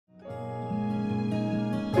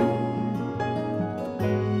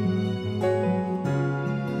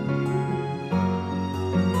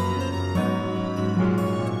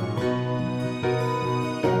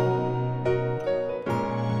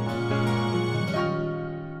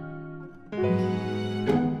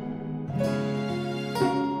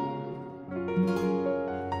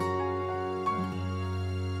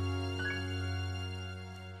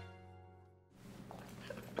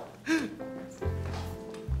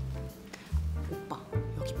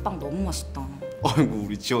닭볶음탕 너무 맛있다. 아이고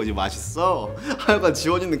우리 지원이 맛있어? 하여간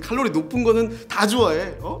지원이는 칼로리 높은 거는 다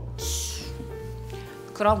좋아해.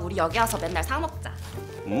 그럼 우리 여기 와서 맨날 사 먹자.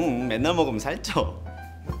 맨날 먹으면 살쪄.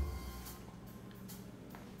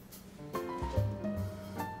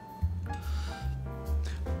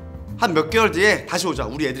 한 몇 개월 뒤에 다시 오자.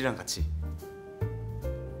 우리 애들이랑 같이.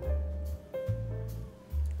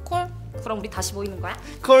 콜? 그럼 우리 다시 모이는 거야?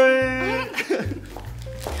 콜.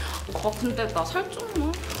 오빠 근데 나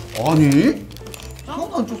살쪘나? 아니?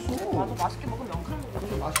 하나도 안 쪘어. 맞아, 맛있게 먹으면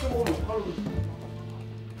 0칼로리. 맛있게 먹으면 0칼로리.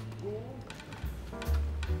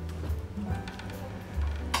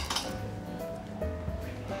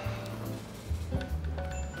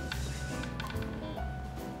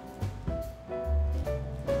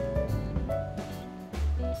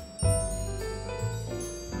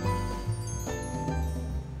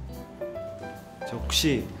 저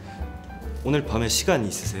혹시 오늘 밤에 시간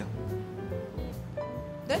있으세요?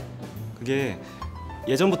 네? 그게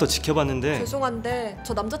예전부터 지켜봤는데 죄송한데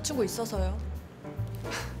저 남자친구 있어서요.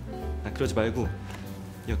 그러지 말고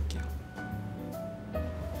여기요.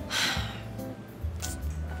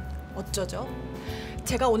 어쩌죠?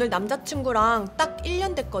 제가 오늘 남자친구랑 딱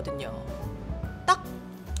 1년 됐거든요. 딱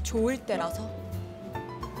좋을 때라서.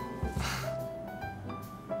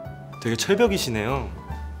 되게 철벽이시네요.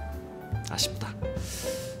 아쉽다.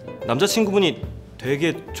 남자친구분이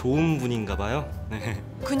되게 좋은 분인가 봐요. 네.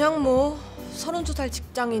 그냥 뭐 32살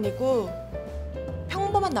직장인이고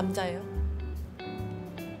평범한 남자예요.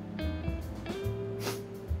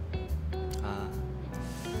 아,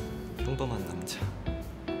 평범한 남자.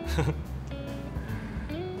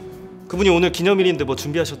 그분이 오늘 기념일인데 뭐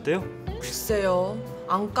준비하셨대요? 글쎄요.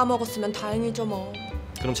 안 까먹었으면 다행이죠 뭐.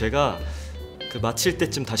 그럼 제가 그 마칠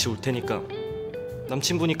때쯤 다시 올 테니까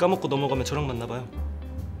남친분이 까먹고 넘어가면 저랑 만나봐요.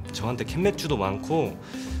 저한테 캔맥주도 많고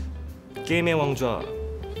게임의 왕좌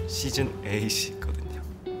시즌 8이 있거든요.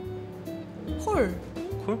 헐.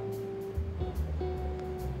 콜?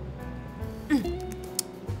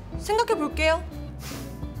 생각해 볼게요.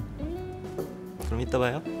 그럼 이따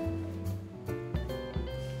봐요.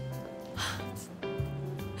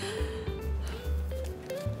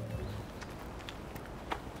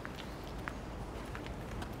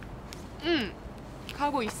 응,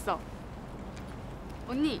 가고 있어.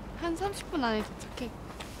 언니, 한 30분 안에 도착해.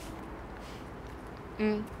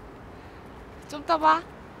 응. 좀 이따 봐.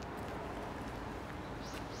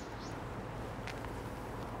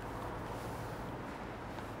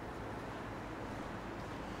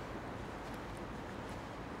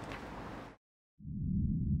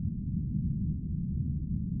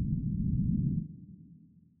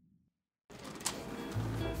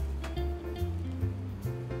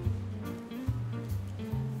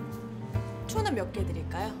 초는 몇 개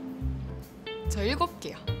드릴까요? 저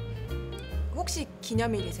 7개요. 혹시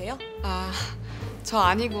기념일이세요? 아, 저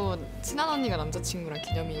아니고 친한 언니가 남자친구랑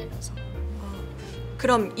기념일이라서.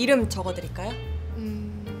 그럼 이름 적어드릴까요?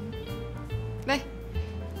 네.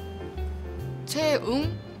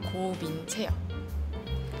 최웅 고민채요.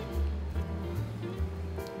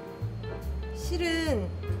 실은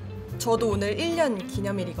저도 오늘 1년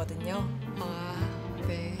기념일이거든요. 아,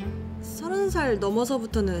 네. 30살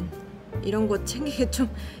넘어서부터는 이런 거 챙기기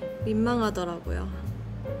좀 민망하더라고요.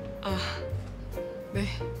 아, 네.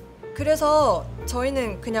 그래서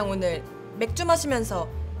저희는 그냥 오늘 맥주 마시면서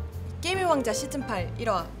게임의 왕자 시즌 8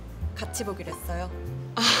 1화 같이 보기로 했어요.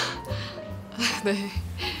 네.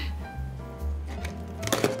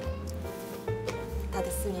 다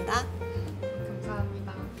됐습니다.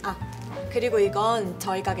 감사합니다. 그리고 이건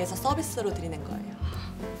저희 가게에서 서비스로 드리는 거예요.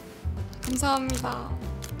 감사합니다.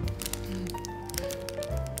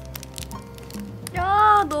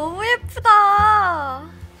 야, 너무 예쁘다.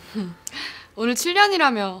 오늘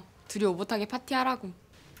 7년이라며 둘이 오붓하게 파티하라고.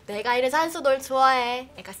 내가 이래서 한수 널 좋아해.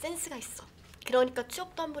 애가 센스가 있어. 그러니까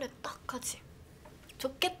취업도 한 번에 딱 하지.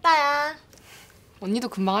 좋겠다, 야. 언니도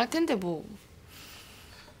금방 할 텐데 뭐.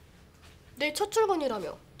 내일 첫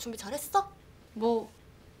출근이라며. 준비 잘했어? 뭐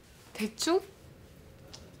대충?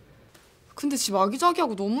 근데 집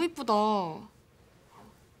아기자기하고 너무 이쁘다.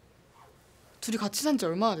 둘이 같이 산 지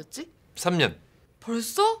얼마나 됐지? 3년.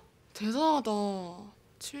 벌써? 대단하다.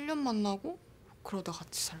 7년 만나고 그러다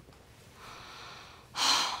같이 살고.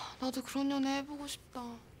 나도 그런 연애 해보고 싶다.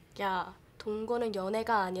 야, 동거는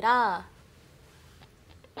연애가 아니라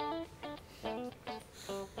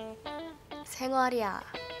생활이야.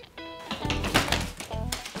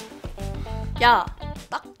 야,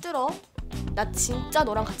 딱 들어. 나 진짜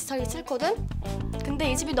너랑 같이 살기 싫거든?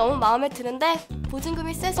 근데 이 집이 너무 마음에 드는데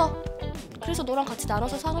보증금이 세서. 그래서 너랑 같이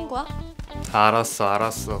나눠서 사는 거야.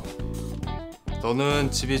 알았어.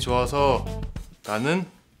 너는 집이 좋아서 나는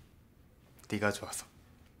네가 좋아서.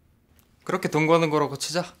 그렇게 동거하는 거라고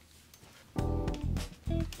치자.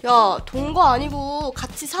 야, 동거 아니고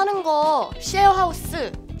같이 사는 거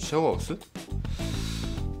쉐어하우스. 쉐어하우스?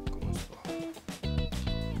 가만 있어봐.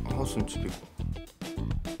 하우스는 집이고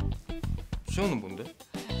쉐어는 뭔데?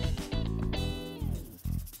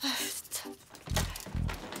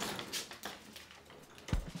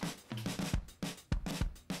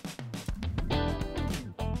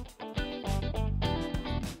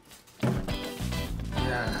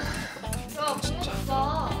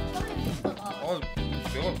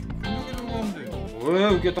 내가 편하게 하는데 왜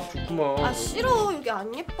여기가 딱 좋구만. 아 싫어, 여기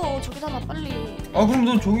안 예뻐. 저기다 놔 빨리. 아 그럼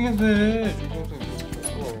넌 조깅해서 해. 조깅해서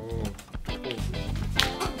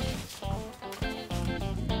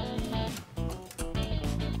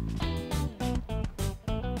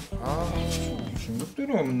아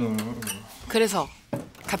중독들이 없네. 그래서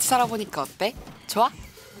같이 살아보니까 어때? 좋아?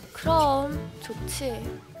 그럼 좋지.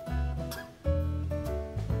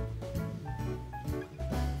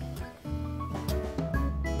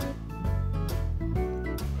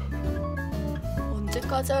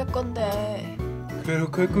 언제까지 할 건데?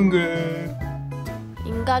 그렇게 할 건가?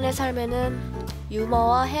 인간의 삶에는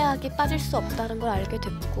유머와 해악이 빠질 수 없다는 걸 알게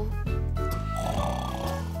됐고,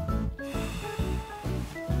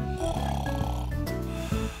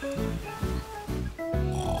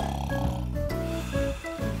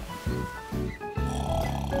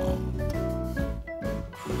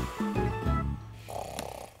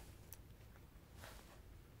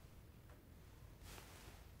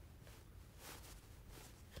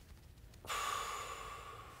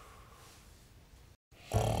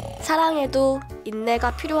 사랑에도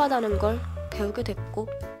인내가 필요하다는 걸 배우게 됐고,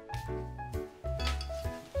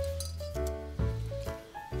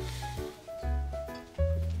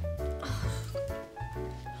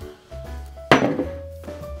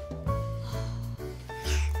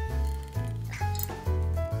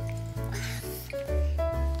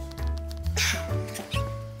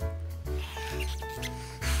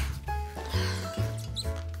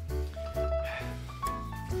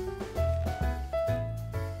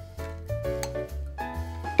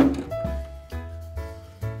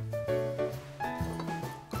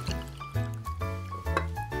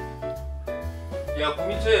 야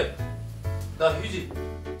고민채, 나 휴지.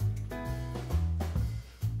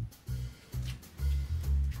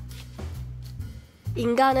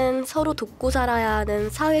 인간은 서로 돕고 살아야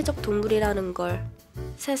하는 사회적 동물이라는 걸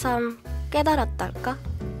새삼 깨달았달까?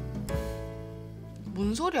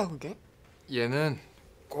 뭔 소리야 그게? 얘는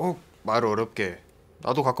꼭 말을 어렵게 해.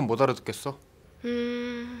 나도 가끔 못 알아듣겠어.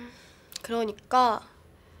 그러니까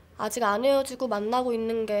아직 안 헤어지고 만나고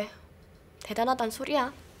있는 게 대단하단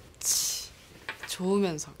소리야. 치,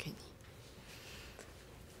 좋으면서 괜히.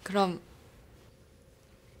 그럼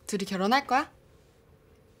둘이 결혼할 거야?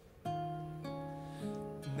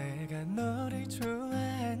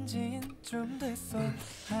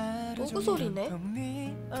 또 그 소리네?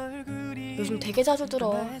 요즘 되게 자주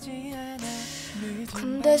들어.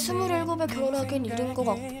 근데 27에 결혼하긴 이른 것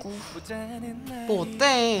같고. 뭐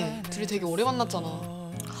어때? 둘이 되게 오래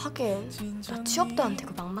만났잖아. 하긴 나 취업도 안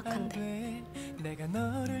되고 막막한데.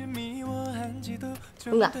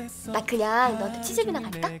 웅아, 나 그냥 너한테 취직이나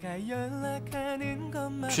갈까?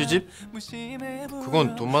 취집?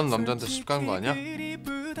 그건 돈 많은 남자한테 시집 가는 거 아니야?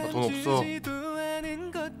 나 돈 없어.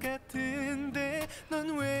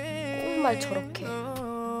 꼭 말 저렇게.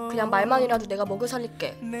 그냥 말만이라도 내가 먹여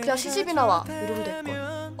살릴게. 그냥 시집이나 와. 이러면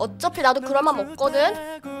될걸. 어차피 나도 그럴 맘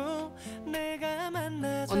없거든.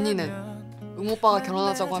 언니는 응 오빠가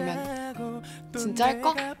결혼하자고 하면 진짜 할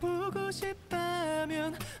거? 그렇게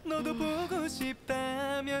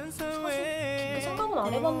생각은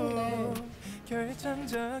안 해봤는데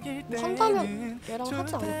뭐 한다면 얘랑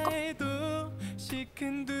하지 않을까?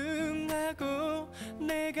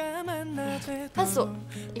 한수,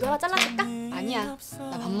 이거 하나 잘라줄까? 아니야. 나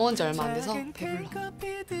밥 먹은 지 얼마 안 돼서 배불러.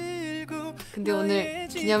 근데 오늘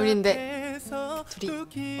기념일인데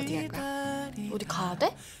둘이 어디 갈 거야? 어디 가야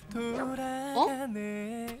돼? 어?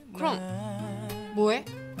 그럼 뭐해?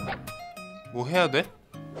 뭐 해야 돼?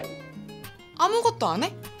 아무것도 안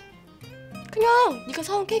해? 그냥 네가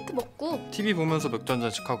사온 케이크 먹고. TV 보면서 맥주 한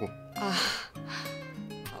잔씩 하고.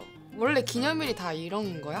 원래 기념일이 다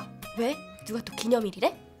이런 거야? 왜? 누가 또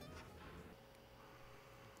기념일이래?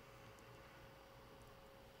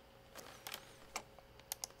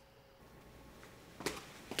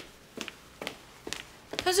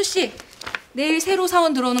 현수 씨, 내일 새로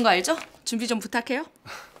사원 들어오는 거 알죠? 준비 좀 부탁해요.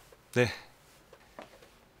 네.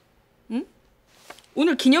 응?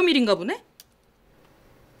 오늘 기념일인가 보네?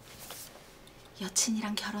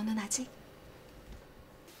 여친이랑 결혼은 아직?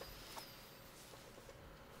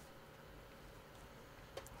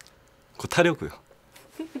 곧 하려고요.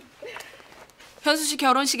 현수 씨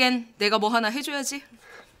결혼식엔 내가 뭐 하나 해줘야지.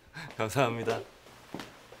 감사합니다.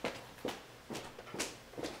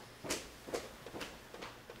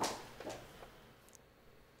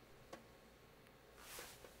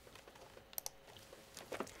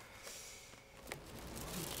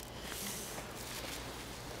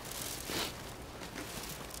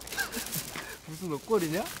 무슨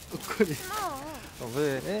옷걸이냐? 옷걸이.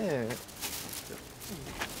 왜?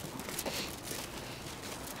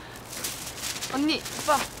 언니,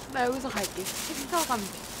 오빠, 나 여기서 갈게. 택시 타고 가면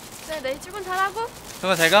돼. 그래, 내일 출근 잘하고.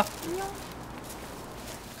 형아 잘 가.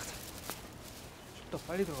 춥다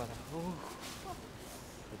빨리 들어가자. 뭘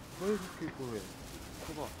그렇게 입고 해?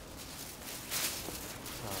 봐봐.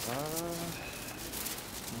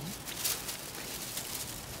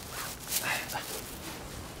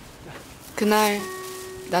 그날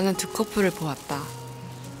나는 두 커플을 보았다.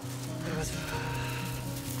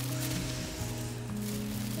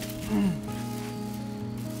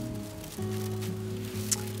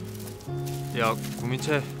 야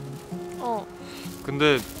구민채. 어.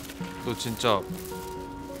 근데 너 진짜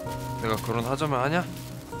내가 결혼하자면 하냐?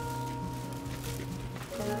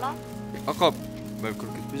 몰라? 아까 말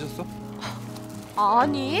그렇게 삐졌어?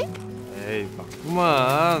 아니. 에이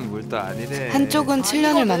맞구만. 뭘 또 아니네. 한쪽은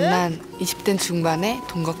 7년을 만난 20대 중반의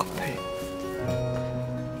동거 커플.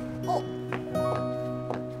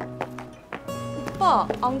 오빠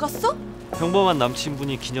안 갔어? 평범한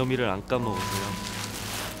남친분이 기념일을 안 까먹었어요.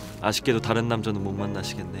 아쉽게도 다른 남자는 못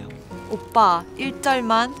만나시겠네요. 오빠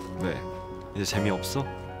 1절만. 왜? 이제 재미없어?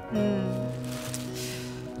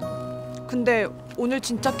 근데 오늘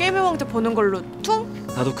진짜 게임의 왕자 보는 걸로 퉁?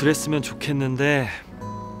 나도 그랬으면 좋겠는데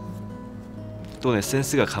또 내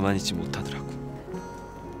센스가 가만히 있지 못하더라고.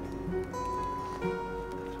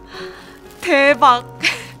 대박.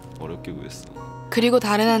 어렵게 구했어. 그리고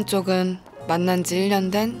다른 한쪽은 만난 지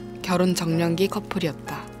 1년 된 결혼 정년기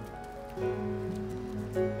커플이었다.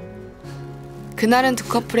 그날은 두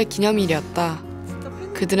커플의 기념일이었다.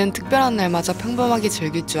 그들은 특별한 날마저 평범하게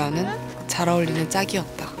즐길 줄 아는 잘 어울리는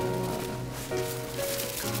짝이었다.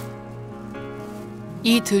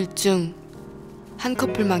 이 둘 중 한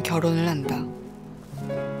커플만 결혼을 한다.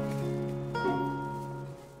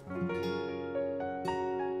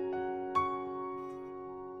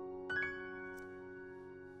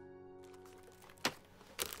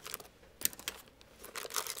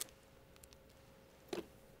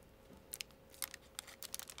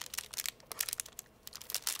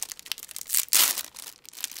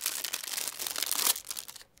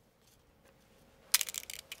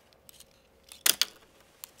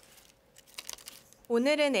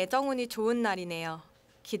 오늘은 애정운이 좋은 날이네요.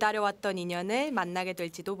 기다려왔던 인연을 만나게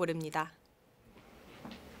될지도 모릅니다.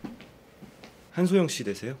 한소영 씨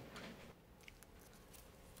되세요?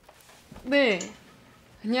 네,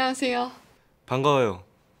 안녕하세요. 반가워요.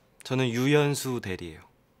 저는 유연수 대리예요.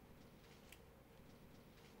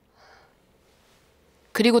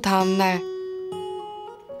 그리고 다음 날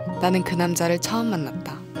나는 그 남자를 처음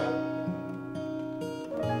만났다.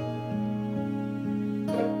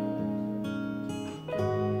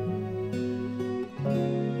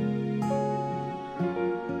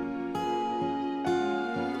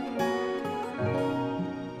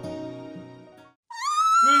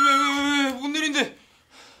 왜 뭔 일인데?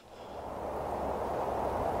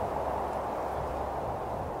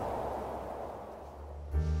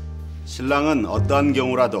 신랑은 어떠한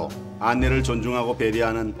경우라도 아내를 존중하고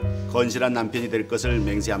배려하는 건실한 남편이 될 것을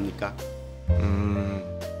맹세합니까?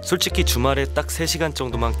 솔직히 주말에 딱 3시간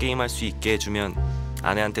정도만 게임할 수 있게 해주면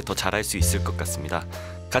아내한테 더 잘할 수 있을 것 같습니다.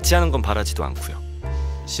 같이 하는 건 바라지도 않고요.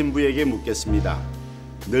 신부에게 묻겠습니다.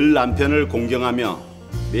 늘 남편을 공경하며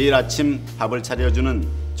매일 아침 밥을 차려주는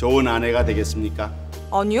좋은 아내가 되겠습니까?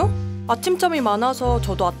 아니요. 아침잠이 많아서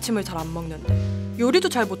저도 아침을 잘 안 먹는데 요리도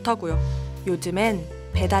잘 못하고요. 요즘엔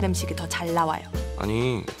배달 음식이 더 잘 나와요.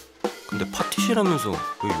 아니 근데 파티시라면서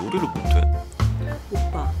왜 요리를 못해?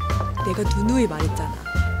 오빠, 내가 누누이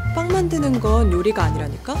말했잖아. 빵 만드는 건 요리가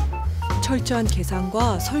아니라니까? 철저한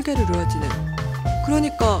계산과 설계를 이루어지는.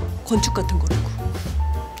 그러니까 건축 같은 거라고.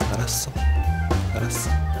 알았어.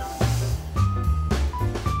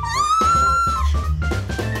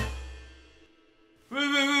 왜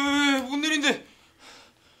뭔 일인데?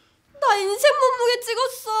 나 인생 몸무게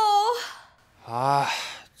찍었어. 아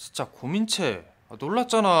진짜 고민채.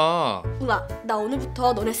 놀랐잖아. 웅아, 나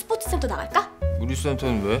오늘부터 너네 스포츠센터 나갈까? 우리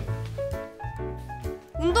센터는 왜?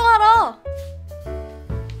 운동하러.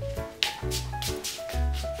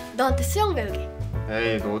 너한테 수영 배우게.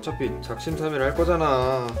 에이 너 어차피 작심삼일 할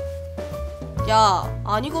거잖아. 야,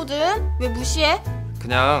 아니거든. 왜 무시해?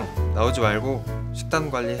 그냥 나오지 말고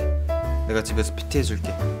식단 관리해. 내가 집에서 PT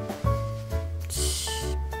해줄게.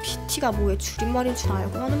 PT가 뭐의 줄임말인 줄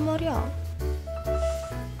알고 하는 말이야.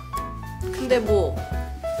 근데 뭐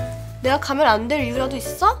내가 가면 안 될 이유라도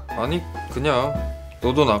있어? 아니 그냥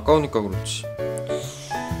너 돈 아까우니까 그렇지.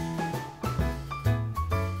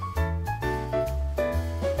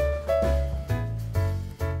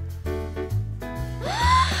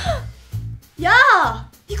 야!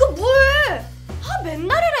 이거 물! 아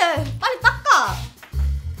맨날 이래! 빨리 닦아!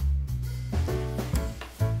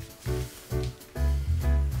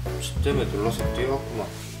 쥐 때문에 놀라서 뛰어왔구만.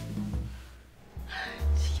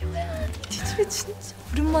 네 집에 진짜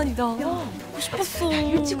오랜만이다. 야, 보고 싶었어.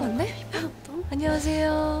 일찍 왔네?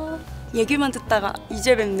 안녕하세요. 얘기만 듣다가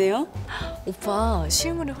이제 뵙네요. 오빠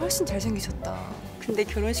실물이 훨씬 잘생기셨다. 근데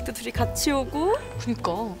결혼식도 둘이 같이 오고.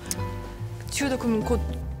 그니까. 지우도 그럼 곧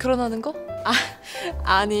결혼하는 거?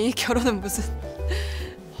 아니 결혼은 무슨.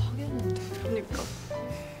 하겠는데. 그러니까.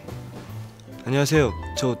 안녕하세요.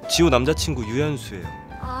 저 지호 남자친구 유현수예요.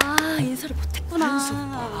 아, 인사를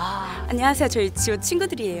못했구나. 안녕하세요. 저희 지호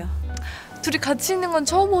친구들이에요. 둘이 같이 있는 건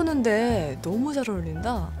처음 보는데 너무 잘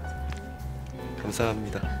어울린다.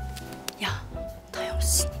 감사합니다. 야, 다영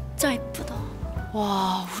진짜 예쁘다.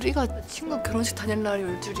 와, 우리가 친구 결혼식 다닐 날이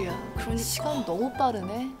올 줄이야. 그러니까. 시간 너무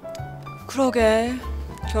빠르네. 그러게.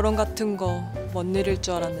 결혼 같은 거 먼 일일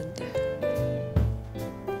줄 알았는데.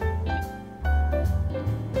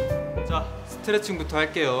 자, 스트레칭부터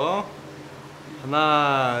할게요.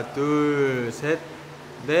 하나, 둘, 셋,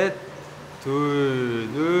 넷.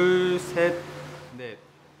 둘, 셋, 넷.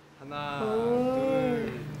 하나,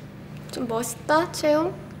 둘. 좀 멋있다,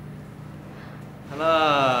 채용.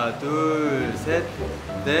 하나, 둘, 셋,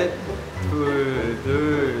 넷.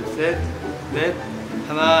 둘, 셋, 넷.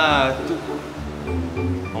 하나, 둘.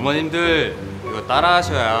 어머님들 이거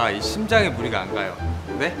따라하셔야 이 심장에 무리가 안 가요.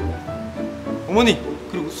 네? 어머니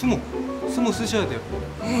그리고 수모 쓰셔야 돼요.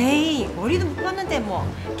 에이, 머리도 묶었는데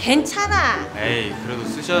뭐 괜찮아. 에이 그래도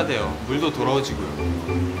쓰셔야 돼요. 물도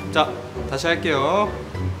더러워지고요. 자 다시 할게요.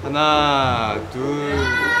 하나 둘.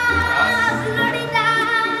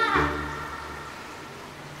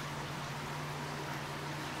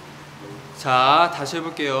 자 다시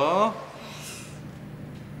해볼게요.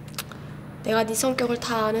 내가 네 성격을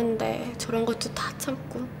다 아는데 저런 것도 다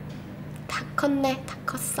참고 다 컸네, 다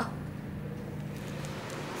컸어.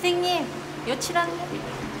 선생님, 요칠하는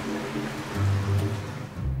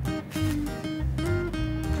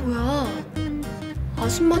뭐야?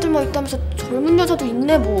 아줌마들만 있다면서 젊은 여자도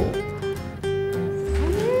있네 뭐.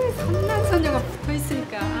 선남선녀가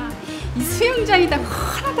붙어있으니까 이 수영장이 다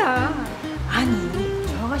헐하다. 아니,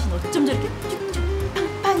 저 아가씨는 어쩜 저렇게 쭉쭉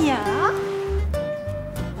빵빵이야?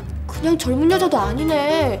 그냥 젊은 여자도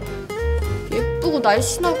아니네. 예쁘고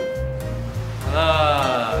날씬하고.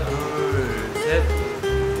 하나 둘 셋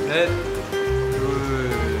넷.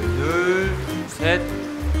 둘 셋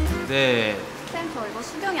넷. 쌤, 저 이거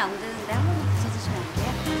수경이 안 되는데 한 번만 붙여주시면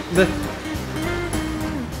안 돼요?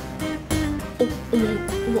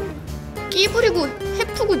 어머. 끼 부리고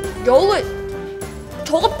해프고 여우에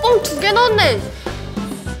저거 뻥 2개 넣었네.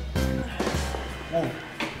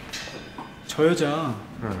 저 여자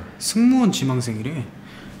승무원 지망생이래.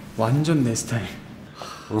 완전 내 스타일.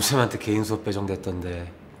 옹쌤한테 개인 수업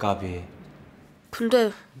배정됐던데 까비.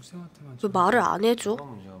 근데 왜 말을 안 해줘?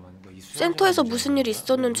 센터에서 무슨 일이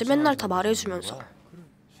있었는지 맨날 다 말해주면서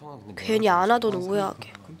괜히 안 하던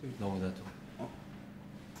오해하게. 너무나도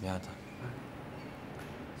미안하다.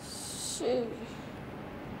 씨,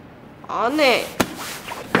 안 해.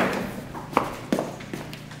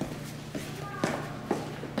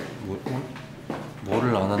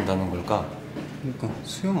 뭐를 안 한다는 걸까? 그러니까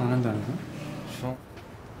수영 안 한다는 거야? 수영?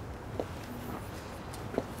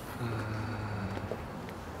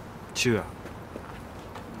 지우야,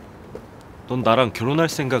 넌 나랑 결혼할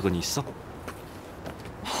생각은 있어?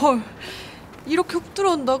 헐, 이렇게 훅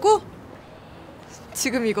들어온다고?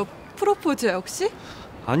 지금 이거 프로포즈야 혹시?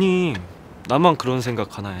 아니, 나만 그런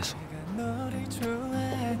생각 하나 해서.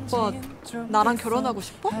 오빠 나랑 결혼하고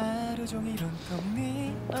싶어?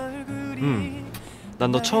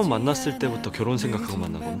 난 너 처음 만났을 때부터 결혼 생각하고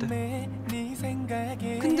만난 건데.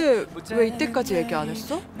 근데 왜 이때까지 얘기 안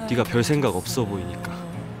했어? 네가 별 생각 없어 보이니까.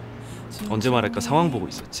 언제 말할까 상황 보고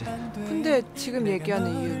있었지. 근데 지금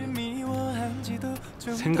얘기하는 이유는?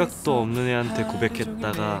 생각도 없는 애한테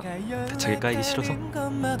고백했다가 대차게 까이기 싫어서.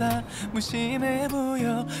 무심해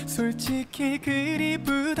보여 솔직히 그리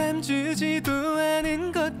부담 주지도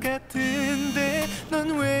않은 것 같은데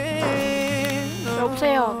넌 왜?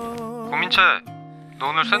 여보세요. 고민채, 너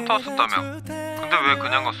오늘 센터 왔었다며? 근데 왜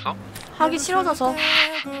그냥 갔어? 하기 싫어져서.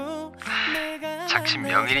 작심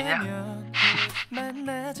명일이냐?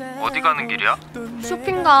 어디 가는 길이야?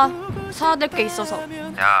 쇼핑가. 사야 될 게 있어서.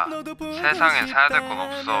 야, 세상엔 사야 될 건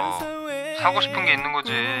없어. 사고 싶은 게 있는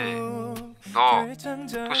거지. 너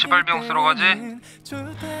도시발 비용 쓰러 가지?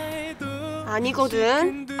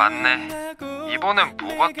 아니거든. 맞네. 이번엔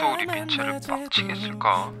뭐가 또 우리 민채를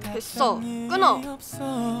빡치겠을까? 됐어. 끊어.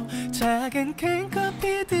 작은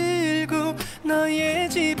캔커피 들고 너의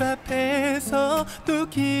집 앞에서 또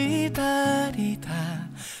기다리다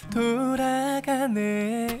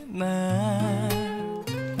돌아가네 나.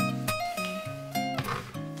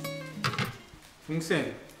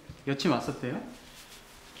 웅쌤, 여친 왔었대요?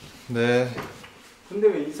 네, 근데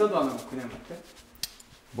왜 인사도 안 하고 그냥 갔대?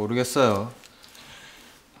 모르겠어요.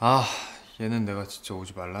 아, 얘는 내가 진짜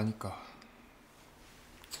오지 말라니까.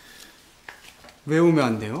 왜 오면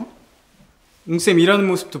안 돼요? 웅쌤 일하는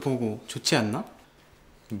모습도 보고 좋지 않나?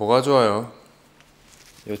 뭐가 좋아요?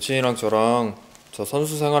 여친이랑 저랑 저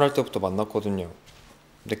선수 생활할 때부터 만났거든요.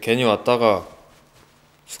 근데 괜히 왔다가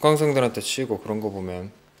수강생들한테 치이고 그런 거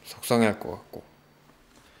보면 속상해할 것 같고.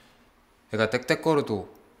 애가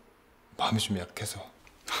떽떽거려도 마음이 좀 약해서.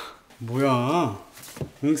 뭐야,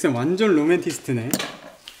 웅쌤 완전 로맨티스트네.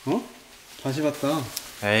 어? 다시 봤다.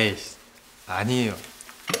 에이, 아니에요.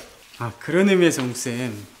 아, 그런 의미에서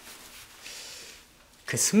웅쌤,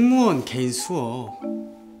 그 승무원 개인 수업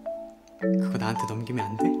그거 나한테 넘기면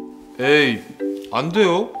안 돼? 에이, 안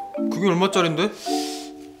돼요. 그게 얼마짜린데?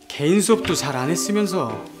 개인 수업도 잘 안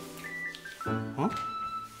했으면서. 어?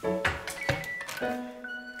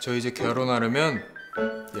 저 이제 결혼하려면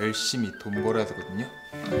열심히 돈 벌어야 되거든요.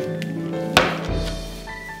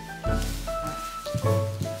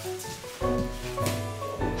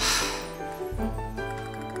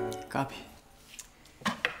 까비.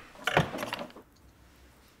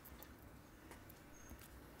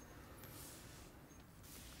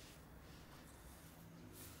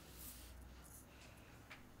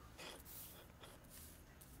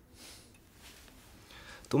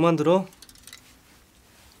 또 만들어?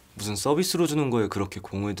 무슨 서비스로 주는 거에 그렇게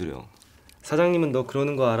공을 들여. 사장님은 너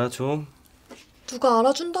그러는 거 알아 좀? 누가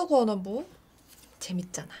알아준다고 하나 뭐?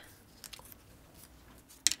 재밌잖아.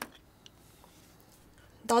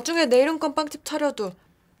 나중에 내 이름건 빵집 차려도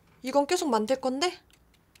이건 계속 만들 건데?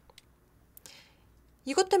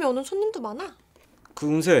 이것 때문에 오는 손님도 많아. 그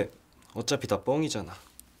운세 어차피 다 뻥이잖아.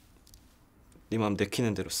 네 맘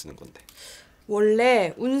내키는 대로 쓰는 건데.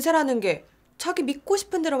 원래 운세라는 게 자기 믿고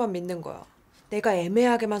싶은 대로만 믿는 거야. 내가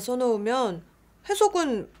애매하게만 써놓으면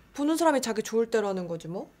해석은 보는 사람이 자기 좋을 대로 하는 거지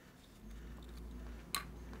뭐.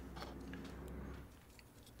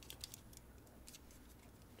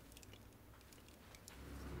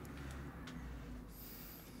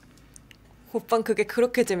 오빤 그게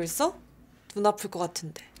그렇게 재밌어? 눈 아플 것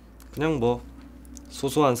같은데. 그냥 뭐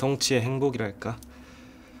소소한 성취의 행복이랄까.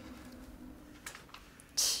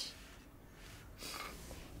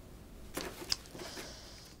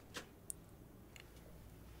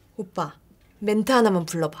 오빠, 멘트 하나만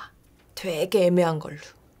불러봐. 되게 애매한 걸로.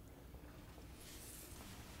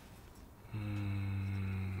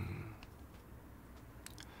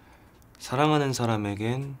 사랑하는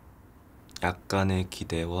사람에겐 약간의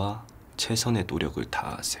기대와 최선의 노력을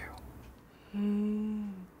다하세요.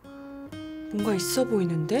 뭔가 있어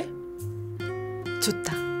보이는데?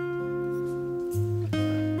 좋다.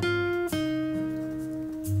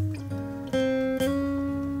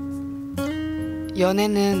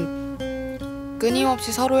 연애는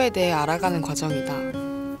끊임없이 서로에 대해 알아가는 과정이다.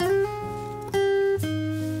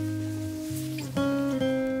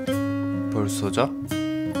 벌써자?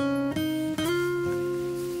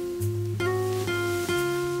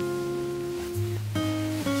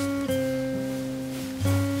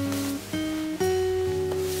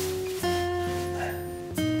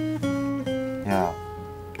 야,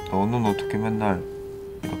 너는 어떻게 맨날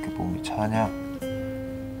이렇게 몸이 차냐?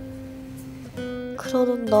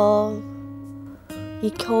 그러던다.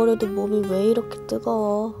 이 겨울에도 몸이 왜 이렇게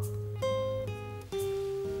뜨거워.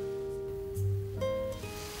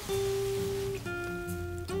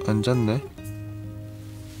 안 잤네?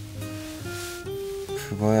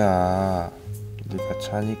 그거야, 네가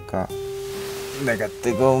차니까 내가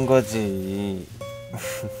뜨거운 거지.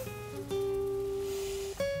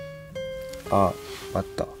 아,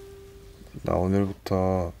 맞다. 나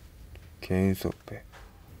오늘부터 개인 수업해.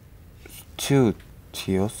 스튜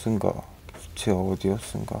D였은가 스튜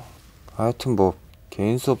어디였은가. 하여튼 뭐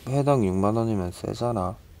개인 수업 해당 6만 원이면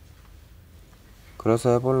세잖아. 그래서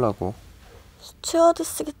해보려고.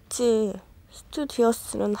 스튜어디스겠지.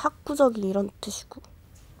 스튜디오스는 학구적인 이런 뜻이고.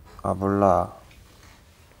 아, 몰라.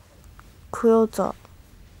 그 여자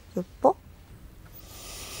예뻐?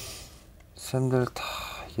 쌤들 다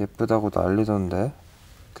예쁘다고 난리던데.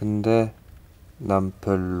 근데 난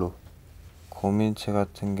별로. 고민체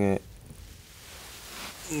같은 게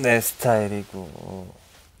내 스타일이고.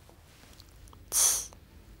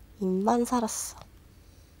 입만 살았어.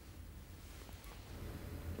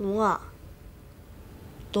 웅아,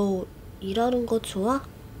 너 일하는 거 좋아?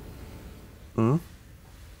 응?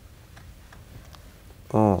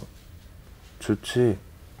 좋지.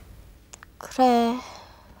 그래,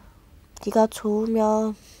 네가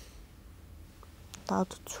좋으면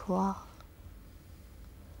나도 좋아.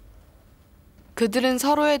 그들은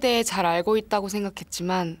서로에 대해 잘 알고 있다고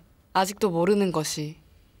생각했지만 아직도 모르는 것이,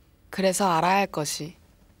 그래서 알아야 할 것이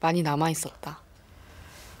많이 남아 있었다.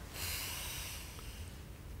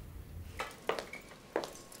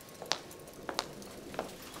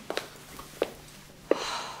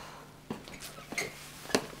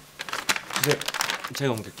 네,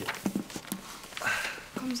 제가 옮길게요.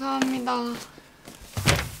 감사합니다.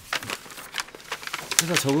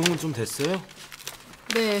 회사 적응은 좀 됐어요?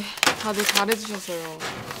 네, 다들 잘해주셔서요.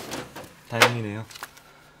 다행이네요.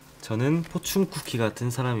 저는 포춘 쿠키 같은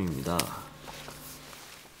사람입니다.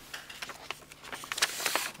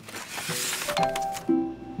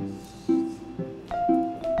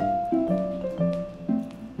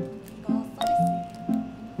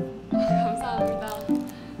 감사합니다.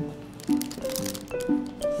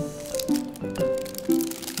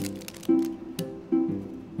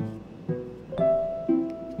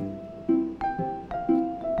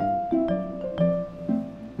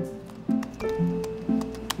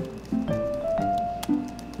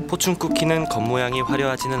 포춘 쿠키는 겉모양이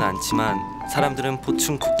화려하지는 않지만 사람들은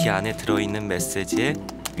포춘 쿠키 안에 들어있는 메시지에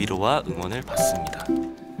위로와 응원을 받습니다.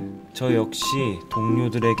 저 역시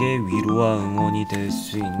동료들에게 위로와 응원이 될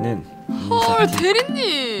수 있는 헐,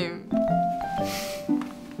 대리님!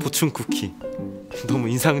 포춘 쿠키. 너무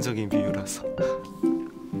인상적인 비유라서.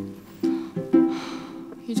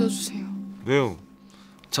 잊어주세요. 왜요?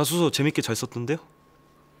 자소서 재밌게 잘 썼던데요?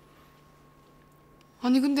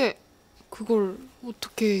 아니 근데 그걸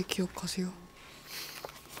어떻게 기억하세요?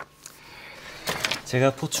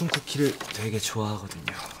 제가 포춘 쿠키를 되게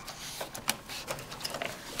좋아하거든요.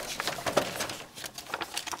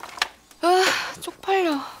 아,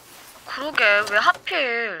 쪽팔려. 그러게, 왜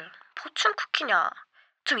하필 포춘 쿠키냐?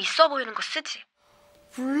 좀 있어 보이는 거 쓰지.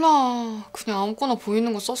 몰라, 그냥 아무거나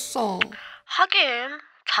보이는 거 썼어. 하긴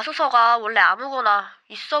자소서가 원래 아무거나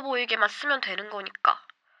있어 보이게만 쓰면 되는 거니까.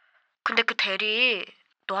 근데 그 대리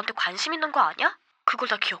너한테 관심 있는 거 아니야? 그걸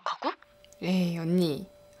다 기억하고? 에이 언니,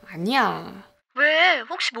 아니야. 왜?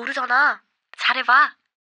 혹시 모르잖아. 잘해봐.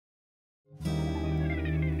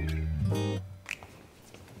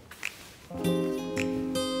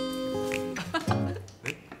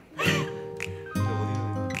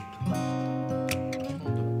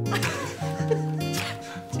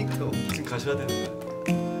 지금 가셔야 되는 거야.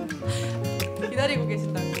 기다리고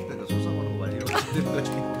계신다고. 내가 속상하는 거 많이 이러고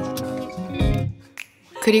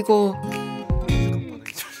그리고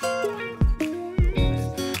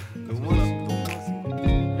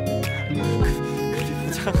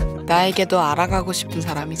나에게도 알아가고 싶은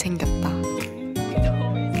사람이 생겼다.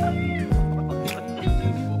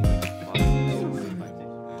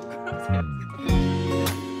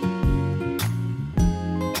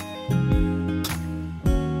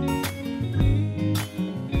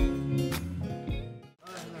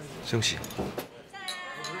 수영 씨.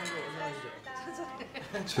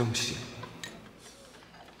 수영 씨.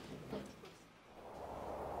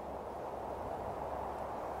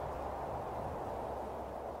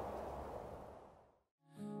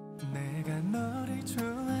 내가 너를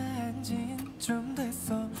좋아한진 좀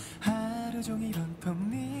됐어. 하루 종일 온통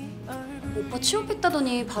네 얼굴. 오빠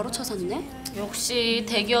취업했다더니 바로 차 샀네? 역시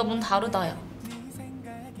대기업은 다르다야.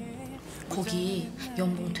 거기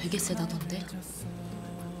연봉 되게 세다던데.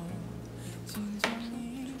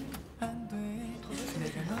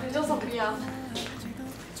 늦어서 미안.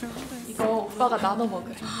 이거 오빠가 나눠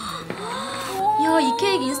먹으래. 야, 이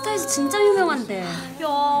케이크 인스타에서 진짜 유명한데. 야,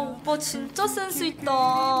 오빠 진짜 센스 있다.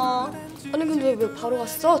 아니 근데 왜 바로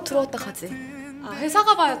왔어? 들어왔다 가지. 아, 회사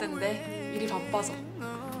가봐야 된대. 일이 바빠서.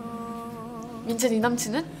 민채 네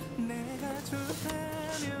남친은?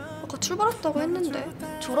 아까 출발했다고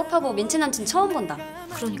했는데. 졸업하고 민채 남친 처음 본다.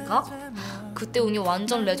 그러니까 그때 운이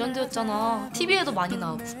완전 레전드였잖아. TV에도 많이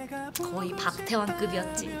나오고 거의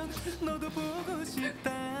박태환급이었지. 너도 보고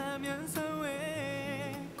싶다면서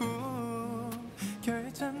왜 꼭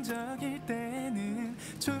결정적일 때는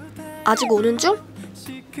좋다. 아직 오는 중?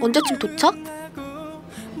 언제쯤 도착?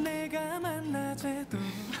 내가 만나재도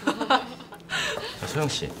소영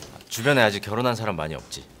씨, 주변에 아직 결혼한 사람 많이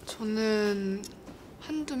없지? 저는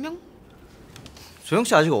한두 명? 소영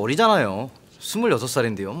씨 아직 어리잖아요.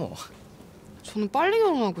 26살인데요, 뭐. 저는 빨리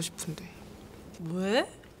결혼하고 싶은데. 왜?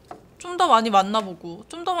 좀 더 많이 만나보고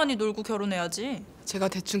좀 더 많이 놀고 결혼해야지. 제가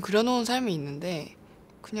대충 그려놓은 삶이 있는데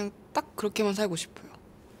그냥 딱 그렇게만 살고 싶어요.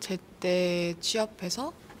 제때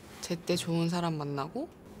취업해서 제때 좋은 사람 만나고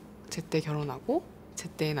제때 결혼하고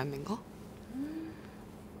제때에 낳는 거.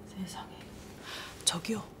 세상에.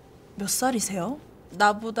 저기요. 몇 살이세요?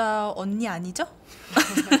 나보다 언니 아니죠?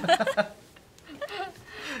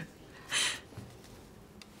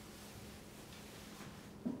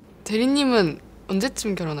 대리님은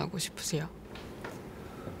언제쯤 결혼하고 싶으세요?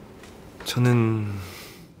 저는...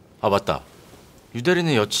 아 맞다.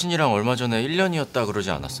 유대리는 여친이랑 얼마 전에 1년이었다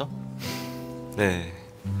그러지 않았어? 네.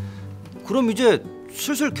 그럼 이제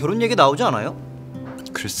슬슬 결혼 얘기 나오지 않아요?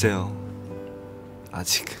 글쎄요.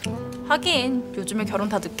 아직. 하긴 요즘에 결혼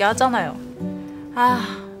다 늦게 하잖아요.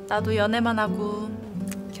 아, 나도 연애만 하고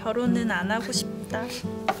결혼은 안 하고 싶다.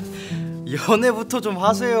 연애부터 좀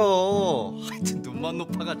하세요. 하여튼 눈만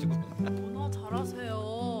높아가지고. 너나 잘하세요.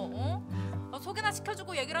 어? 아, 소개나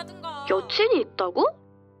시켜주고 얘기를 하든가. 여친이 있다고?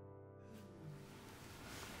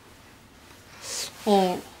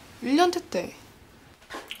 1년 됐대.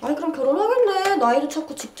 아니 그럼 결혼하겠네. 나이도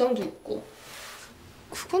찾고 직장도 있고.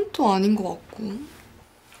 그건 또 아닌 것 같고.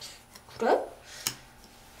 그래?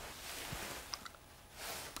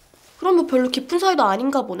 그럼 뭐 별로 깊은 사이도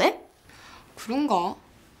아닌가 보네? 그런가?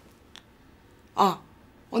 아,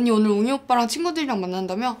 언니 오늘 웅이 오빠랑 친구들이랑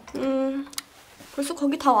만난다며? 벌써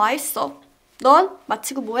거기 다 와 있어. 넌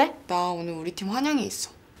마치고 뭐해? 나 오늘 우리 팀 환영회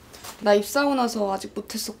있어. 나 입사하고 나서 아직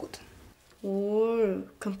못했었거든. 올,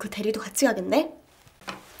 그럼 그 대리도 같이 가겠네?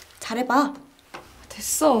 잘해봐.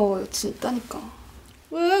 됐어, 여친 있다니까.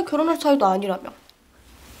 왜? 결혼할 사이도 아니라며.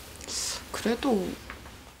 그래도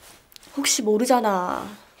혹시 모르잖아.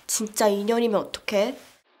 진짜 인연이면 어떡해?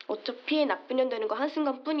 어차피 나쁜 년 되는 거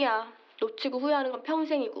한순간뿐이야. 놓치고 후회하는 건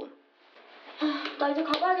평생이고. 나 이제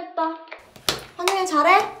가봐야겠다. 환영회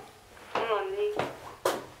잘해? 응 언니.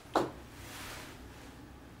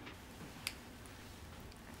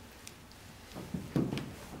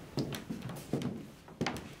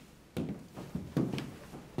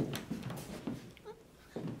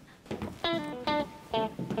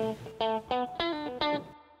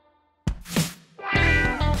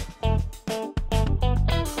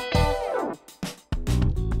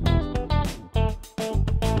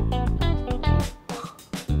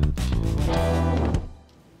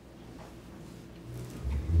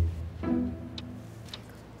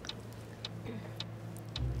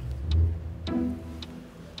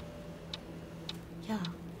 야,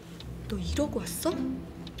 너 이러고 왔어?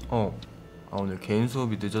 오늘 개인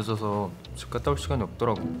수업이 늦어져서 집 갔다 올 시간이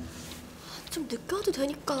없더라고. 좀 늦게 와도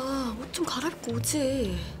되니까 옷 좀 갈아입고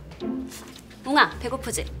오지. 웅아,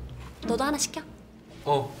 배고프지? 너도 하나 시켜.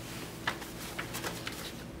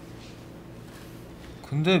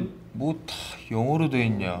 근데 뭐 다 영어로 돼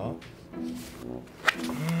있냐?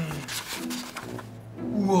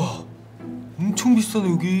 우와, 엄청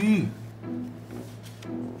비싸네 여기.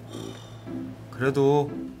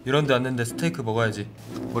 그래도 이런 데 왔는데 스테이크 먹어야지.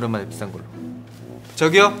 오랜만에 비싼 걸로.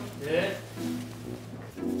 저기요? 네.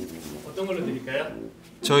 어떤 걸로 드릴까요?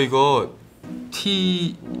 저 이거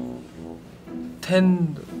T10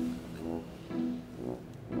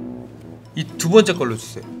 이 두 번째 걸로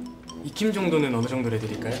주세요. 익힘 정도는 어느 정도로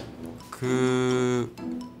해드릴까요?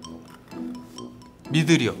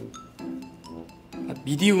 미들이요.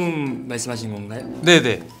 미디움 말씀하시는 건가요?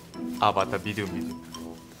 네네. 아 맞다, 미디움.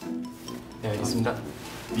 네 알겠습니다.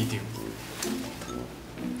 미디움.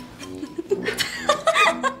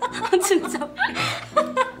 진짜.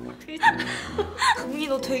 웅이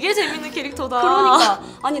너 되게 재밌는 캐릭터다. 그러니까.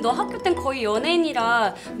 아니 너 학교 땐 거의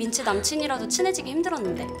연예인이라 민채 남친이라도 친해지기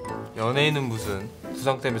힘들었는데. 연예인은 무슨,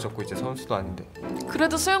 부상 때문에 접고 이제 선수도 아닌데.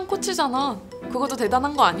 그래도 수영 코치잖아. 그것도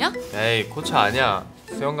대단한 거 아니야? 에이, 코치 아니야.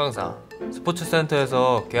 수영 강사. 스포츠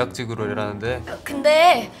센터에서 계약직으로 일하는데.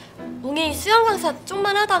 근데 웅이 수영 강사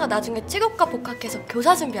좀만 하다가 나중에 체육과 복학해서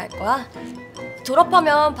교사 준비할 거야.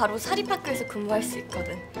 졸업하면 바로 사립학교에서 근무할 수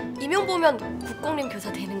있거든. 임용 보면 국공립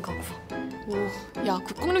교사 되는 거고. 오, 야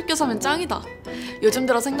국공립 교사면 짱이다. 요즘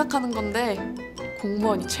들어 생각하는 건데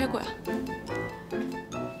공무원이 최고야.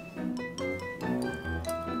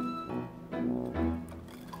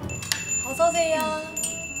 어서 오세요.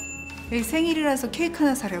 내 생일이라서 케이크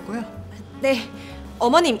하나 사려고요. 네,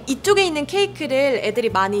 어머님 이쪽에 있는 케이크를 애들이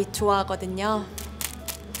많이 좋아하거든요.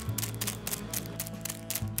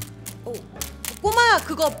 꼬마야,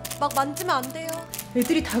 그거 막 만지면 안 돼요.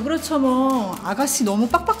 애들이 다 그렇죠 뭐. 아가씨 너무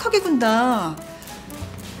빡빡하게 군다.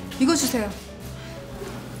 이거 주세요.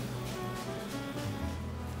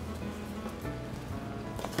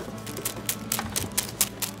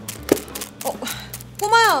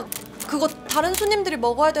 아니야. 그거 다른 손님들이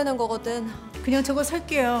먹어야 되는 거거든. 그냥 저거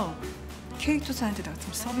살게요. 케이크 조사한테다가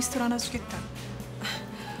좀 서비스로 하나 주겠다.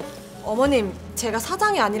 어머님, 제가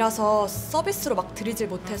사장이 아니라서 서비스로 막 드리질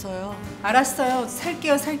못해서요. 알았어요.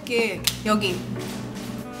 살게요, 살게. 여기.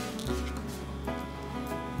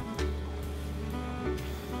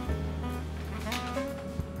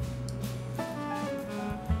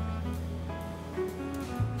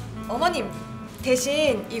 어머님,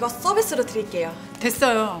 대신 이거 서비스로 드릴게요.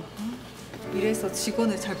 됐어요. 이래서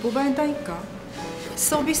직원을 잘 뽑아야 한다니까.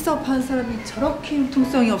 서비스업 하는 사람이 저렇게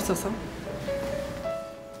융통성이 없어서.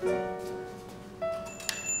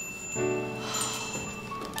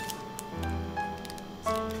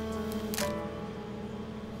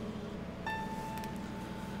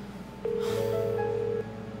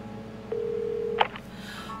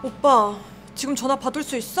 오빠, 지금 전화 받을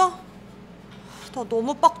수 있어? 나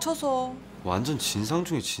너무 빡쳐서. 완전 진상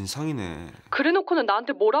중에 진상이네. 그래놓고는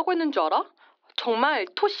나한테 뭐라고 했는 줄 알아? 정말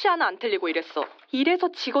토시 하나 안 틀리고 이랬어. 이래서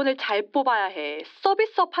직원을 잘 뽑아야 해.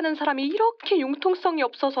 서비스업 하는 사람이 이렇게 융통성이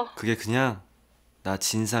없어서. 그게 그냥 나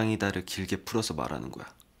진상이다를 길게 풀어서 말하는 거야.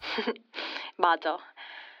 맞아.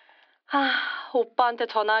 오빠한테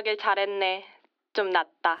전화하길 잘했네. 좀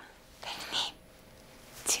낫다. 대리님,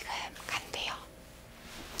 지금 간대요.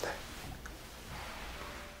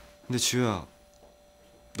 근데 지우야,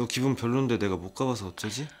 너 기분 별론데 내가 못 가봐서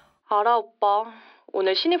어쩌지? 알아, 오빠.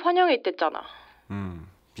 오늘 신입 환영회 있댔잖아.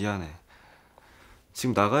 미안해.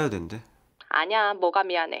 지금 나가야 된대. 아니야, 뭐가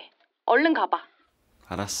미안해. 얼른 가봐.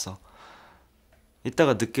 알았어.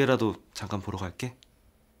 이따가 늦게라도 잠깐 보러 갈게.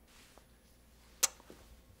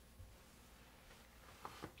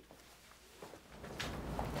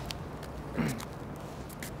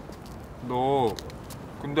 너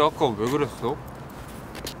근데 아까 왜 그랬어?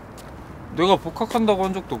 내가 복학한다고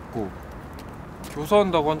한 적도 없고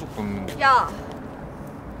교사한다고 한 적도 없는데. 야,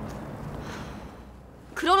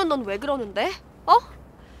 그러는 넌 왜 그러는데? 어?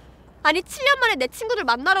 아니 7년 만에 내 친구들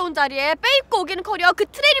만나러 온 자리에 빼 입고 오기는커녕 그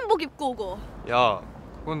트레이닝복 입고 오고. 야,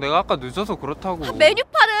 그건 내가 아까 늦어서 그렇다고.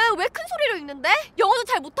 메뉴판은 왜 큰 소리로 읽는데? 영어도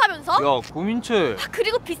잘 못하면서? 야, 고민채.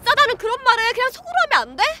 그리고 비싸다는 그런 말을 그냥 속으로 하면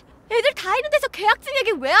안 돼? 애들 다 있는 데서 계약직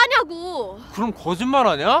얘기 왜 하냐고. 그럼 거짓말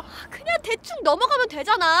하냐? 그냥 대충 넘어가면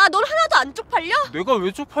되잖아. 넌 하나도 안 쪽팔려? 내가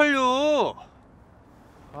왜 쪽팔려?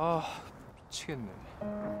 미치겠네.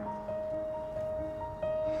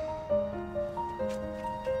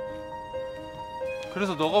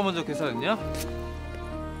 그래서 너가 먼저 계산했냐?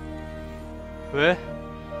 왜?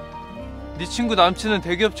 네 친구 남친은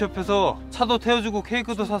대기업 취업해서 차도 태워주고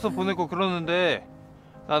케이크도 사서 보내고 그러는데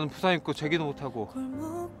나는 부산 있고 제기도 못하고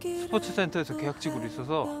스포츠센터에서 계약직으로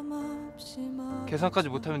있어서 계산까지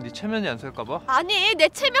못하면 네 체면이 안 살까봐? 아니 내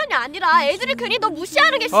체면이 아니라 애들이 괜히 너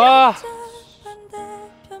무시하는 게 싫어.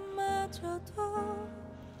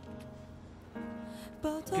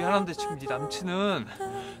 미안한데 지금 네 남친은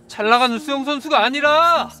잘 나가는 수영 선수가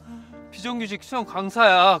아니라 비정규직 수영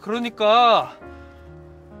강사야. 그러니까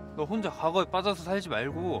너 혼자 과거에 빠져서 살지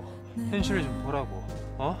말고 현실을 좀 보라고.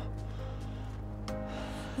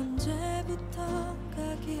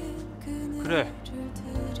 그래,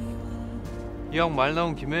 이왕 말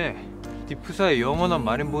나온 김에 네 프사의 영원한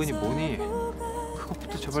마린보이니 뭐니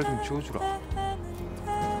그것부터 제발 좀 지워주라.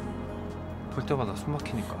 볼 때마다 숨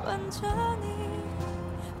막히니까.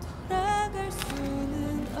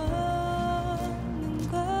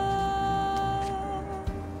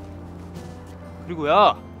 그리고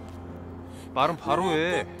야, 말은 바로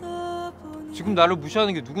해. 지금 나를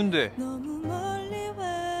무시하는 게 누군데?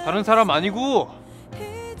 다른 사람 아니고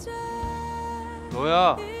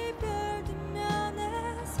너야.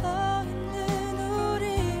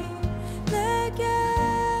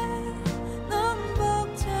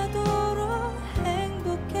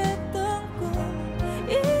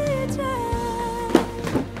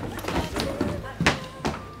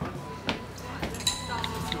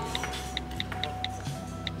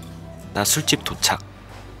 나 술집 도착.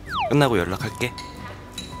 끝나고 연락할게.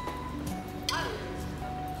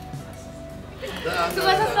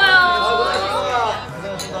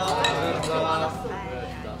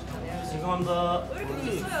 죄송합니다.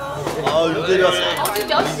 유대리 왔어. 지금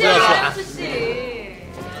몇 시야, 수씨?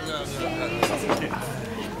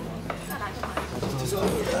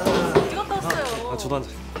 이것도 왔어요. 저도 한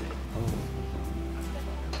잔.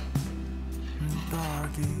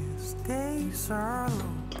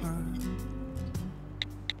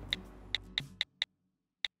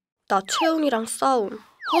 나 채훈이랑 싸움.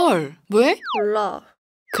 헐, 왜? 몰라.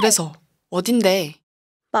 그래서 어딘데?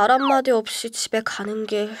 말 한마디 없이 집에 가는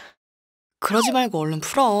길. 그러지 말고 얼른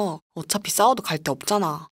풀어. 어차피 싸워도 갈 데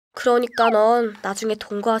없잖아. 그러니까 넌 나중에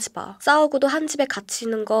동거하지 마. 싸우고도 한 집에 같이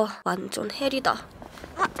있는 거 완전 헬이다.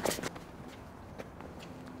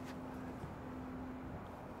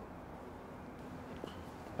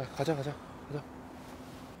 가자.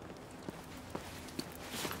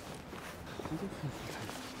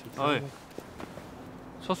 어이,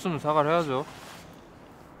 섰으면 사과를 해야죠.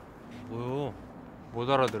 뭐요? 못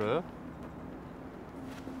알아들어요?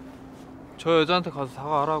 저 여자한테 가서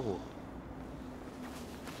사과하라고.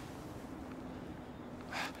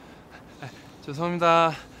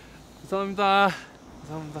 죄송합니다.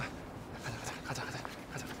 가자.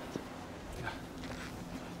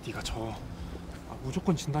 네가 져.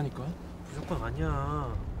 무조건 진다니까. 무조건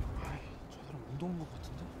아니야. 저 사람 운동 온 거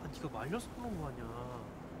같은데? 네가 말려서 그런 거 아니야.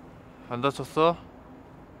 안 다쳤어?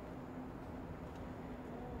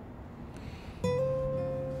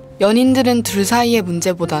 연인들은 둘 사이의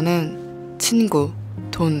문제보다는 친구,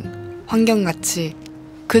 돈, 환경같이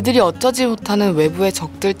그들이 어쩌지 못하는 외부의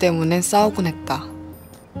적들 때문에 싸우곤 했다.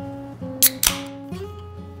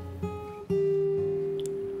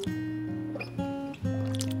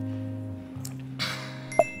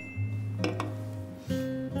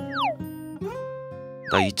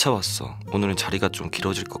 나 2차 왔어. 오늘은 자리가 좀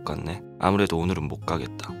길어질 것 같네. 아무래도 오늘은 못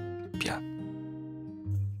가겠다. 미안.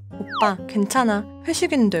 오빠 괜찮아.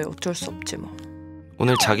 회식인데 어쩔 수 없지 뭐.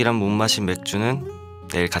 오늘 자기랑 못 마신 맥주는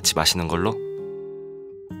내일 같이 마시는 걸로?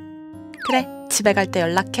 그래, 집에 갈 때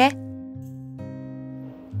연락해.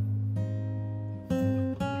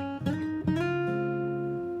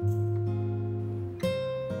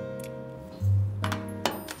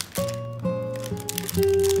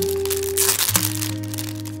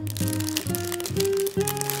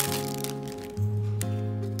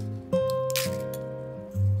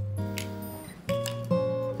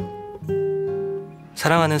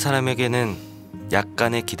 사랑하는 사람에게는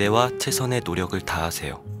약간의 기대와 최선의 노력을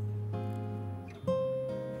다하세요.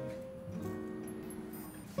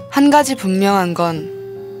 한 가지 분명한 건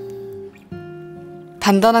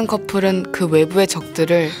단단한 커플은 그 외부의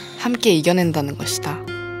적들을 함께 이겨낸다는 것이다.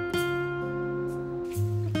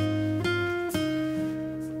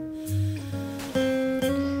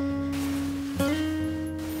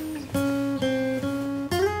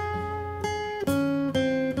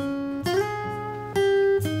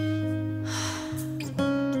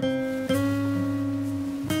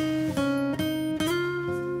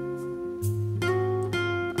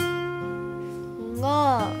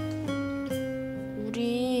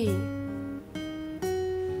 우리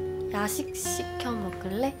야식 시켜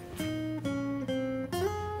먹을래?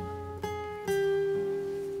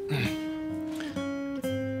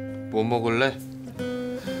 뭐 먹을래?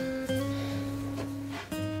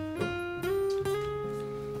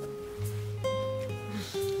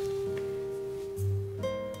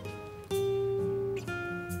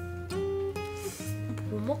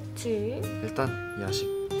 뭐 먹지? 일단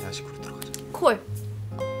야식으로 들어가자. 콜.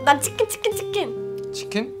 난 치킨.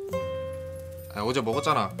 치킨? 어제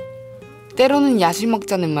먹었잖아. 때로는 야식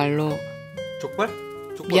먹자는 말로 족발?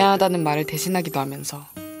 미안하다는 말을 대신하기도 하면서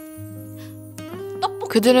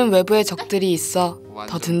그들은 외부의 적들이 있어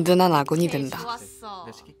더 든든한 아군이 된다.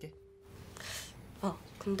 내가 시킬게.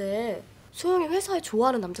 근데 소영이 회사에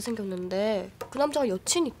좋아하는 남자 생겼는데 그 남자가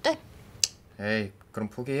여친 있대. 에이, 그럼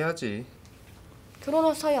포기해야지.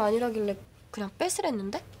 결혼할 사이 아니라길래 그냥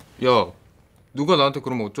뺏으랬는데? 야, 누가 나한테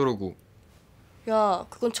그러면 어쩌려고. 야,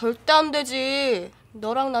 그건 절대 안 되지.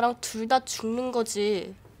 너랑 나랑 둘 다 죽는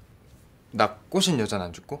거지. 나 꼬신 여자는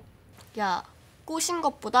안 죽고? 야, 꼬신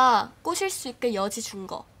것보다 꼬실 수 있게 여지 준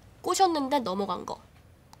거. 꼬셨는데 넘어간 거.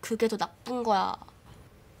 그게 더 나쁜 거야.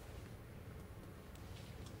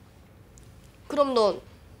 그럼 넌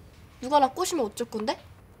누가 나 꼬시면 어쩔 건데?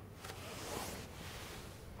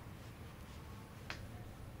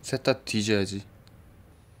 셋 다 뒤져야지.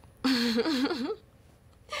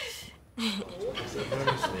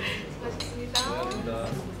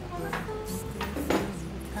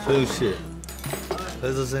 소영 씨,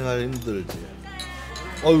 회사 생활 힘들지?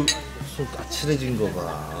 어휴, 손 까칠해진 거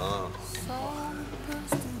봐.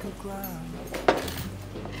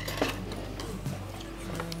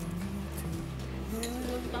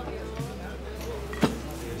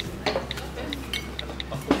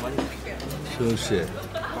 소영 씨,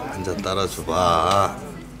 한 잔 따라줘봐.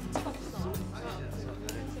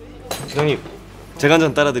 부장님, 제가 한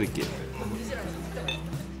잔 따라드릴게요.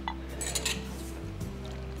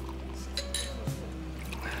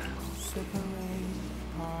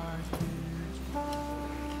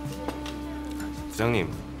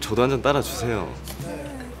 부장님, 저도 한 잔 따라주세요.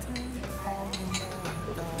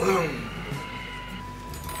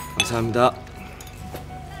 감사합니다.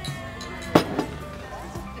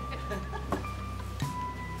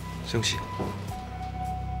 수영 씨.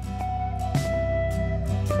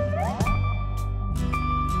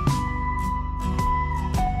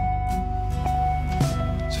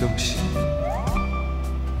 수영 씨.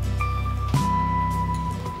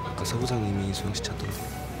 아까 사부장님이 수영 씨 찾던데.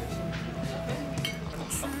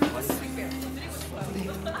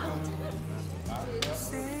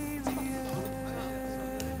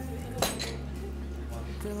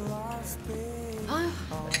 아휴,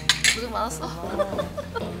 고생 많았어.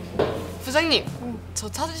 부장님, 저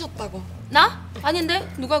찾으셨다고. 나? 아닌데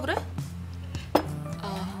누가 그래?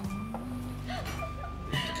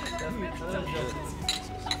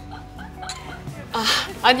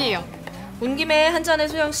 아니에요. 온 김에 한 잔해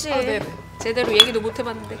수영 씨. 네. 제대로 얘기도 못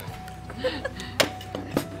해봤는데.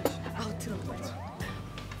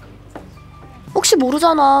 혹시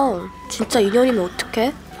모르잖아. 진짜 인연이면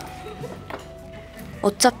어떡해?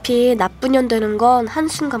 어차피 나쁜 년 되는 건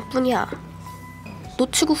한순간뿐이야.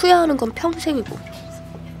 놓치고 후회하는 건 평생이고.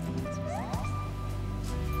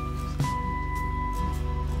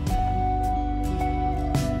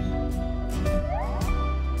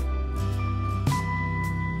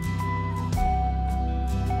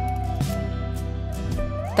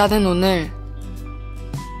 나는 오늘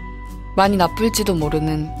많이 나쁠지도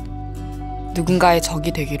모르는 누군가의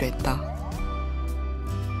적이 되기로 했다.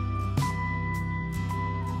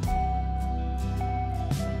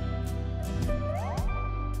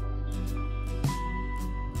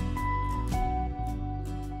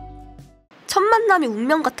 첫 만남이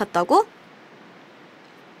운명 같았다고?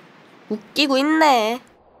 웃기고 있네.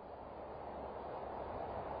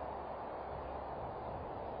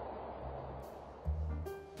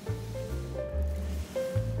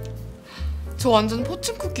 저 완전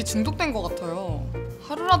포춘 쿠키 중독된 것 같아요.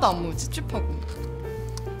 하루라도 안 먹으면 찝찝하고.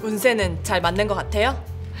 운세는 잘 맞는 것 같아요?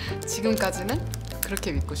 지금까지는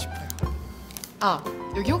그렇게 믿고 싶어요. 아,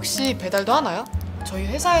 여기 혹시 배달도 하나요? 저희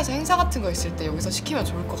회사에서 행사 같은 거 있을 때 여기서 시키면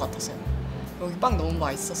좋을 것 같아서요. 여기 빵 너무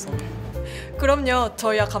맛있었어. 그럼요.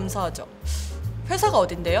 저희야 감사하죠. 회사가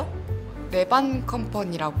어딘데요? 레반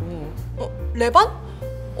컴퍼니라고. 레반?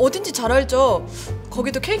 어딘지 잘 알죠.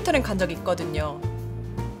 거기도 캐릭터링 간 적 있거든요.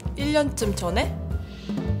 1년쯤 전에?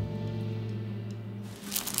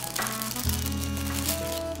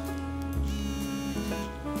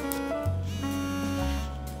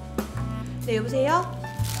 네, 여보세요?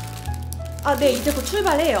 아, 네, 이제 곧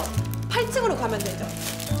출발해요. 8층으로 가면 되죠.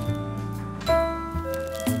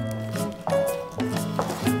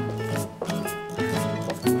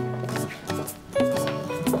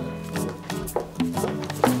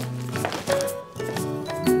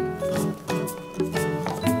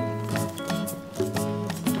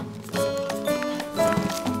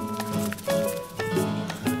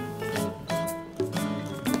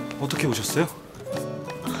 어떻게 오셨어요?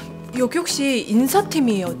 여기 혹시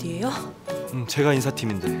인사팀이 어디예요? 제가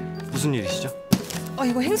인사팀인데 무슨 일이시죠?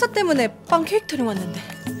 이거 행사 때문에 빵 케이크터링 왔는데.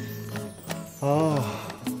 아,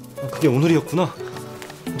 그게 오늘이었구나.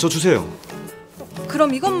 저 주세요.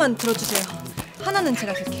 그럼 이것만 들어주세요. 하나는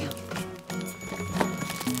제가 들게요.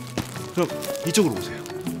 그럼 이쪽으로 오세요.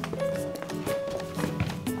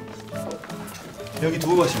 여기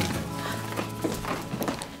두고 가시면 돼요.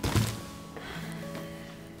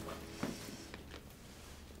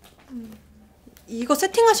 이거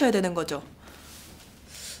세팅하셔야 되는 거죠?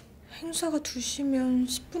 행사가 2시면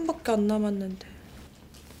 10분밖에 안 남았는데.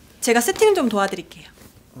 제가 세팅 좀 도와드릴게요.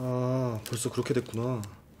 아, 벌써 그렇게 됐구나.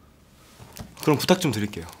 그럼 부탁 좀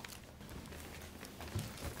드릴게요.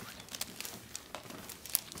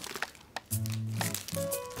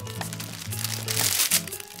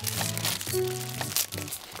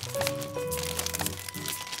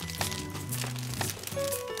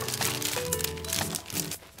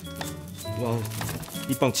 와우,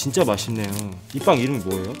 이 빵 진짜 맛있네요. 이 빵 이름이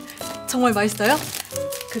뭐예요? 정말 맛있어요?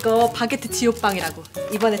 그거 바게트 지옥빵이라고.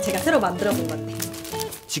 이번에 제가 새로 만들어 본 건데.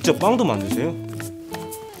 직접 빵도 만드세요?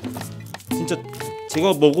 진짜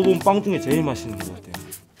제가 먹어본 빵 중에 제일 맛있는 것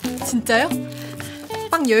같아요. 진짜요?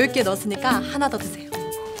 빵 10개 넣었으니까 하나 더 드세요.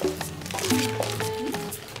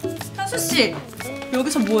 한수씨,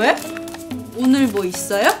 여기서 뭐해? 오늘 뭐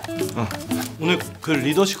있어요? 아, 오늘 그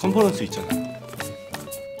리더십 컨퍼런스 있잖아요.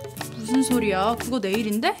 무슨 소리야? 그거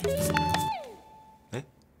내일인데? 네?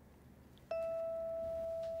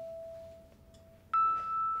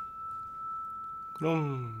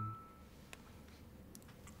 그럼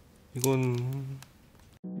이건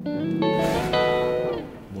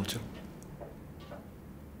뭐죠?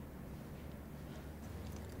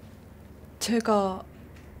 제가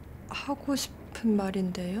하고 싶은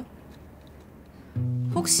말인데요.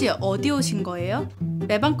 혹시 어디 오신 거예요?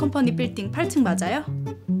 레반 컴퍼니 빌딩 8층 맞아요?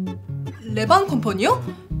 레반 컴퍼니요?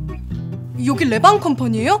 여기 레방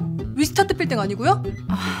컴퍼니예요? 위스타트 빌딩 아니고요?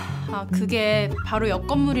 그게 바로 옆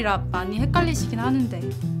건물이라 많이 헷갈리시긴 하는데.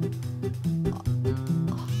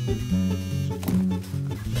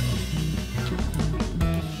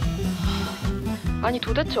 아니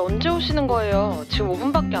도대체 언제 오시는 거예요? 지금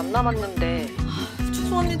 5분밖에 안 남았는데.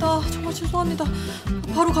 죄송합니다. 정말 죄송합니다.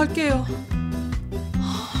 바로 갈게요.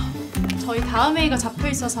 저희 다음 회의가 잡혀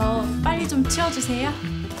있어서 빨리 좀 치워주세요.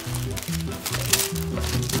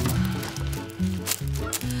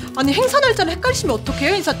 아니 행사 날짜를 헷갈리시면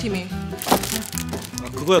어떡해요, 인사팀이?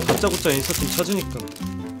 그거야 다짜고짜 인사팀 찾으니까.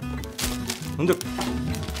 근데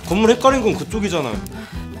건물 헷갈린 건 그쪽이잖아요.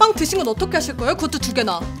 빵 드신 건 어떻게 하실 거예요? 그것도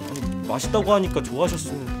 2개나. 맛있다고 하니까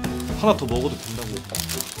좋아하셨으면 하나 더 먹어도 된다고.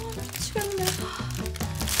 미치겠네.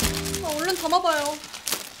 얼른 담아봐요.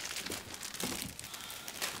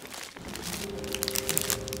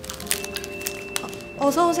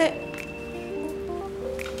 어서 오세요.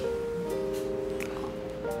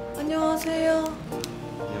 안녕하세요.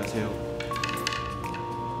 안녕하세요.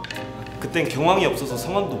 그땐 경황이 없어서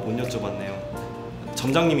성함도 못 여쭤봤네요.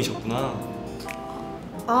 점장님이셨구나.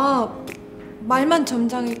 말만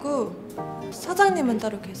점장이고 사장님은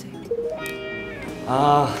따로 계세요.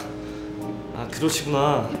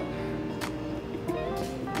 그러시구나.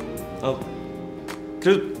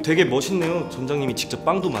 그래도 되게 멋있네요. 점장님이 직접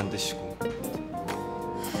빵도 만드시고.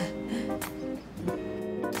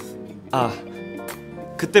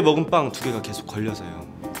 그때 먹은 빵 2개가 계속 걸려서요.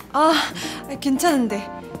 괜찮은데.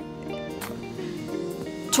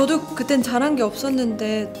 저도 그땐 잘한 게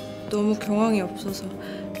없었는데 너무 경황이 없어서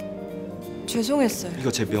죄송했어요.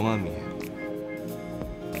 이거 제 명함이에요.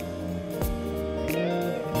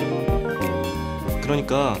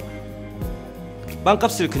 그러니까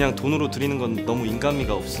빵값을 그냥 돈으로 드리는 건 너무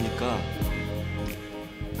인간미가 없으니까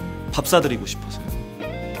밥 사드리고 싶어서요.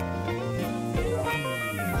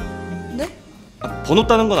 네? 번호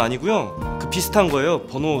따는 건 아니고요. 그 비슷한 거예요.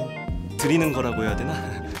 번호 드리는 거라고 해야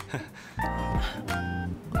되나?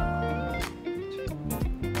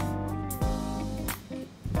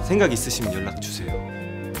 생각 있으시면 연락 주세요.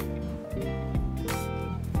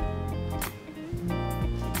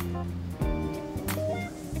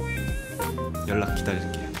 연락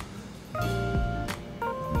기다릴게요.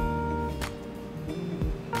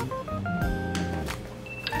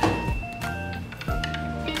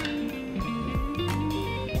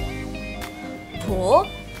 뭐?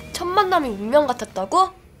 첫 만남이 운명 같았다고?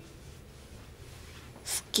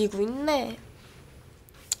 웃기고 있네.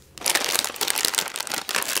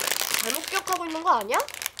 잘못 기억하고 있는 거 아니야?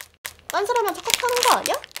 딴 사람이랑 착각하는 거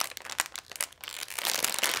아니야?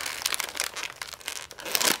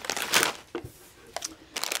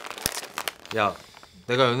 야,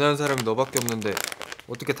 내가 연애한 사람이 너밖에 없는데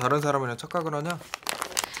어떻게 다른 사람이랑 착각을 하냐?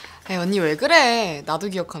 에이, 언니 왜 그래? 나도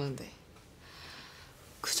기억하는데.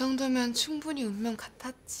 그 정도면 충분히 운명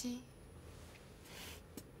같았지.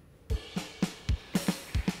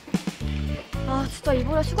 진짜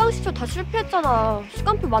이번에 수강시켜 다 실패했잖아.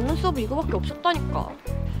 시간표 맞는 수업은 이거밖에 없었다니까.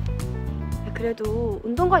 그래도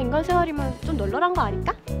운동과 인간생활이면 좀 널널한 거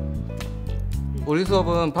아닐까? 우리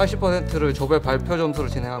수업은 80%를 조별 발표 점수로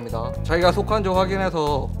진행합니다. 자기가 속한지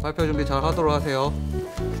확인해서 발표 준비 잘 하도록 하세요.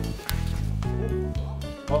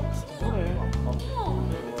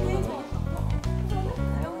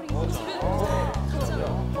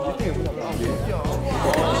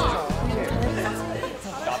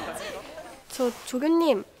 저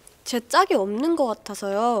조교님, 제 짝이 없는 것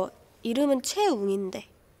같아서요. 이름은 최웅인데.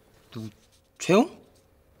 누구? 최용?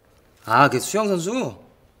 걔 수영 선수?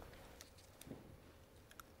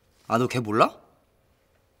 너 걔 몰라?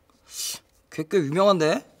 걔 꽤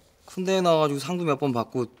유명한데? 큰 대회 나와가지고 상도 몇 번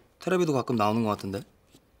받고 텔레비도 가끔 나오는 것 같은데. 야,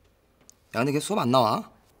 근데 걔 수업 안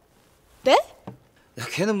나와. 네? 야,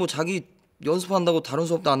 걔는 뭐 자기 연습한다고 다른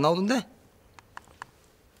수업도 안 나오던데? 야,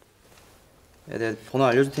 내가 번호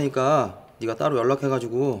알려줄 테니까 네가 따로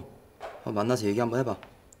연락해가지고 만나서 얘기 한번 해봐.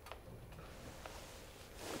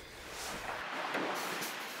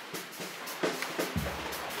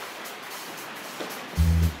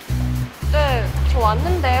 네, 저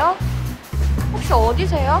왔는데요. 혹시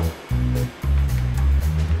어디세요?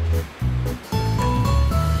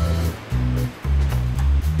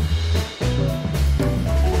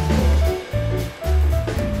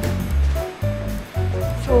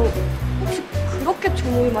 저 혹시 그렇게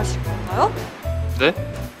조모이 마실 건가요? 네?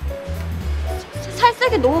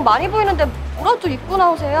 살색이 너무 많이 보이는데 뭐라도 입고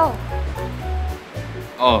나오세요.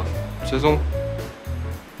 죄송.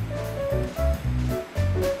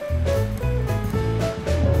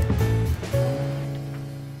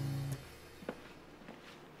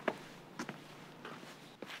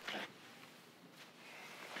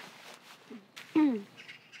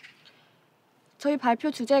 저희 발표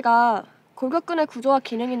주제가 골격근의 구조와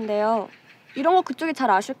기능인데요. 이런 거 그쪽이 잘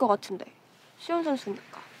아실 것 같은데. 시온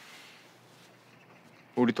선수니까.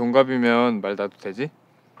 우리 동갑이면 말 놔도 되지?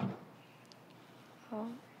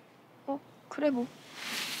 그래 뭐.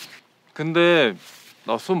 근데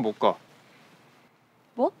나 수업 못 가.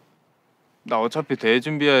 뭐? 나 어차피 대회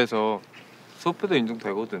준비해서 수업해도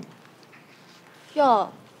인정되거든.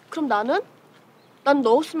 야, 그럼 나는? 난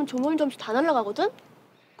너 없으면 조모임 점수 다 날라가거든?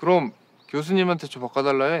 그럼 교수님한테 좀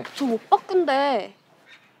바꿔달라 해. 저 못 바꾼대.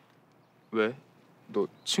 왜? 너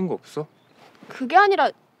친구 없어? 그게 아니라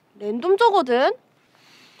랜덤저거든?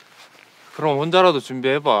 그럼 혼자라도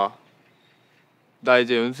준비해봐. 나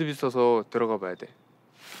이제 연습 있어서 들어가 봐야 돼.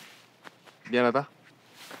 미안하다.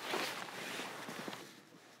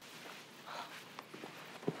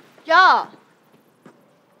 야!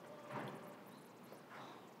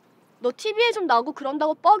 너 TV에 좀 나오고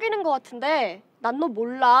그런다고 뻐기는 것 같은데 난 너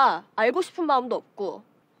몰라. 알고 싶은 마음도 없고.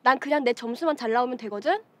 난 그냥 내 점수만 잘 나오면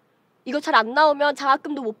되거든? 이거 잘 안 나오면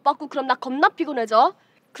장학금도 못 받고 그럼 나 겁나 피곤해져.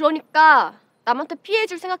 그러니까 남한테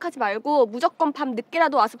피해줄 생각하지 말고 무조건 밤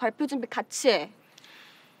늦게라도 와서 발표 준비 같이 해.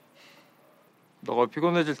 너가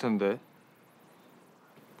피곤해질 텐데.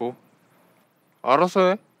 뭐? 알아서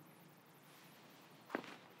해.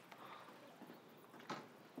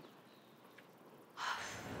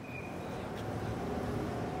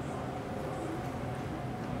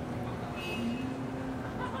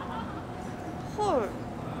 헐,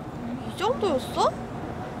 이 정도였어?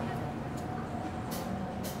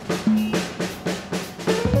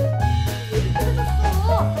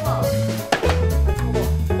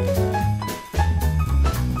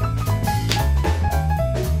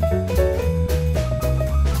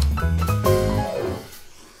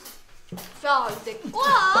 야, 이거 내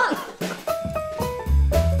거야!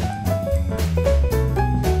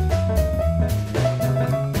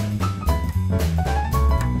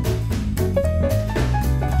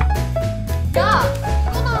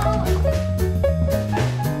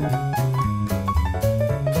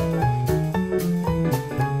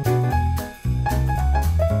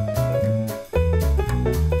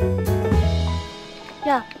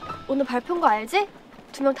 야, 오늘 발표인 거 알지?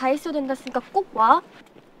 2명 다 있어야 된다 했으니까 꼭 와.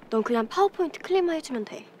 넌 그냥 파워포인트 클릭만 해주면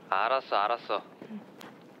돼. 알았어.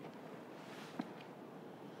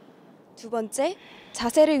 두 번째,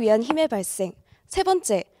 자세를 위한 힘의 발생. 세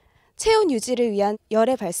번째, 체온 유지를 위한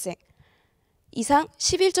열의 발생. 이상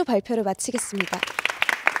 11조 발표를 마치겠습니다.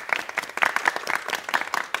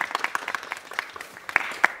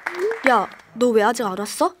 야, 너 왜 아직 안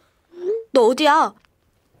왔어? 너 어디야?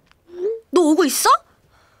 너 오고 있어?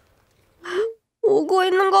 오고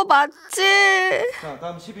있는 거 맞지? 자,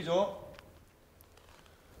 다음 12조.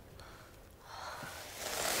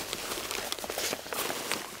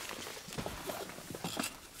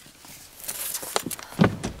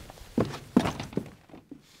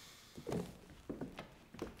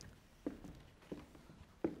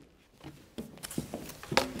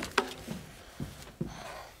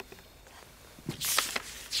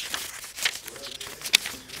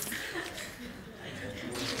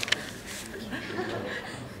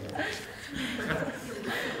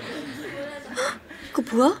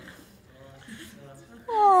 그거 뭐야?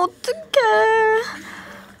 아, 어떡해.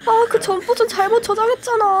 아, 그 점포전 잘못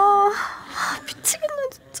저장했잖아. 아, 미치겠네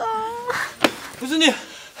진짜. 교수님,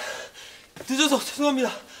 늦어서 죄송합니다.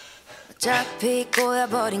 어차피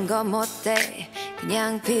꼬여버린 건 못돼.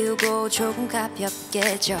 그냥 비우고 조금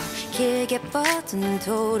가볍게 줘. 길게 뻗은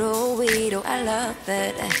도로 위로 I love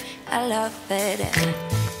it, I love it.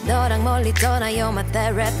 너랑 멀리 떠나요 my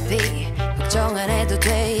therapy. 걱정 안 해도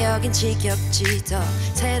돼 여긴 지겹지도.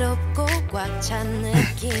 새롭고 꽉 찬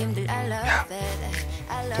느낌들 I love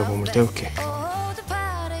it. 내가 몸을 떼울게.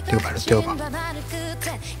 네가 발로 떼어봐.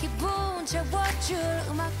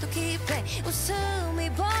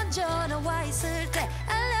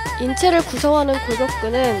 인체를 구성하는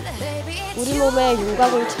골격근은 우리 몸의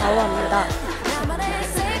윤곽을 좌우합니다.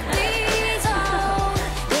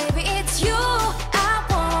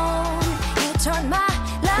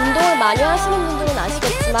 운동을 많이 하시는 분들은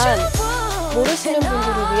아시겠지만 모르시는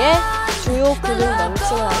분들을 위해 주요 근육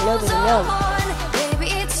명칭을 알려드리면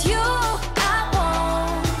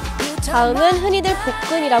다음은 흔히들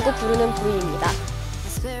복근이라고 부르는 부위입니다.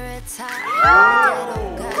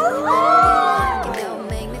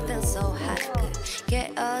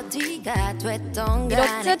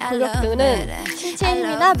 이렇듯 골격근은 신체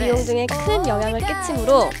힘이나 미용 등에 큰 영향을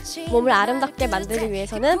끼치므로 몸을 아름답게 만들기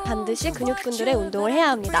위해서는 반드시 근육근들의 운동을 해야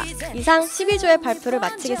합니다. 이상 12조의 발표를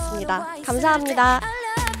마치겠습니다. 감사합니다.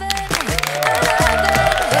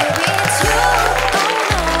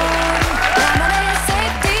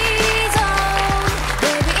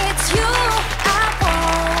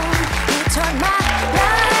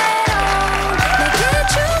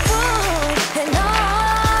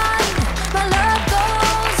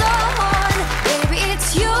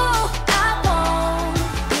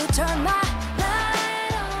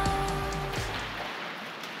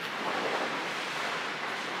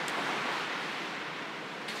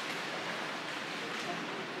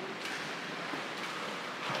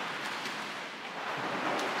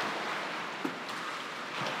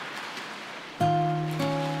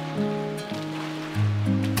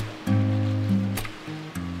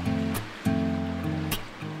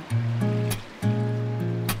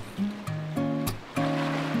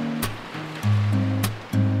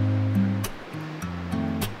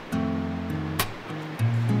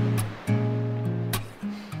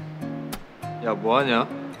 야 뭐하냐?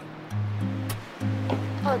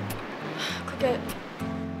 아, 그게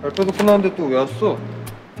발표도 끝났는데 또 왜 왔어?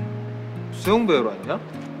 수영 배우러 왔냐?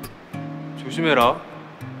 조심해라.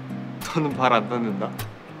 너는 발 안 닿는다.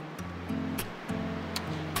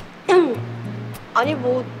 아니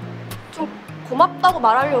뭐 좀 고맙다고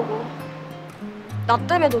말하려고. 나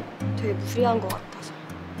때문에 너 되게 무리한 것 같아서.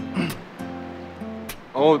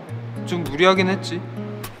 좀 무리하긴 했지.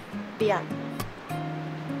 미안.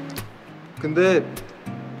 근데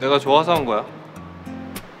내가 좋아서 한 거야.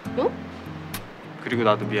 응? 그리고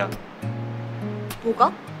나도 미안.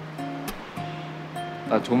 뭐가?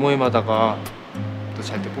 나 조모임 하다가 너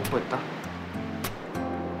잘 때 뽀뽀했다.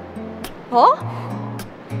 어?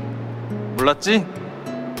 몰랐지?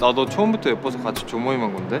 나 너 처음부터 예뻐서 같이 조모임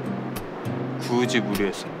한 건데 굳이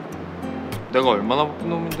무리했어. 내가 얼마나 바쁜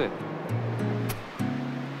놈인데.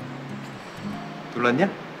 놀랐냐?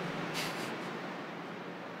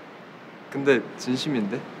 근데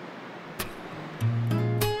진심인데?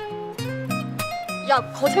 야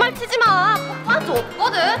거짓말 치지 마. 뽀뽀한 적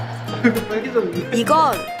없거든.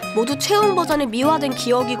 이건 모두 채운 버전의 미화된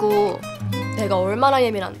기억이고 내가 얼마나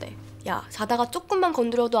예민한데. 야 자다가 조금만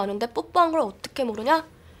건드려도 아는데 뽀뽀한 걸 어떻게 모르냐?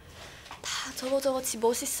 다 저거 지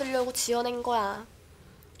멋있으려고 지어낸 거야.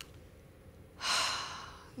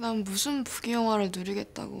 난 무슨 부귀영화를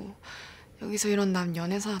누리겠다고 여기서 이런 남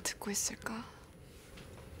연애사 듣고 있을까?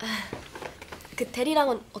 그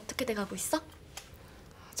대리랑은 어떻게 돼가고 있어?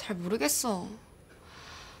 잘 모르겠어.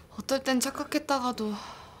 어떨 땐 착각했다가도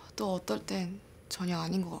또 어떨 땐 전혀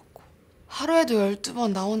아닌 것 같고. 하루에도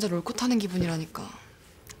 12번 나 혼자 롤코 타는 기분이라니까.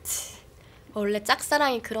 원래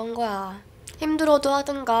짝사랑이 그런 거야. 힘들어도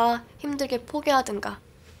하든가 힘들게 포기하든가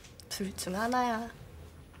둘 중 하나야.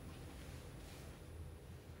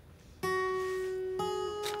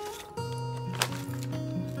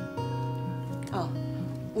 아,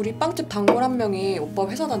 우리 빵집 단골 한 명이 오빠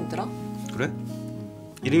회사 다니더라? 그래?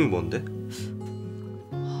 이름이 뭔데?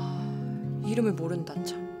 이름을 모른다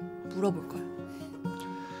참. 물어볼걸.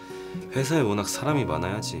 회사에 워낙 사람이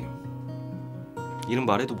많아야지. 이름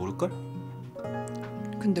말해도 모를걸?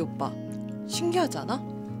 근데 오빠 신기하지 않아?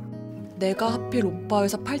 내가 하필 오빠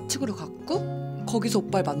회사 8층으로 갔고 거기서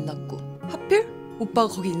오빠를 만났고 하필 오빠가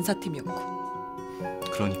거기 인사팀이었고.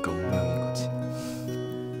 그러니까 운명인 거지.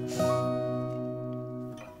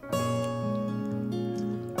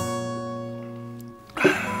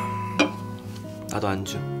 나도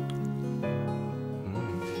안주.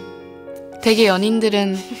 대개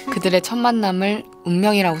연인들은 그들의 첫 만남을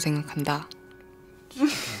운명이라고 생각한다.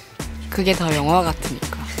 그게 더 영화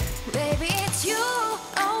같으니까.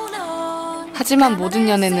 하지만 모든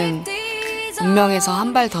연애는 운명에서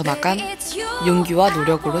한 발 더 나간 용기와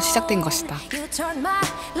노력으로 시작된 것이다.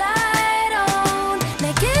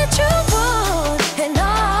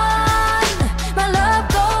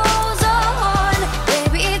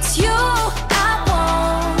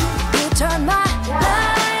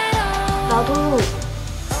 나도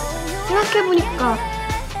생각해보니까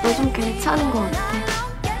너 좀 괜찮은 것 같아.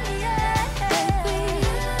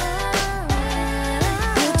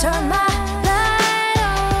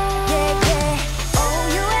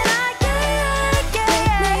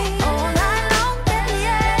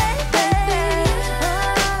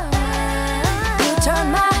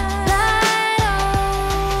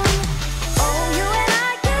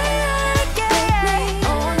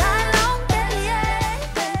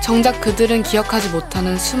 정작 그들은 기억하지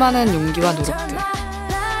못하는 수많은 용기와 노력들.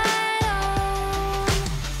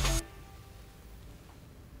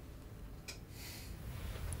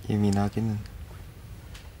 예민하기는.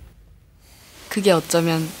 그게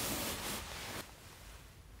어쩌면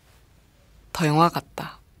더 영화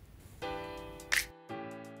같다.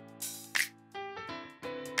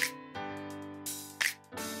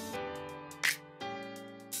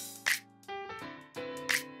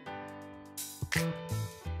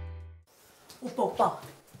 오빠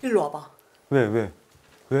일로 와봐. 왜?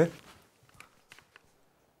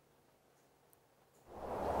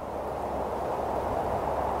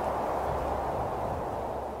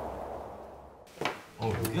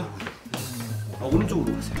 여기야?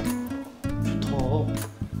 오른쪽으로 가세요. 좋다.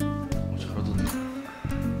 잘하던데.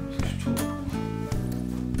 30초.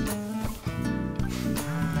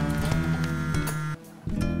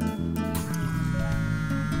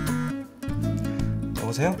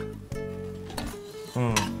 여보세요?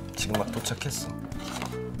 지금 막 도착했어.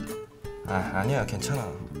 아니야,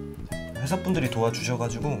 괜찮아. 회사 분들이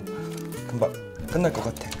도와주셔가지고 금방 끝날 것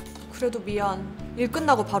같아. 그래도 미안. 일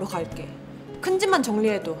끝나고 바로 갈게. 큰 집만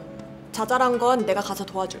정리해도 자잘한 건 내가 가서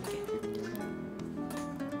도와줄게.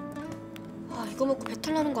 아 이거 먹고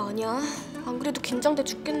배탈 나는 거 아니야? 안 그래도 긴장돼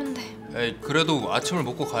죽겠는데. 에이 그래도 아침을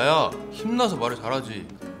먹고 가야 힘나서 말을 잘하지.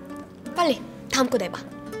 빨리 다음 거 내봐.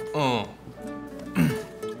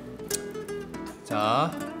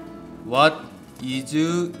 자, what is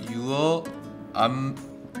your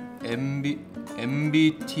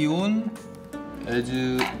ambition as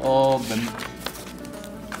a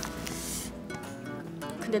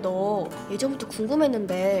근데 너 예전부터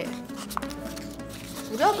궁금했는데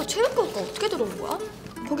우리 학교 체육교과 어떻게 들어온 거야?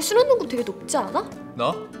 거기 수능 등급 되게 높지 않아?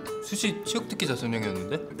 나? 수시 체육특기자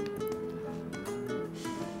전형이었는데?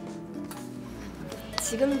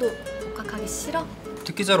 지금도 복학하기 싫어?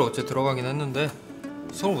 특기자로 어째 들어가긴 했는데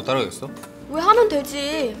수업을 못 따라가겠어? 왜 하면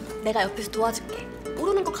되지? 내가 옆에서 도와줄게.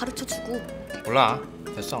 모르는 거 가르쳐주고. 몰라,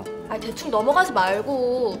 됐어. 아니 대충 넘어가지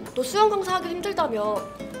말고 너 수영 강사 하기 힘들다며.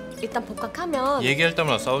 일단 복학하면 얘기할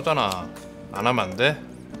때마다 싸우잖아. 안 하면 안 돼?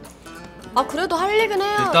 아 그래도 할 얘기는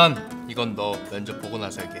해야. 일단 이건 너 면접 보고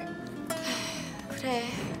나서 할게. 그래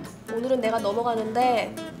오늘은 내가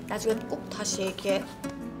넘어가는데 나중에 꼭 다시 얘기해.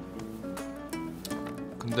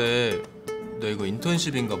 근데 너 이거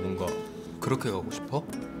인턴십인가 뭔가 그렇게 가고 싶어?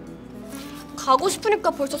 가고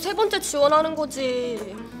싶으니까 벌써 3번째 지원하는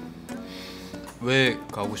거지. 왜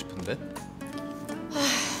가고 싶은데?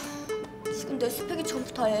 지금 내 스펙이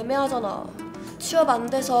전부 다 애매하잖아. 취업 안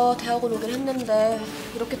돼서 대학원 오긴 했는데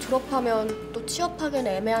이렇게 졸업하면 또 취업하기엔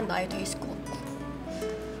애매한 나이 돼 있을 것 같고.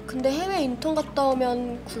 근데 해외 인턴 갔다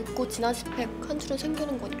오면 굵고 진한 스펙 한 줄은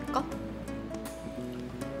생기는 거니까.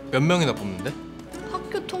 몇 명이나 뽑는데?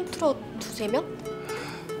 학교 통틀어 2-3명?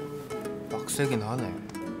 빡세긴 하네.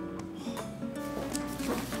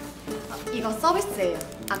 이거 서비스예요.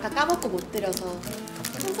 아까 까먹고 못 드려서.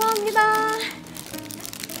 감사합니다.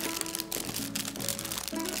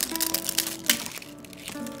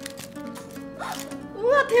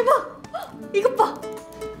 우와 대박! 이것 봐!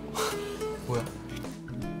 뭐야?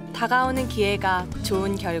 다가오는 기회가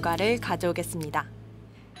좋은 결과를 가져오겠습니다.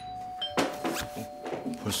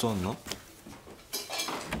 벌써 왔나?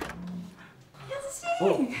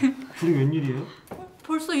 둘이 웬일이에요?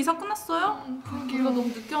 벌써 이사 끝났어요? 그러게 너무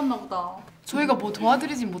늦게 왔나 보다. 저희가 뭐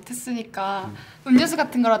도와드리진 못했으니까 음료수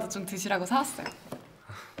같은 거라도 좀 드시라고 사왔어요.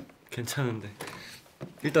 괜찮은데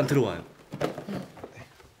일단 들어와요.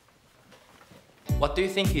 What do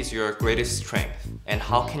you think is your greatest strength, and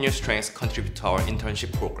how can your strengths contribute to our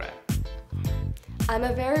internship program? I'm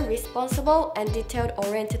a very responsible and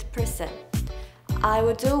detail-oriented person. I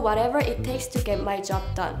will do whatever it takes to get my job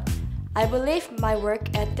done. I believe my work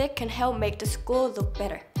ethic can help make the school look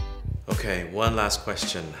better. Okay, one last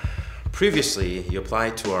question. Previously, you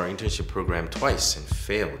applied to our internship program twice and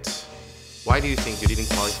failed. Why do you think you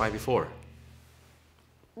didn't qualify before?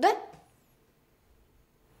 네?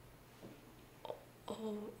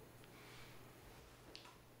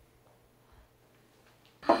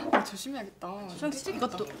 조심해야겠다.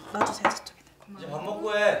 이것도 놔주세요 저쪽에. 이제 밥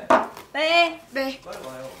먹고 해. 네. 네. 빨리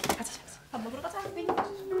와요. 가자. 밥 먹으러 가자. 네.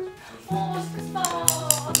 맛있겠다.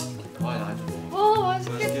 와, 나 아주.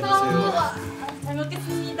 맛있겠다. 잘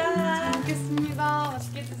먹겠습니다. 잘 먹겠습니다.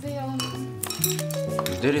 맛있게 드세요.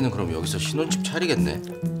 유대리는 그럼 여기서 신혼집 차리겠네.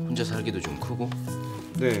 혼자 살기도 좀 크고.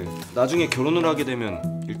 네, 나중에 결혼을 하게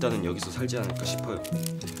되면 일단은 여기서 살지 않을까 싶어요.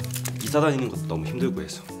 이사 다니는 것도 너무 힘들고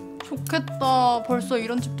해서. 좋겠다. 벌써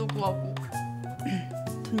이런 집도 구하고.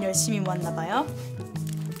 돈 열심히 모았나 봐요.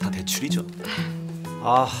 다 대출이죠.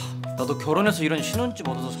 아, 나도 결혼해서 이런 신혼집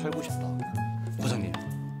얻어서 살고 싶다. 과장님,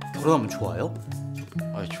 결혼하면 좋아요?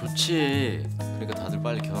 아, 좋지. 그러니까 다들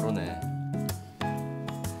빨리 결혼해.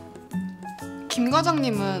 김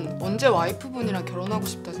과장님은 언제 와이프분이랑 결혼하고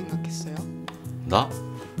싶다 생각했어요? 나?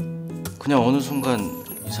 그냥 어느 순간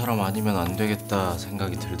이 사람 아니면 안 되겠다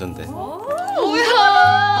생각이 들던데. 뭐야?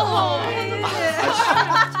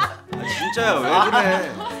 진짜야, 왜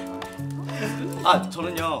그래? 아,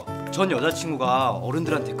 저는요, 전 여자친구가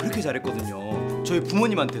어른들한테 그렇게 잘했거든요. 저희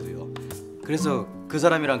부모님한테도요. 그래서 그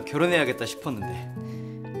사람이랑 결혼해야겠다 싶었는데.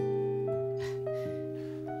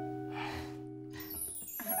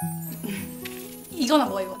 이거나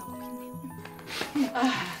먹어 이거나 먹어.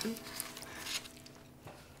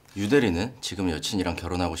 유대리는 지금 여친이랑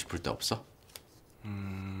결혼하고 싶을 때 없어?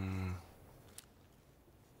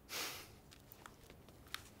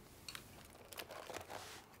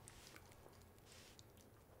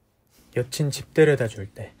 여친 집 데려다 줄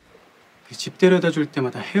때. 그 집 데려다 줄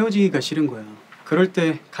때마다 헤어지기가 싫은 거야. 그럴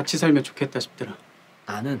때 같이 살면 좋겠다 싶더라.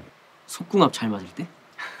 나는 속궁합 잘 맞을 때?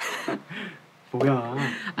 뭐야?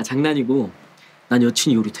 아 장난이고 난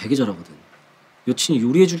여친이 요리 되게 잘하거든. 여친이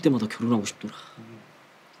요리해줄 때마다 결혼하고 싶더라.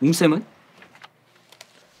 웅쌤은?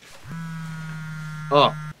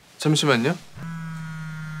 잠시만요.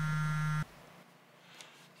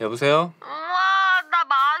 여보세요? 우와 나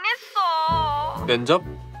망했어. 면접?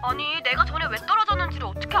 아니 내가 전에 왜 떨어졌는지를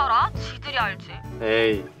어떻게 알아? 지들이 알지.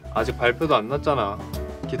 에이, 아직 발표도 안 났잖아.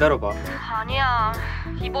 기다려봐. 아니야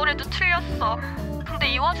이번에도 틀렸어. 근데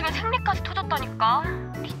이 와중에 생리까지 터졌다니까.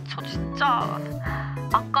 미쳐 진짜.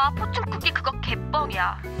 아까 포춘 쿠키 그거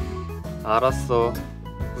개뻥이야. 알았어.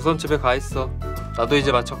 우선 집에 가 있어. 나도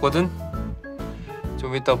이제 마쳤거든.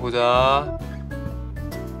 좀 이따 보자.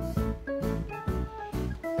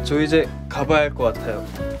 저 이제 가봐야 할 것 같아요.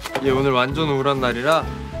 얘 오늘 완전 우울한 날이라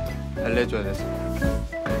달래줘야 돼서.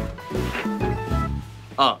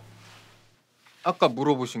 아까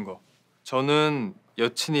물어보신 거. 저는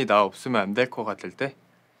여친이 나 없으면 안 될 것 같을 때,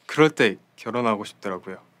 그럴 때 결혼하고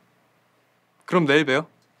싶더라고요. 그럼 내일 봬요.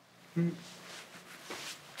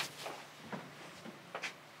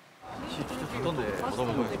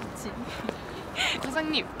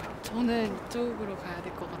 사장님, 저는 이쪽으로 가야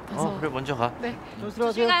될 것 같아서. 그래 먼저 가. 네.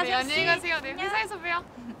 조심하세요. 네, 안녕히 가세요. 네, 회사에서 봬요.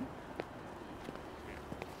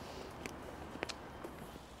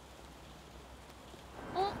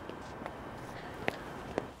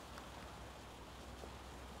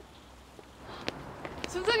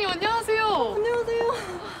 선생님 안녕하세요. 안녕하세요.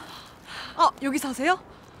 여기 사세요?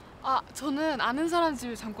 저는 아는 사람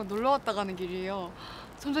집에 잠깐 놀러 왔다 가는 길이에요.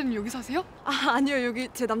 선생님 여기 사세요? 아니요, 여기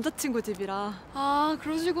제 남자친구 집이라.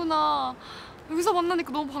 그러시구나. 여기서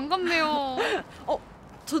만나니까 너무 반갑네요.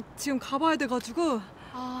 저 지금 가봐야 돼가지고.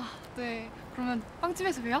 네. 그러면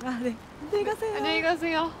빵집에서 봬요? 네. 안녕히 가세요. 안녕히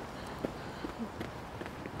가세요.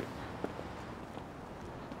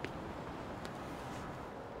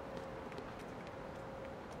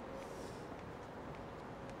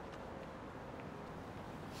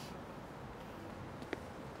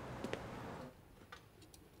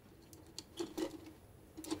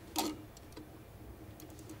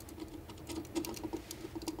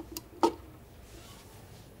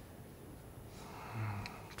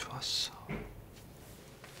 좋았어.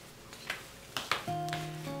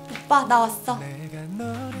 오빠 나 왔어.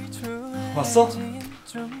 왔어?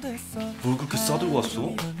 뭘 그렇게 싸들고 왔어?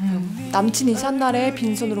 남친이 산 날에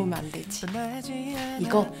빈손으로 오면 안 되지.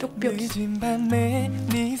 이거 뾱뾱이.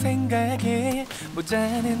 네 생각에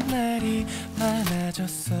모자는 날이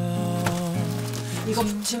많아졌어. 이거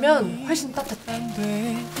붙이면 훨씬 따뜻해.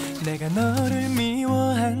 내가 너를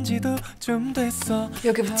미워한지도 좀 됐어.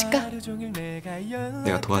 여기 붙일까?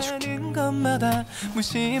 내가 도와줄게. 것마다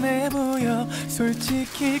무심해 보여.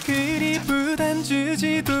 솔직히 그리 부담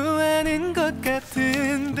주지도 않은 것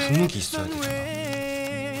같은데. 분위기 있어야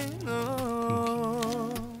되잖아.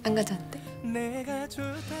 안 가져왔대? 내가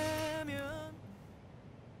좋다면.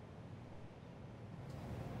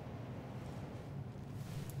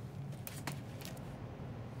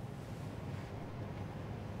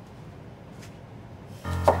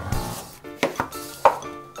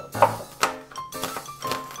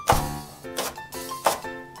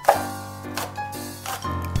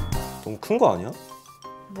 너무 큰 거 아니야?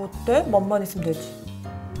 뭐 어때? 맘만 있으면 되지.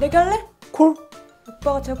 내기 할래? 콜.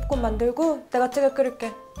 오빠가 제육볶음 만들고 내가 찌개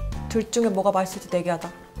끓일게. 둘 중에 뭐가 맛있을지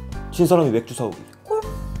내기하자. 진 사람이 맥주 사오기. 콜.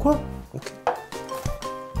 콜. 오케이.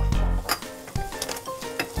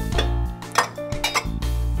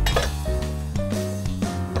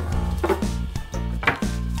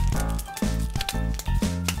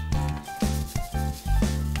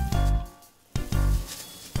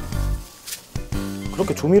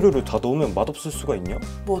 그렇게 조미료를 다 넣으면 맛없을 수가 있냐?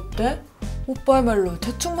 뭐 어때? 오빠의 말로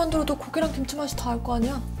대충 만들어도 고기랑 김치 맛이 다 알 거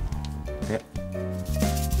아니야? 그래.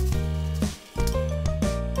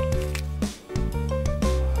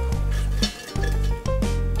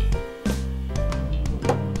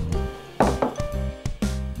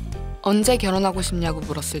 언제 결혼하고 싶냐고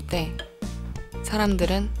물었을 때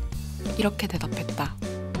사람들은 이렇게 대답했다.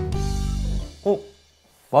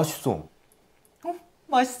 맛있어.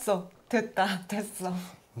 맛있어. 됐다. 됐어.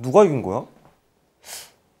 누가 이긴 거야?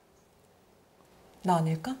 나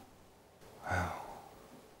아닐까?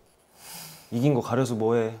 이긴 거 가려서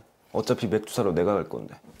뭐해. 어차피 맥주 사러 내가 갈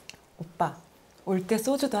건데. 오빠, 올 때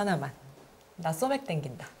소주도 하나만. 나 소맥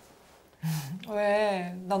땡긴다.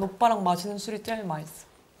 왜? 난 오빠랑 마시는 술이 제일 맛있어.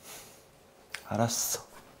 알았어.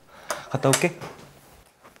 갔다 올게.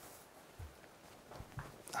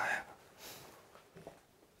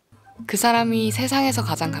 그 사람이 세상에서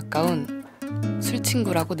가장 가까운 술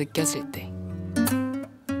친구라고 느껴질 때.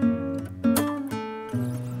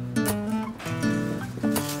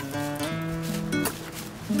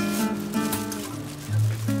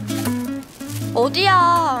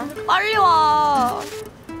 어디야? 빨리 와.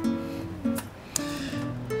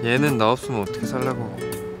 얘는 나 없으면 어떻게 살라고.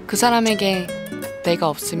 그 사람에게 내가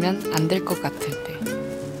없으면 안 될 것 같을 때.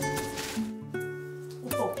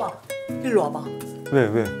 오빠, 일로 와봐.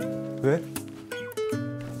 왜?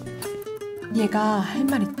 얘가 할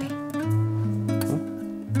말 있대.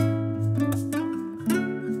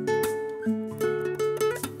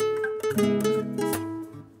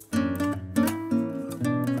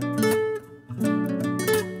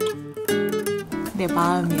 내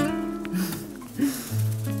마음이야.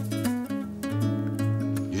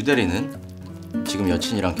 유대리는 지금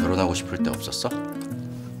여친이랑 결혼하고 싶을 때 없었어?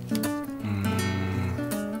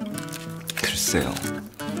 글쎄요.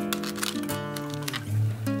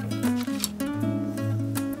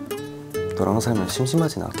 너랑 살면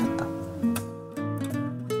심심하진 않겠다.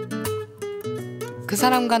 그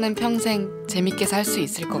사람과는 평생 재밌게 살 수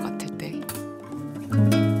있을 것 같을 때.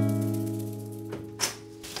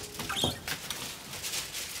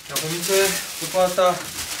 야 고민채 오빠 왔다.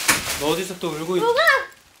 너 어디서 또 울고 있... 우와!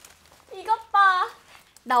 이것 봐.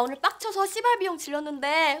 나 오늘 빡쳐서 씨발 비용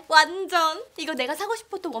질렀는데 완전 이거 내가 사고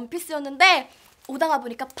싶었던 원피스였는데 오다가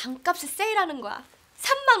보니까 반값에 세일하는 거야.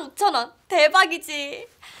 35,000원. 대박이지.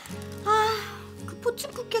 그 포춘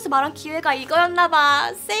쿠키에서 말한 기회가 이거였나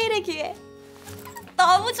봐. 세일의 기회.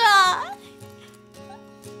 너무 좋아.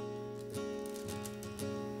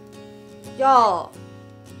 야,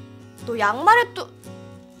 너 양말에 또...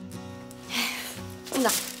 나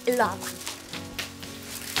일로 와봐.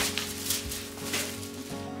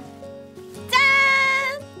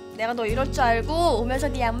 짠! 내가 너 이럴 줄 알고 오면서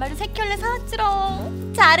네 양말을 3켤레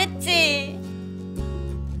사왔지롱. 잘했지?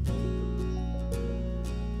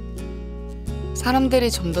 사람들이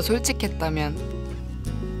좀 더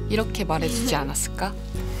솔직했다면 이렇게 말해주지 않았을까?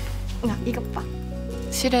 야, 이것 봐.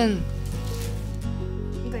 실은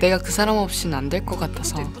내가 그 사람 없이는 안 될 것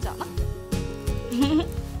같아서. 예쁘지 않아?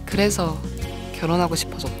 그래서 결혼하고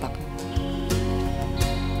싶어졌다고.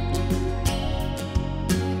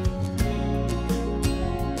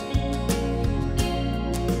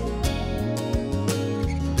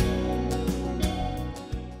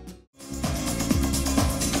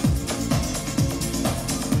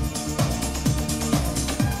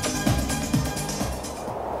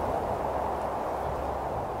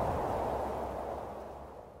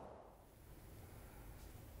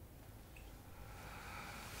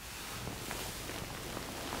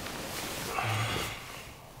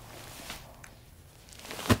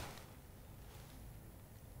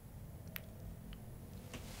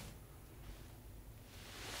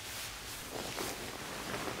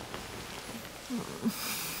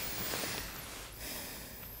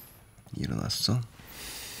 일어났어?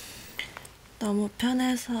 너무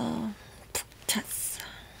편해서 푹 잤어.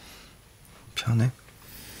 편해?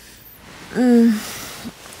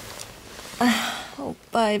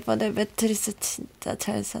 오빠 이번에 매트리스 진짜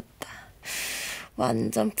잘 샀다.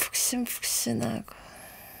 완전 푹신푹신하고.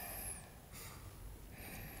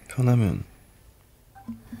 편하면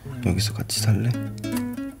여기서 같이 살래?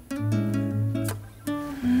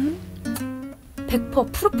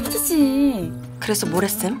 100% 프로포즈지. 그래서 뭘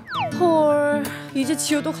했음? 헐, 이제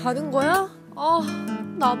지효도 가는 거야?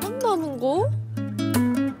 나만 남은 거?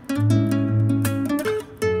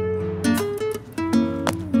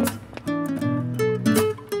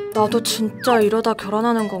 나도 진짜 이러다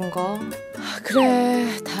결혼하는 건가?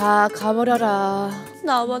 그래, 다 가버려라.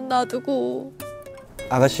 나만 놔두고.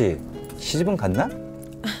 아가씨, 시집은 갔나?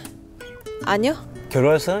 아니요.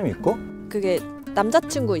 결혼할 사람 있고? 그게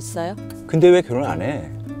남자친구 있어요. 근데 왜 결혼 안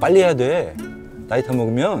해? 빨리 해야 돼. 나이 다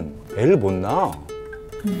먹으면 애를 못 낳아.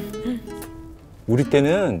 우리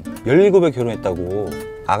때는 17에 결혼했다고.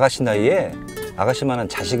 아가씨 나이에 아가씨만한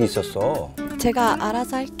자식이 있었어. 제가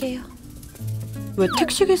알아서 할게요. 왜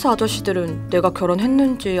택시기사 아저씨들은 내가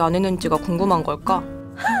결혼했는지 안 했는지가 궁금한 걸까?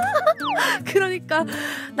 그러니까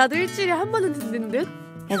나도 일주일에 한 번은 듣는 듯.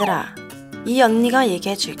 얘들아, 이 언니가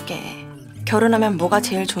얘기해줄게. 결혼하면 뭐가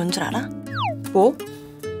제일 좋은 줄 알아? 뭐?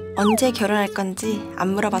 언제 결혼할 건지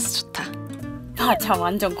안 물어봐서 좋다. 맞아,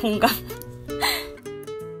 완전 공감.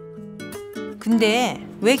 근데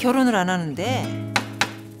왜 결혼을 안 하는데?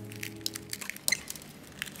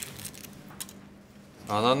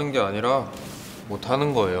 안 하는 게 아니라 못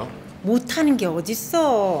하는 거예요. 못하는 게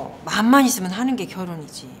어딨어. 마음만 있으면 하는 게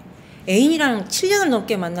결혼이지. 애인이랑 7년을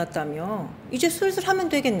넘게 만났다며. 이제 슬슬 하면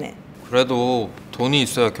되겠네. 그래도 돈이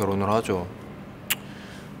있어야 결혼을 하죠.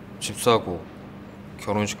 집 사고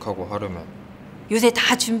결혼식하고 하려면. 요새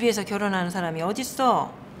다 준비해서 결혼하는 사람이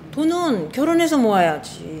어딨어. 돈은 결혼해서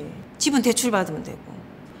모아야지. 집은 대출 받으면 되고.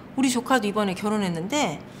 우리 조카도 이번에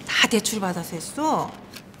결혼했는데 다 대출 받아서 했어.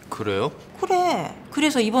 그래요? 그래.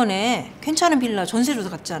 그래서 이번에 괜찮은 빌라 전세로도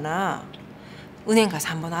갔잖아. 은행 가서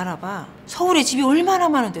한번 알아봐. 서울에 집이 얼마나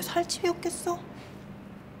많은데 살 집이 없겠어?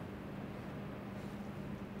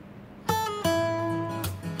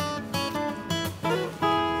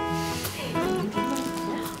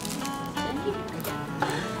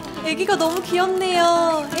 애기가 너무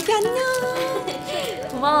귀엽네요. 애기 안녕.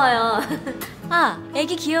 고마워요. 아,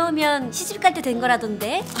 애기 귀여우면 시집 갈 때 된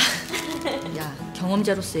거라던데. 야,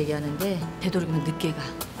 경험자로서 얘기하는데 되도록이면 늦게 가.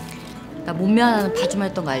 나 몸매 하나는 봐주마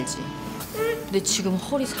했던 거 알지? 근데 지금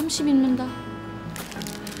허리 30 있는다.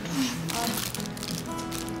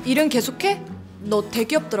 일은 계속해? 너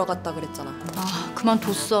대기업 들어갔다 그랬잖아. 아,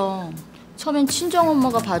 그만뒀어. 처음엔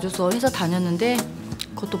친정엄마가 봐줘서 회사 다녔는데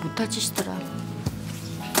그것도 못할 짓이더라.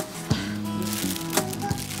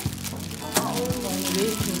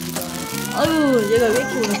 아유, 얘가 왜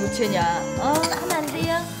이렇게 오늘 부채냐? 하면 안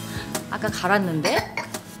돼요? 아까 갈았는데?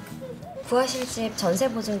 구하실 집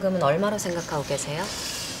전세 보증금은 얼마로 생각하고 계세요?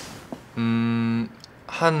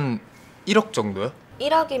 한 1억 정도요?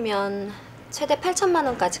 1억이면 최대 8천만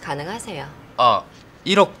원까지 가능하세요. 아,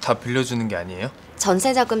 1억 다 빌려주는 게 아니에요?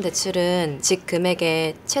 전세자금 대출은 집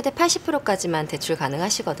금액의 최대 80%까지만 대출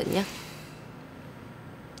가능하시거든요.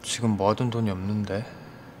 지금 모아둔 돈이 없는데.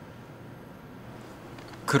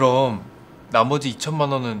 그럼 나머지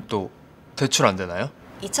 2천만 원은 또 대출 안 되나요?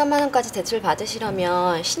 2천만 원까지 대출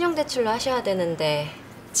받으시려면 신용대출로 하셔야 되는데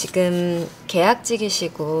지금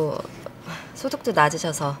계약직이시고 소득도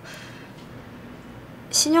낮으셔서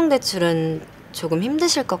신용대출은 조금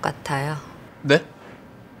힘드실 것 같아요. 네?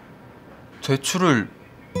 대출을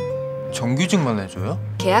정규직만 해줘요?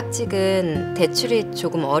 계약직은 대출이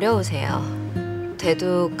조금 어려우세요.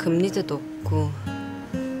 돼도 금리도 높고.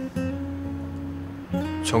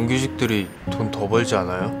 정규직들이 돈 더 벌지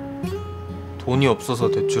않아요? 돈이 없어서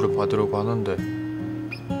대출을 받으려고 하는데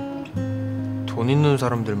돈 있는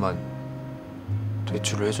사람들만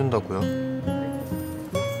대출을 해준다고요?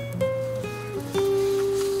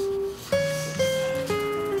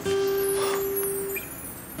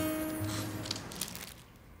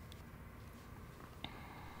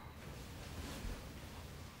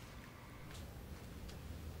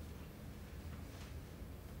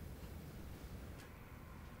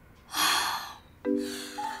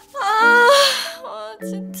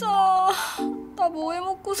 진짜 나 뭐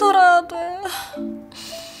해먹고 살아야 돼.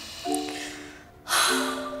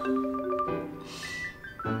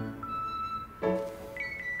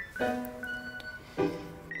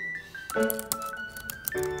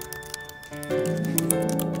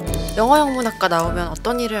 영어영문학과 나오면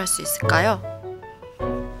어떤 일을 할 수 있을까요?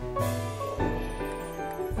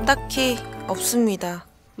 딱히 없습니다.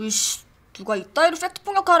 으이씨, 누가 이따위로 팩트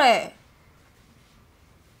폭력하래.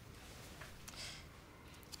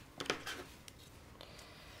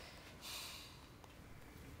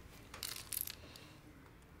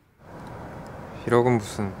 이러건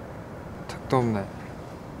무슨 택도 없네.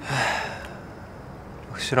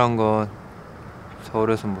 확실한 건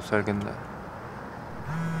서울에선 못 살겠네.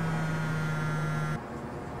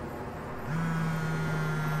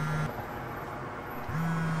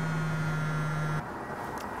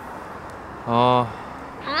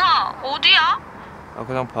 웅아, 어디야?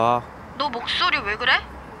 그냥 봐. 너 목소리 왜 그래?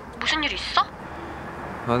 무슨 일 있어?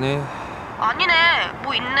 아니, 아니네,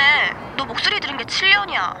 뭐 있네. 너 목소리 들은 게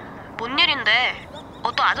 7년이야. 뭔 일인데?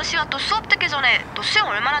 어떤 아저씨가 또 수업 듣기 전에 너 수영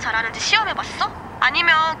얼마나 잘하는지 시험해봤어?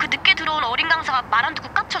 아니면 그 늦게 들어온 어린 강사가 말 안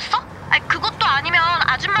듣고 깝쳤어? 아니 그것도 아니면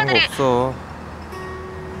아줌마들이... 그런 거 없어.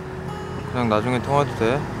 그냥 나중에 통화도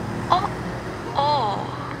돼.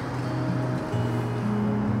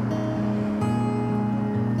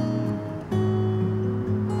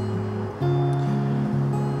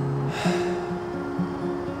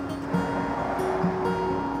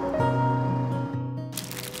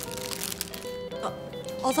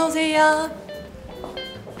 어서 오세요.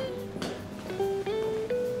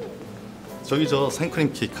 저기 저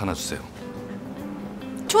생크림 케이크 하나 주세요.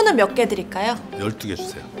 초는 몇 개 드릴까요? 12개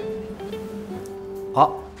주세요.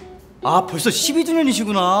 벌써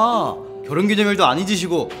 12주년이시구나. 결혼기념일도 안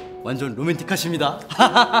잊으시고 완전 로맨틱하십니다.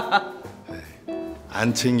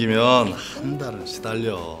 안 챙기면 한 달은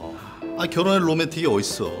시달려. 결혼에 로맨틱이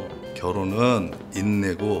어딨어. 결혼은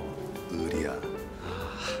인내고 의리야.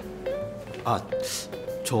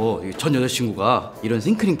 저 전 여자친구가 이런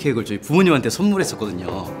생크림 케이크를 저희 부모님한테 선물했었거든요.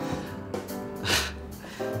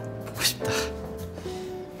 보고 싶다.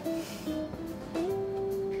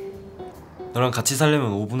 너랑 같이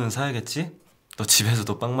살려면 오븐은 사야겠지? 너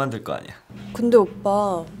집에서도 빵 만들 거 아니야. 근데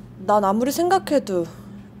오빠, 난 아무리 생각해도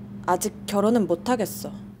아직 결혼은 못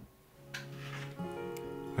하겠어.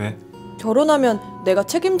 왜? 결혼하면 내가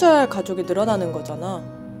책임져야 할 가족이 늘어나는 거잖아.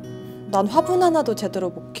 난 화분 하나도 제대로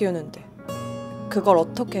못 키우는데 그걸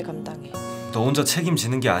어떻게 감당해? 너 혼자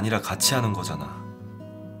책임지는 게 아니라 같이 하는 거잖아.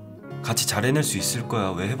 같이 잘 해낼 수 있을 거야.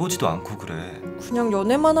 왜 해보지도 않고 그래. 그냥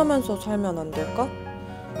연애만 하면서 살면 안 될까?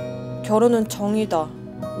 결혼은 정이다,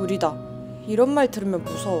 의리다 이런 말 들으면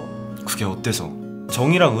무서워. 그게 어때서?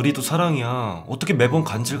 정이랑 의리도 사랑이야. 어떻게 매번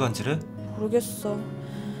간질간질해? 모르겠어.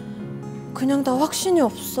 그냥 다 확신이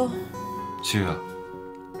없어. 지우야,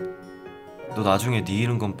 너 나중에 네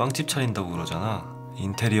잃은 건 빵집 차린다고 그러잖아.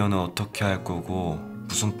 인테리어는 어떻게 할 거고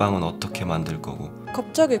무슨 빵은 어떻게 만들 거고.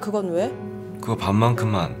 갑자기 그건 왜? 그거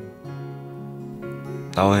반만큼만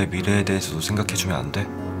나와의 미래에 대해서도 생각해주면 안 돼?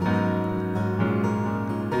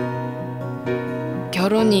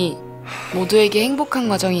 결혼이 모두에게 행복한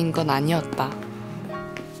과정인 건 아니었다.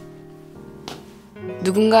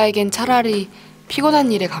 누군가에겐 차라리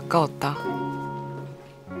피곤한 일에 가까웠다.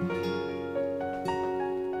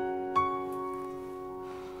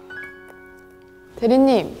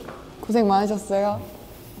 대리님, 고생 많으셨어요.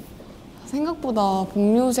 생각보다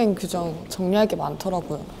복류생 규정 정리할 게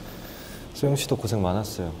많더라고요. 소영 씨도 고생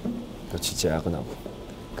많았어요. 며칠째 야근하고.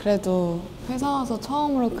 그래도 회사 와서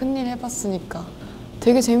처음으로 큰일 해봤으니까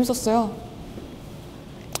되게 재밌었어요.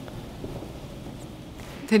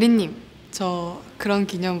 대리님, 저 그런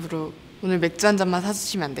기념으로 오늘 맥주 한 잔만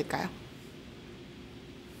사주시면 안 될까요?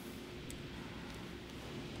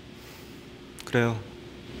 그래요.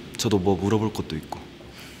 저도 뭐 물어볼 것도 있고.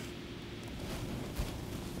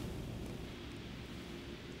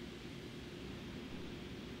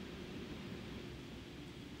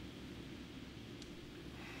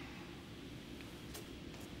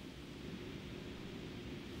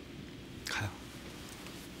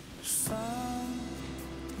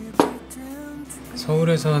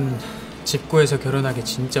 서울에선 집 구해서 결혼하기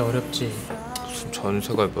진짜 어렵지. 무슨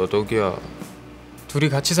전세가 몇 억이야. 둘이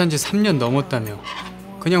같이 산 지 3년 넘었다며.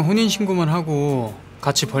 그냥 혼인신고만 하고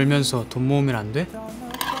같이 벌면서 돈 모으면 안 돼?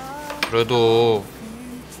 그래도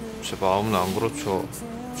제 마음은 안 그렇죠.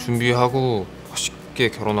 준비하고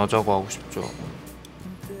멋있게 결혼하자고 하고 싶죠.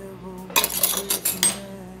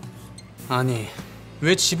 아니,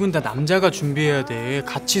 왜 집은 다 남자가 준비해야 돼?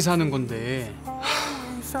 같이 사는 건데.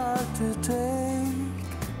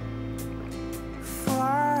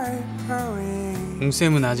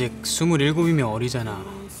 웅쌤은 아직 27이면 어리잖아.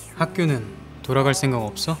 학교는 돌아갈 생각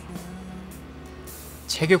없어?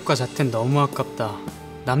 체교과 자퇴는 너무 아깝다.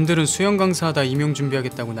 남들은 수영 강사하다 임용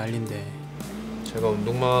준비하겠다고 난린데. 제가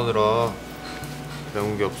운동만 하느라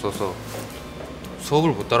배운 게 없어서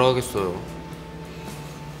수업을 못 따라가겠어요.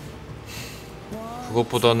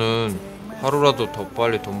 그것보다는 하루라도 더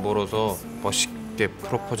빨리 돈 벌어서 멋있게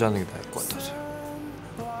프로포즈하는 게 나을 것 같아서요.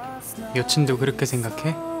 여친도 그렇게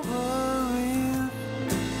생각해?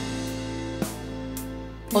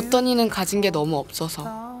 어떤 이는 가진 게 너무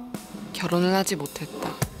없어서 결혼을 하지 못했다.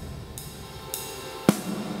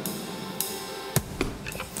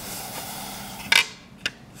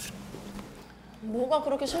 뭐가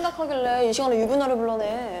그렇게 심각하길래 이 시간에 유부녀를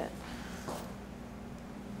불러내.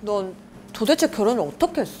 넌 도대체 결혼을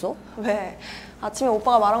어떻게 했어? 왜? 아침에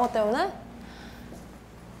오빠가 말한 것 때문에?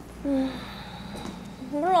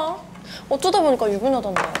 몰라. 어쩌다 보니까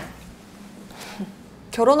유부녀던데.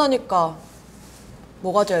 결혼하니까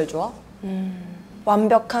뭐가 제일 좋아?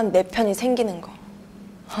 완벽한 내 편이 생기는 거.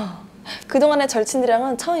 그동안의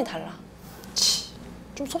절친들이랑은 차원이 달라.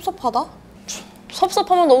 좀 섭섭하다?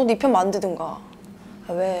 섭섭하면 너도 네 편 만들든가.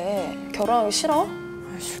 왜? 결혼하기 싫어?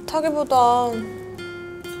 싫다기보단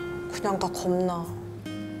그냥 다 겁나.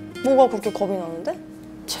 뭐가 그렇게 겁이 나는데?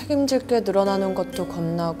 책임질 게 늘어나는 것도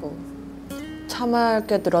겁나고 참아야 할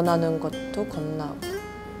게 늘어나는 것도 겁나고.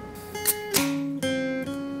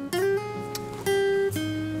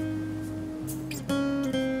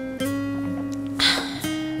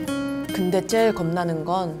 근데 제일 겁나는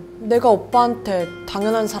건 내가 오빠한테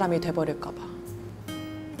당연한 사람이 돼버릴까 봐.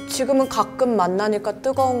 지금은 가끔 만나니까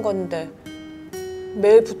뜨거운 건데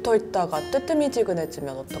매일 붙어있다가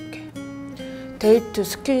뜨뜨미지근해지면 어떡해. 데이트,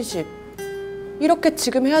 스킨십 이렇게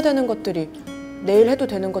지금 해야 되는 것들이 내일 해도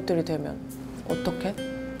되는 것들이 되면 어떡해?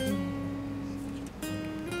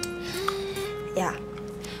 야,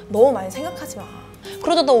 너무 많이 생각하지 마.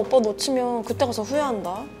 그러다 너 오빠 놓치면 그때 가서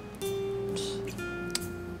후회한다.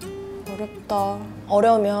 어렵다.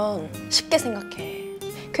 어려우면 쉽게 생각해.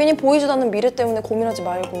 괜히 보이지도 않는 미래 때문에 고민하지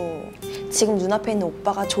말고 지금 눈앞에 있는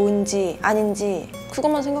오빠가 좋은지 아닌지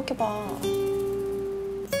그것만 생각해봐.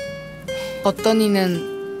 어떤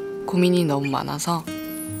이는 고민이 너무 많아서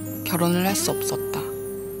결혼을 할 수 없었다.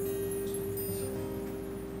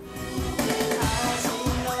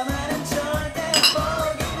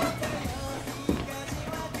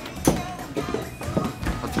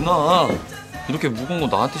 누나, 이렇게 무거운 거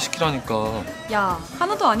나한테 시키라니까. 야,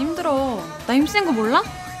 하나도 안 힘들어. 나 힘센 거 몰라?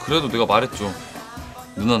 그래도 내가 말했죠.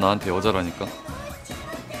 누나 나한테 여자라니까.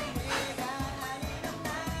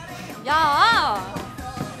 야!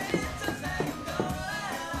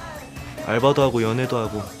 알바도 하고 연애도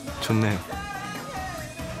하고 좋네요.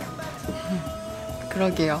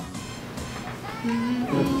 그러게요.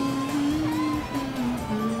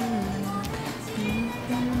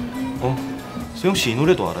 소영 씨 이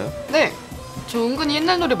노래도 알아요? 네, 저 은근히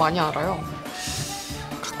옛날 노래 많이 알아요.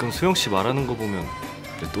 가끔 소영 씨 말하는 거 보면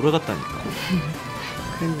내 또래 같다니까.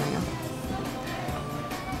 그랬나요?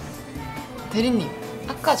 대리님,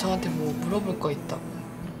 아까 저한테 뭐 물어볼 거 있다고.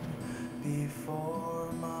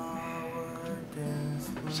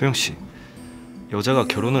 소영 씨, 여자가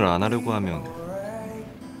결혼을 안 하려고 하면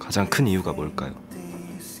가장 큰 이유가 뭘까요?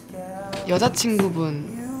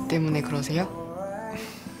 여자친구분 때문에 그러세요?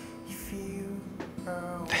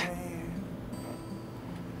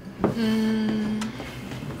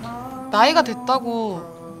 나이가 됐다고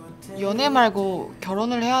연애 말고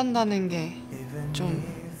결혼을 해야 한다는 게 좀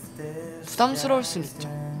부담스러울 순 있죠.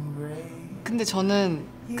 근데 저는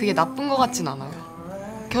그게 나쁜 것 같진 않아요.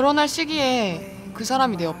 결혼할 시기에 그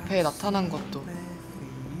사람이 내 옆에 나타난 것도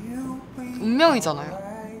운명이잖아요.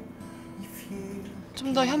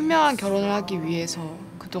 좀 더 현명한 결혼을 하기 위해서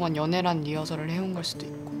그동안 연애란 리허설을 해온 걸 수도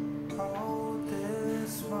있고.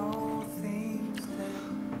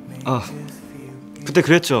 아, 그때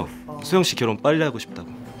그랬죠. 소영 씨 결혼 빨리 하고 싶다고.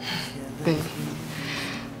 네.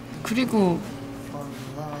 그리고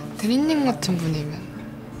대리님 같은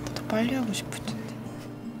분이면 더 빨리 하고 싶을 텐데.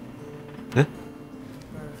 네?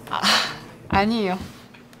 아니에요.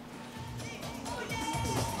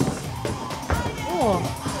 우와.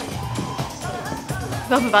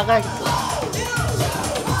 나도 나가야겠다.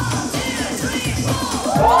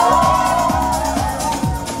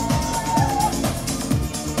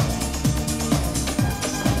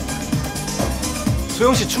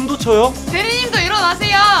 소영 씨 춤도 춰요? 대리님도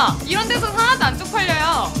일어나세요. 이런 데서 하나도 안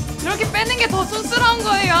쪽팔려요. 그렇게 빼는 게 더 촌스러운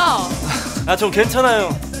거예요. 아, 전 괜찮아요.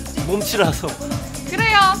 몸치라서.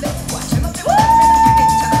 그래요.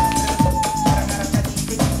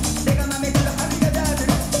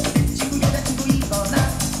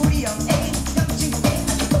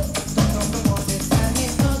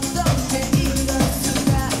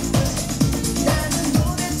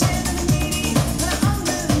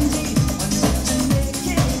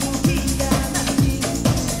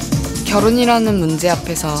 결혼이라는 문제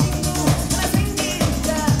앞에서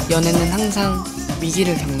연애는 항상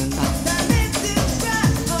위기를 겪는다.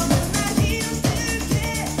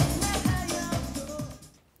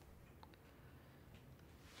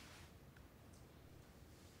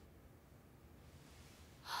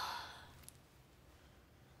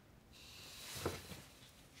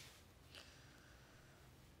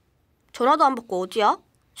 전화도 안 받고 어디야?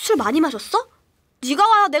 술 많이 마셨어? 네가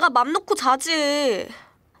와야 내가 맘 놓고 자지.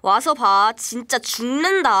 와서 봐. 진짜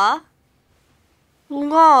죽는다.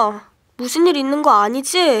 뭔가 무슨 일 있는 거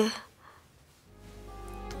아니지?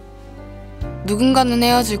 누군가는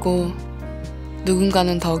헤어지고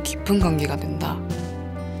누군가는 더 깊은 관계가 된다.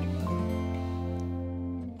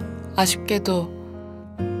 아쉽게도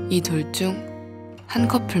이 둘 중 한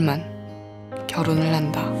커플만 결혼을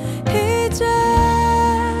한다. 이제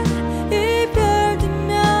이별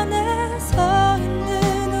뒷면에 서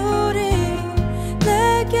있는 우리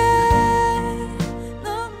내게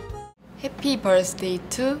해피 버스데이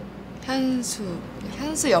투 현수.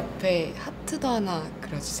 현수 옆에 하트도 하나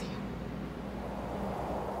그려주세요.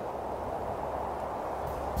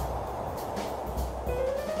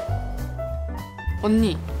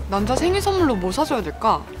 언니, 남자 생일 선물로 뭐 사줘야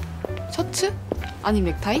될까? 셔츠? 아니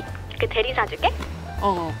넥타이? 그 대리 사줄게?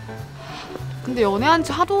 근데 연애한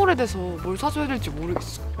지 하도 오래돼서 뭘 사줘야 될지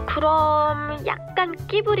모르겠어. 그럼 약간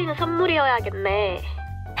끼 부리는 선물이어야겠네.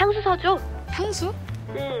 향수 사줘. 향수?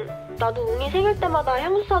 응, 나도 웅이 생일 때마다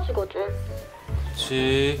향수 사주거든.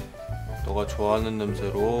 그치. 너가 좋아하는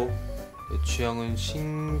냄새로 내 취향은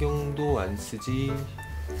신경도 안 쓰지.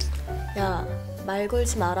 야, 말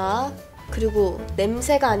걸지 마라. 그리고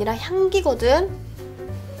냄새가 아니라 향기거든.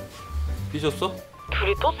 삐졌어?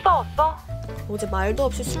 둘이 또 싸웠어? 어제 말도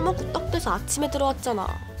없이 술 먹고 떡대서 아침에 들어왔잖아.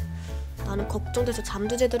 나는 걱정돼서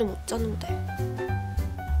잠도 제대로 못 잤는데.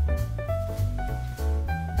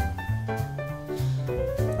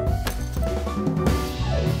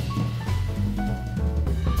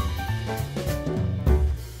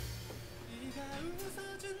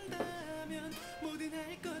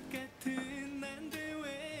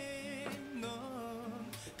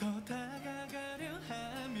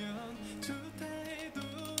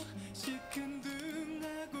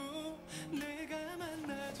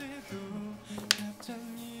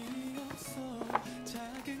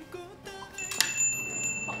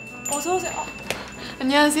 어서 오세요.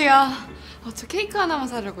 안녕하세요. 저 케이크 하나만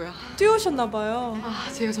사려고요. 뛰어오셨나봐요.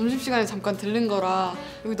 제가 점심시간에 잠깐 들른 거라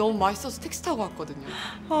여기 너무 맛있어서 택시 타고 왔거든요.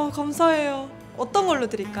 감사해요. 어떤 걸로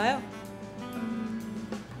드릴까요?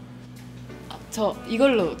 저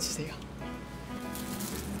이걸로 주세요.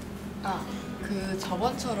 그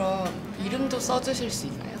저번처럼 이름도 써주실 수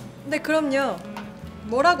있나요? 네, 그럼요.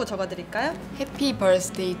 뭐라고 적어드릴까요? 해피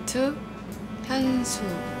버스데이 투 현수.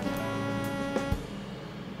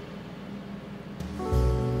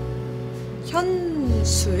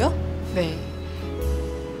 현수요? 네.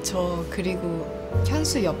 저 그리고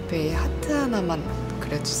현수 옆에 하트 하나만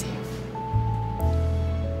그려주세요.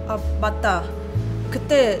 맞다.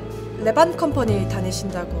 그때 레반 컴퍼니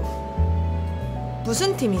다니신다고.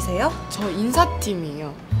 무슨 팀이세요? 저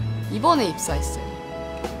인사팀이에요. 이번에 입사했어요.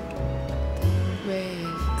 왜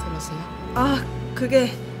그러세요?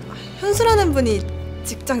 그게 현수라는 분이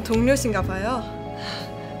직장 동료신가 봐요.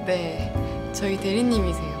 네, 저희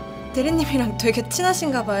대리님이세요. 대리님이랑 되게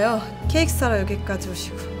친하신가 봐요. 케이크 사러 여기까지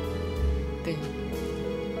오시고. 네.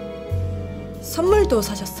 선물도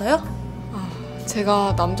사셨어요?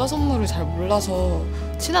 제가 남자 선물을 잘 몰라서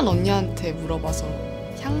친한 언니한테 물어봐서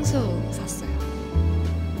향수 샀어요.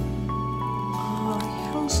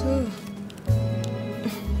 향수.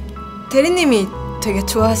 대리님이 되게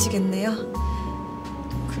좋아하시겠네요.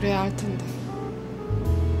 그래야 할 텐데.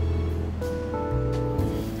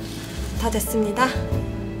 다 됐습니다.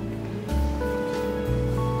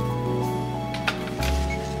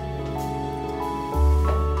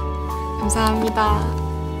 감사합니다.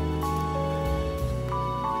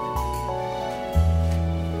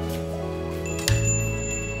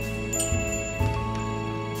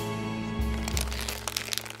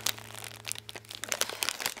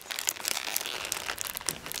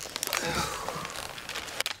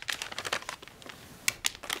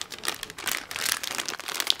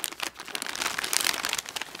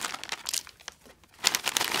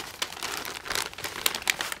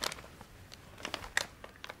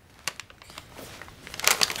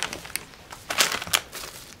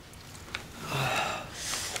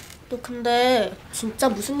 너 근데 진짜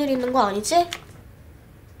무슨 일 있는 거 아니지?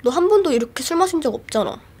 너 한 번도 이렇게 술 마신 적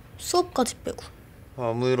없잖아. 수업까지 빼고.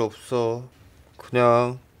 아무 일 없어.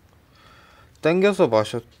 그냥 땡겨서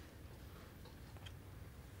마셨.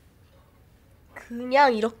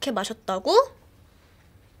 그냥 이렇게 마셨다고?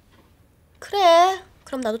 그래.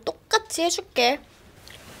 그럼 나도 똑같이 해줄게.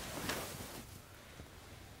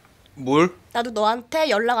 뭘? 나도 너한테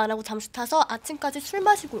연락 안 하고 잠수 타서 아침까지 술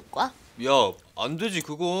마시고 올 거야. 야, 안 되지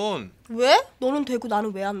그건. 왜? 너는 되고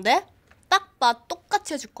나는 왜 안 돼? 딱 봐,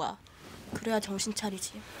 똑같이 해줄 거야. 그래야 정신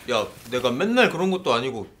차리지. 야, 내가 맨날 그런 것도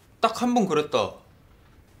아니고 딱 한 번 그랬다.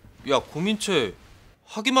 야, 고민채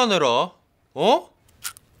하기만 해라. 어?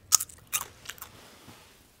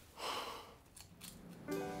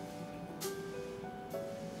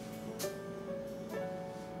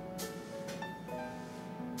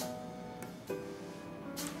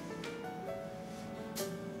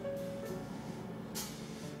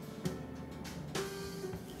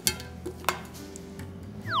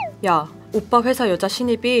 야, 오빠 회사 여자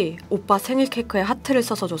신입이 오빠 생일 케이크에 하트를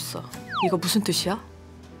써서 줬어. 이거 무슨 뜻이야?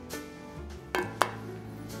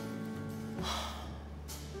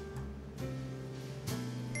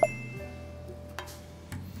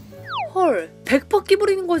 헐, 100%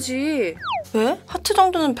 끼부리는 거지. 왜? 하트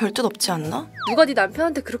정도는 별 뜻 없지 않나? 누가 네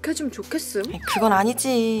남편한테 그렇게 해주면 좋겠음. 그건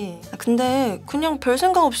아니지. 근데 그냥 별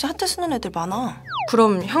생각 없이 하트 쓰는 애들 많아.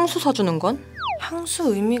 그럼 향수 사주는 건?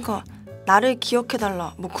 향수 의미가 나를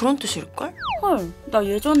기억해달라 뭐 그런 뜻일걸? 헐, 나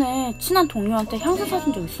예전에 친한 동료한테 향수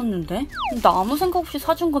사준 적 있었는데 나 아무 생각 없이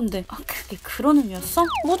사준 건데 그게 그런 의미였어?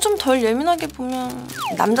 뭐 좀 덜 예민하게 보면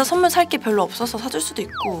남자 선물 살 게 별로 없어서 사줄 수도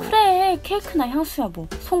있고. 그래, 케이크나 향수야 뭐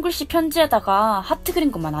손글씨 편지에다가 하트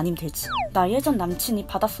그린 것만 아니면 되지. 나 예전 남친이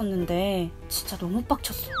받았었는데 진짜 너무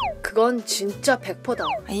빡쳤어. 그건 진짜 100%다.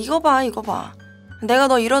 이거 봐, 이거 봐. 내가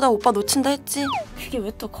너 이러다 오빠 놓친다 했지? 그게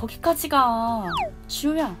왜 또 거기까지 가.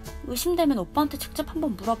 지효야, 의심되면 오빠한테 직접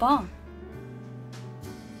한번 물어봐.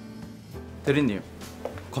 대리님,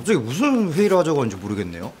 갑자기 무슨 회의를 하자고 하는지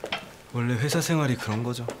모르겠네요. 원래 회사 생활이 그런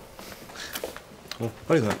거죠.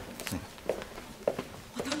 빨리 가요.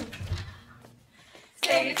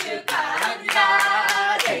 생일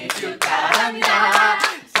축하합니다. 생일 축하합니다.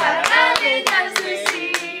 사랑하는 현수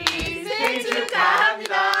씨 생일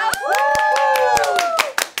축하합니다.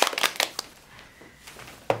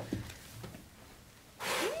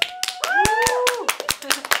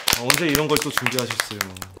 언제 이런 걸 또 준비하셨어요?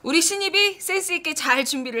 우리 신입이 센스 있게 잘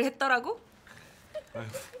준비를 했더라고. 아유,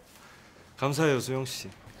 감사해요, 소영 씨.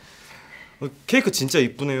 케이크 진짜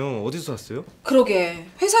이쁘네요. 어디서 샀어요? 그러게,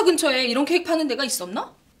 회사 근처에 이런 케이크 파는 데가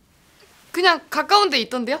있었나? 그냥 가까운 데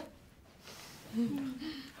있던데요?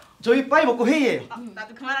 저희 빠이 먹고 회의해요.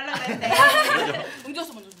 나도 그만하려고 했는데.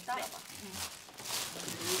 음료수 먼저 좀 따라봐.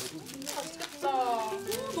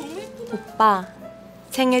 오빠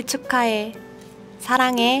생일 축하해.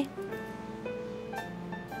 사랑해.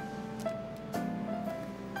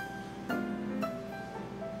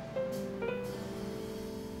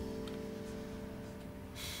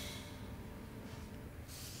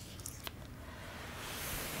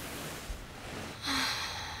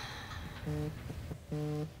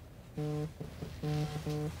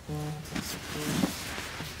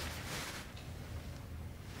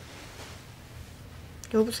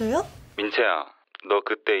 여보세요? 민채야, 너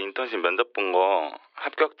그때 인턴십 면접 본 거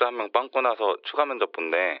합격자 한 명 빵꾸 나서 추가 면접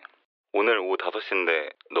본대. 오늘 오후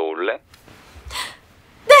 5시인데 너 올래?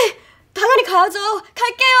 네! 당연히 가야죠.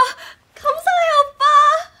 갈게요. 감사해요, 오빠.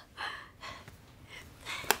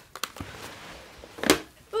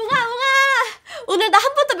 웅아, 오늘 나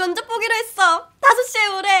한 번 더 면접 보기로 했어.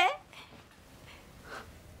 5시에 오래.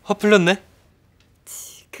 화 풀렸네?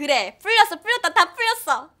 그래, 풀렸다. 다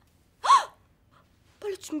풀렸어. 헉!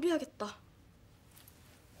 빨리 준비해야겠다.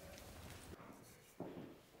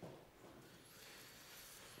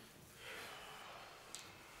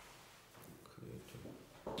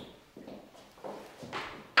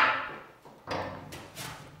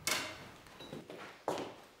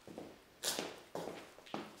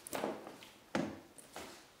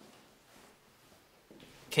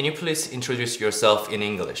 Can you please introduce yourself in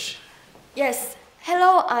English? Yes,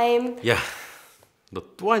 hello, I'm... 야, 너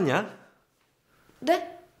또 왔냐?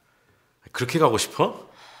 네? 그렇게 가고 싶어?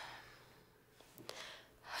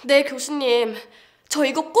 네, 교수님. 저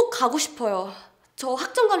이거 꼭 가고 싶어요. 저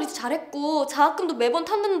학점 관리도 잘했고 장학금도 매번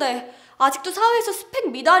탔는데 아직도 사회에서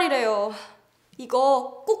스펙 미달이래요.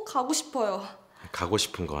 이거 꼭 가고 싶어요. 가고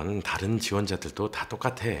싶은 건 다른 지원자들도 다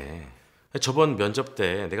똑같아. 저번 면접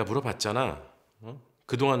때 내가 물어봤잖아.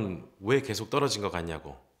 그동안 왜 계속 떨어진 것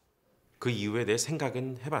같냐고. 그 이후에 내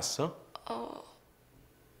생각은 해봤어?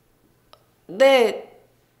 네,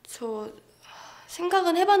 저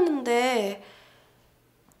생각은 해봤는데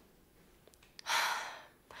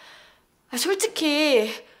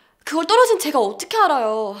솔직히 그걸 떨어진 제가 어떻게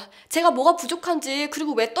알아요. 제가 뭐가 부족한지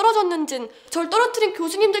그리고 왜 떨어졌는진 절 떨어뜨린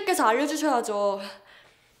교수님들께서 알려주셔야죠.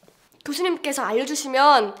 교수님께서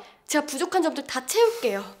알려주시면 제가 부족한 점들 다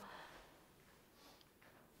채울게요.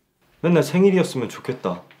 맨날 생일이었으면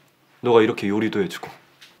좋겠다. 너가 이렇게 요리도 해주고.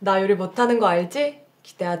 나 요리 못하는 거 알지?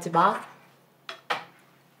 기대하지 마.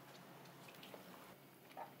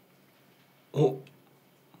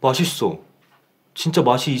 맛있어. 진짜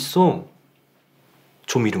맛이 있어.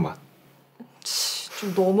 조미료 맛.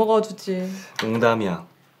 좀 넘어가 주지. 농담이야.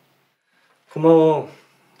 고마워.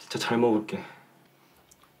 진짜 잘 먹을게.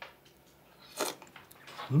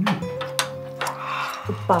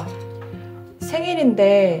 오빠,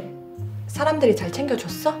 생일인데 사람들이 잘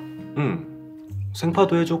챙겨줬어?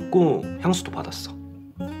 생파도 해줬고 향수도 받았어.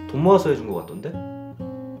 돈 모아서 해준 거 같던데?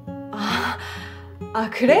 아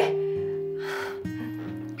그래?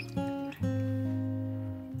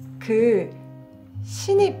 그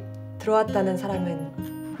신입 들어왔다는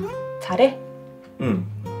사람은 잘해?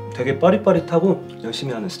 되게 빠릿빠릿하고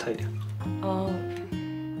열심히 하는 스타일이야.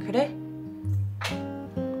 그래?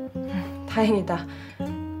 다행이다.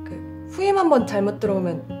 그 후임 한번 잘못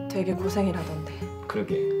들어오면 되게 고생이라던데.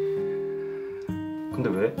 그러게. 근데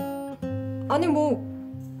왜? 아니 뭐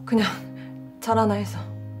그냥 잘하나 해서.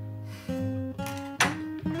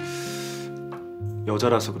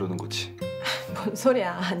 여자라서 그러는 거지. 뭔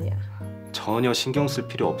소리야. 아니야. 전혀 신경 쓸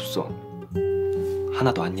필요 없어.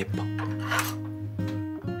 하나도 안 예뻐.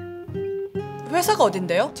 회사가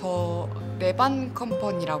어딘데요? 저 레반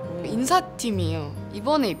컴퍼니라고 인사팀이에요.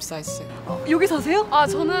 이번에 입사했어요. 여기 사세요? 아,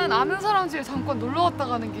 저는 아는 사람 집에 잠깐 놀러 갔다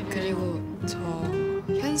가는 길이에요. 그리고 저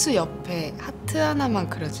현수 옆에 하트 하나만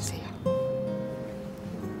그려주세요.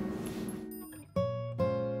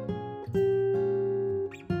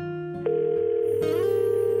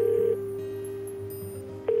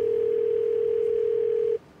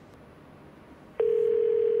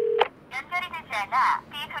 연결이 되지 않아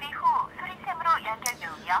비 소리 후 소리샘으로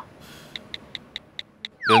연결되오며.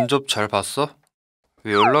 면접 잘 봤어?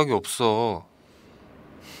 왜 연락이 없어?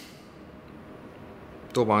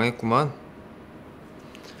 또 망했구만.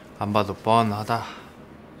 안 봐도 뻔하다.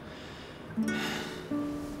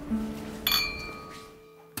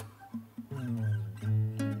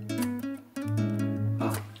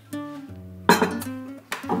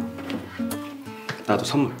 나도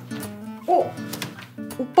선물.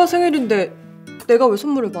 오빠 생일인데 내가 왜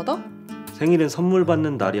선물을 받아? 생일은 선물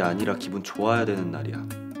받는 날이 아니라 기분 좋아야 되는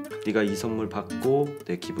날이야. 네가 이 선물 받고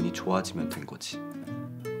내 기분이 좋아지면 된 거지.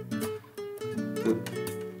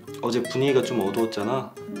 어제 분위기가 좀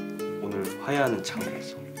어두웠잖아. 오늘 화해하는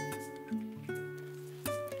장이었어.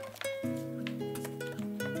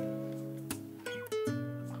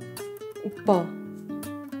 오빠,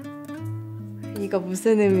 이거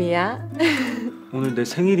무슨 의미야? 오늘 내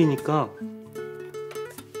생일이니까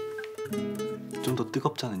좀 더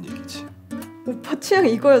뜨겁자는 얘기지. 오빠 취향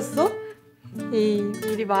이거였어?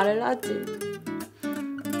 미리 말을 하지.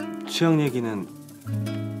 취향 얘기는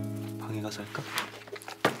방에 가서 할까?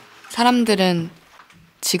 사람들은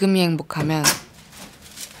지금이 행복하면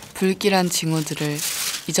불길한 징후들을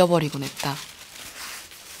잊어버리곤 했다.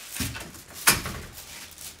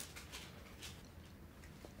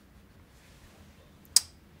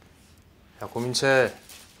 야 고민채,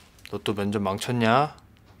 너 또 면접 망쳤냐?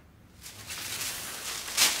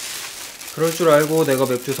 그럴 줄 알고 내가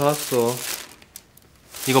맥주 사왔어.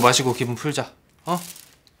 이거 마시고 기분 풀자. 어?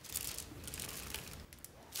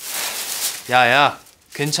 야야,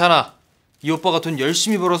 괜찮아. 이 오빠가 돈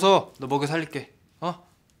열심히 벌어서 너 먹여 살릴게. 어?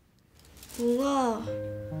 웅아,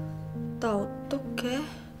 나 어떡해?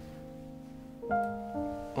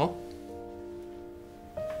 어?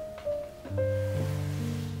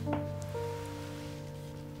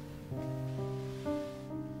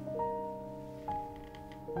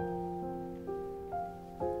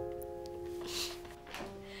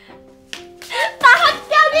 나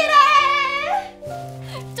합격이래!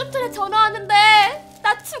 좀 전에 전화 왔는데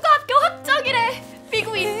나 추가 합격 확정이래.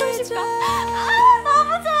 미국 인턴십 가.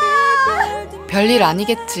 너무 좋아. 별일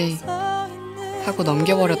아니겠지 하고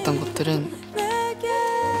넘겨버렸던 것들은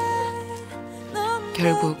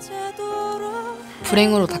결국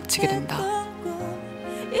불행으로 닥치게 된다.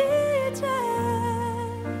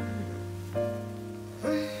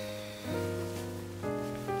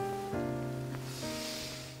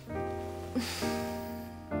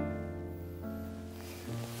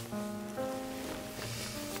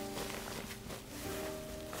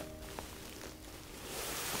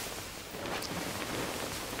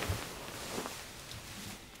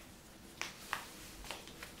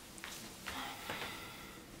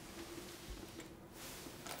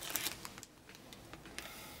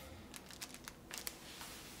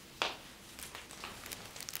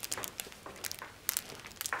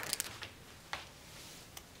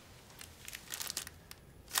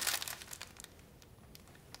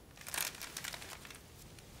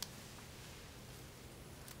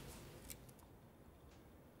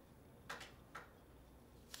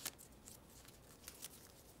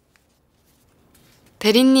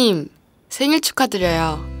 대리님, 생일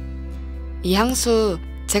축하드려요. 이 향수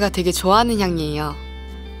제가 되게 좋아하는 향이에요.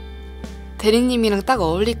 대리님이랑 딱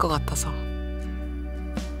어울릴 것 같아서.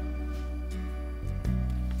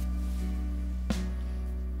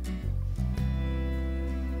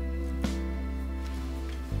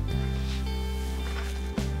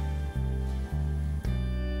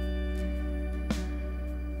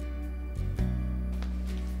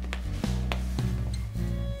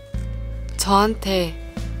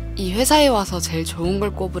 저한테 이 회사에 와서 제일 좋은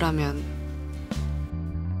걸 꼽으라면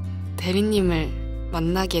대리님을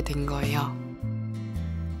만나게 된 거예요.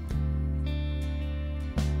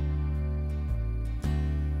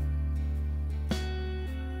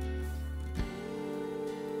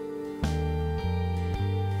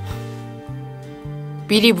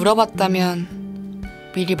 미리 물어봤다면,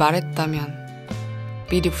 미리 말했다면,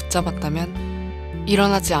 미리 붙잡았다면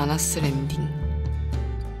일어나지 않았을 엔딩.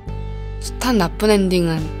 숱한 나쁜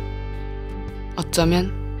엔딩은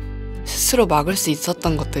어쩌면 스스로 막을 수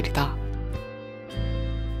있었던 것들이다.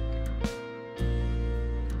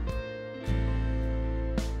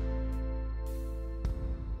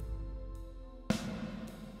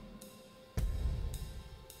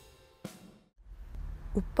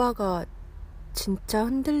 오빠가 진짜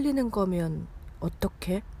흔들리는 거면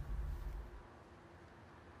어떡해?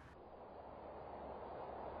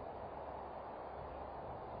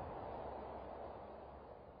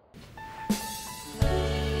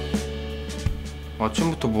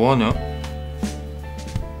 아침부터 뭐하냐?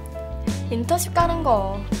 인턴십 가는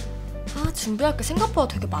거. 준비할 게 생각보다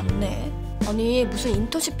되게 많네. 아니 무슨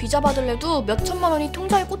인턴십 비자 받을래도 몇 천만 원이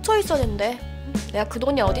통장에 꽂혀 있어야 된대. 내가 그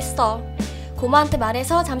돈이 어딨어. 고모한테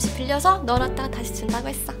말해서 잠시 빌려서 넣어놨다가 다시 준다고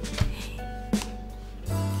했어.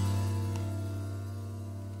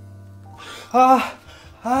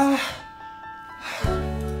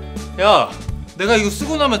 야, 내가 이거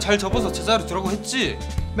쓰고 나면 잘 접어서 제자리 두라고 했지?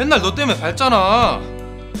 맨날 너 때문에 밟잖아.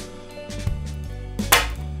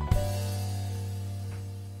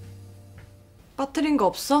 빠뜨린 거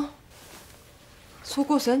없어?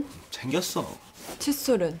 속옷은? 챙겼어.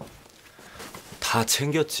 칫솔은? 다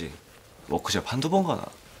챙겼지. 워크숍 한두 번 가나.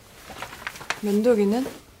 면도기는?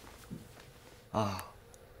 아,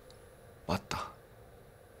 맞다.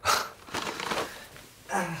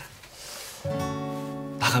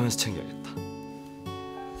 나가면서 챙겨야겠다.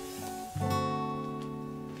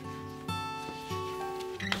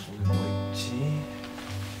 오늘 뭐 있지?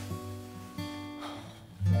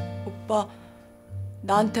 오빠,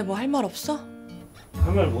 나한테 뭐 할 말 없어?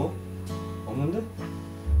 할 말 뭐? 없는데?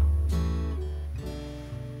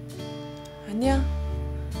 아니야.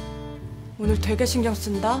 오늘 되게 신경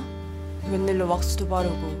쓴다. 웬일로 왁스도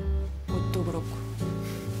바르고 옷도 그렇고.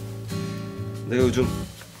 내가 요즘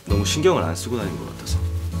너무 신경을 안 쓰고 다니는 것 같아서.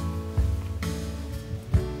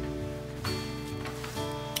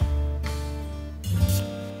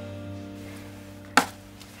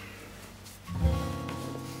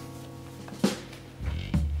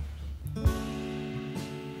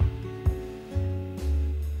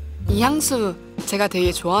 이 향수 제가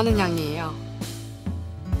되게 좋아하는 향이에요.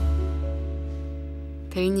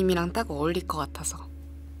 대리님이랑 딱 어울릴 것 같아서.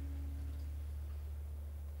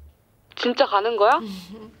 진짜 가는 거야?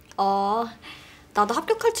 나도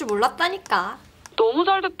합격할 줄 몰랐다니까. 너무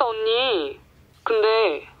잘 됐다 언니.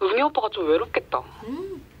 근데 웅이 오빠가 좀 외롭겠다.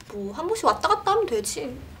 뭐 한 번씩 왔다 갔다 하면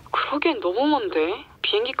되지. 그러기엔 너무 먼데.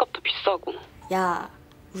 비행기 값도 비싸고. 야,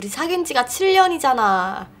 우리 사귄 지가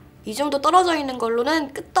 7년이잖아. 이 정도 떨어져 있는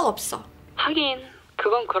걸로는 끄떡없어. 하긴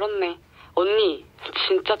그건 그렇네. 언니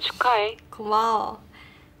진짜 축하해. 고마워.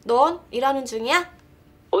 넌 일하는 중이야?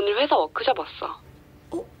 오늘 회사 워크숍 왔어.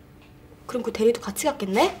 그럼 그 대리도 같이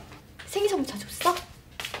갔겠네? 생일 선물 사줬어?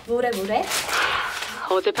 뭐래?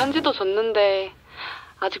 어제 편지도 줬는데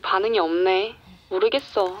아직 반응이 없네.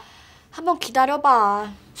 모르겠어. 한번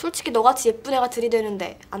기다려봐. 솔직히 너같이 예쁜 애가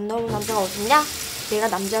들이대는데 안 나오는 남자가 어딨냐? 내가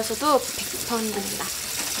남자여서도 100% 흔들린다.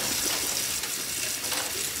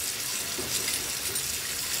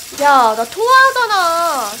 야, 나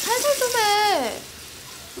통화하잖아. 살살 좀 해.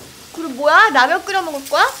 그리고 뭐야? 라면 끓여 먹을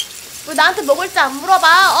거야? 왜 나한테 먹을지 안 물어봐,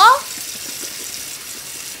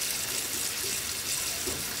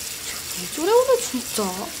 왜 저래 오늘 진짜.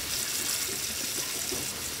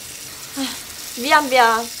 미안.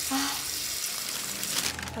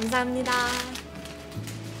 감사합니다.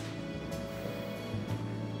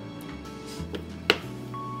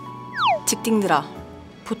 직딩들아,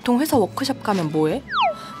 보통 회사 워크숍 가면 뭐해?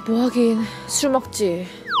 뭐 하긴 술 먹지.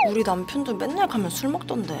 우리 남편도 맨날 가면 술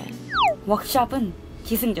먹던데. 워크숍은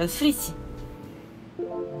기승전 술이지.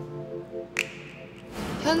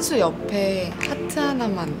 현수 옆에 하트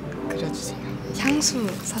하나만 그려주세요. 향수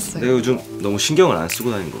샀어요. 내가 요즘 너무 신경을 안 쓰고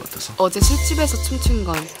다니는 것 같아서. 어제 술집에서 춤춘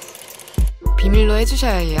건 비밀로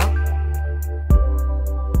해주셔야 해요.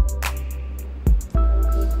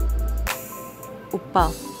 오빠,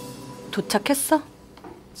 도착했어?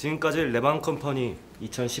 지금까지 레방 컴퍼니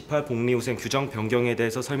 2018 복리후생 규정 변경에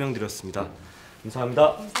대해서 설명드렸습니다.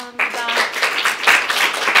 감사합니다.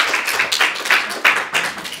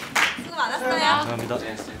 수고 많았어요. 감사합니다.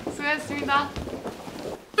 수고했습니다.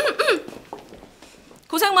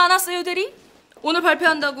 고생 많았어요, 대리. 오늘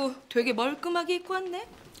발표한다고 되게 멀끔하게 입고 왔네.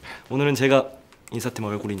 오늘은 제가 인사팀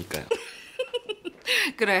얼굴이니까요.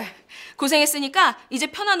 그래, 고생했으니까 이제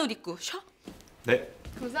편한 옷 입고 쉬어. 네,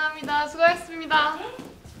 감사합니다. 수고했습니다.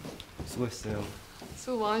 수고했어요.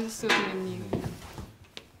 수고 많으셨어요, 대리님.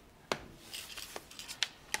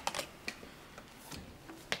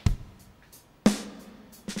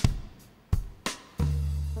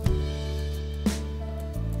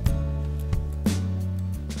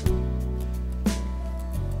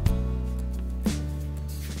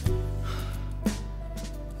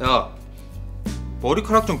 야,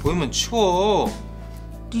 머리카락 좀 보이면 치워.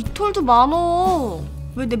 네 털도 많어.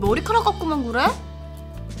 왜 내 머리카락 갖고만 그래?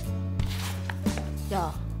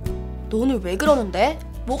 야, 너 오늘 왜 그러는데?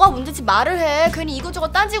 뭐가 문제지 말을 해. 괜히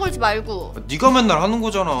이거저거 딴지 걸지 말고. 네가 맨날 하는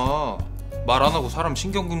거잖아. 말 안 하고 사람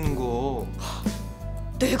신경 긁는 거.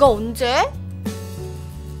 내가 언제?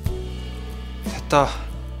 됐다.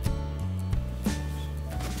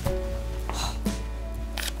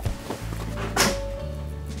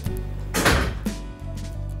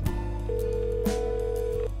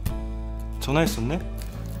 전화했었네?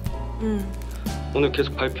 응. 오늘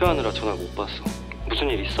계속 발표하느라 전화 못 받았어. 무슨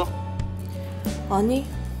일 있어? 아니.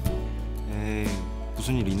 에이,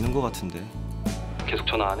 무슨 일 있는 거 같은데. 계속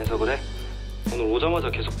전화 안 해서 그래? 오늘 오자마자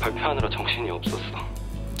계속 발표하느라 정신이 없었어.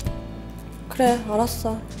 그래,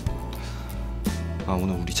 알았어. 아,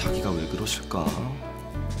 오늘 우리 자기가 왜 그러실까?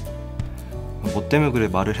 뭐 때문에 그래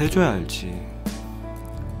말을 해줘야 알지.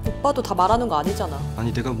 오빠도 다 말하는 거 아니잖아.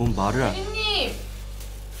 아니 내가 뭔 말을 대리님!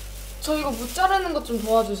 저 이거 무 자르는 것 좀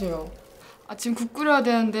도와주세요. 지금 국 끓여야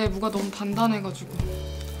되는데 무가 너무 단단해가지고.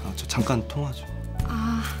 저 잠깐 통화 좀.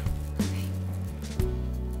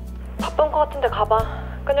 바쁜 거 같은데 가봐.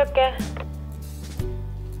 끊을게.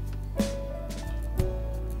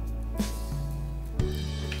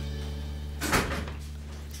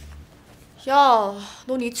 야,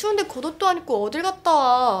 넌 이 추운데 겉옷도 안 입고 어딜 갔다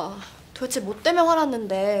와. 도대체 뭐 때문에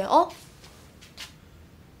화났는데, 어?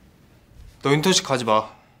 너 인턴십 가지 마.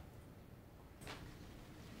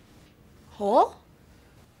 어?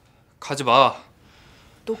 가지 마.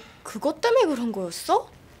 너 그것 때문에 그런 거였어?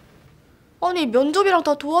 아니, 면접이랑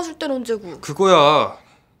다 도와줄 땐 언제고. 그거야.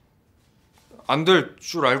 안 될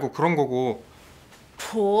줄 알고 그런 거고.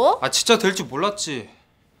 뭐? 진짜 될 줄 몰랐지.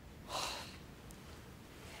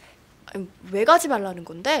 아니, 왜 가지 말라는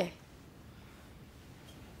건데?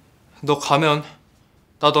 너 가면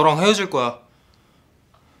나 너랑 헤어질 거야.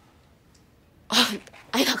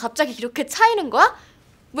 아니, 나 갑자기 이렇게 차이는 거야?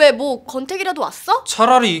 왜, 뭐 권태기라도 왔어?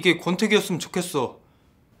 차라리 이게 권태기였으면 좋겠어.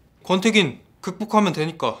 권태긴 극복하면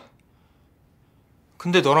되니까.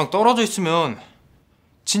 근데 너랑 떨어져 있으면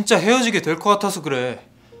진짜 헤어지게 될 것 같아서 그래.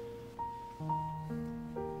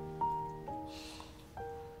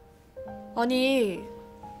 아니,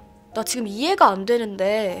 나 지금 이해가 안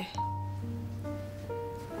되는데.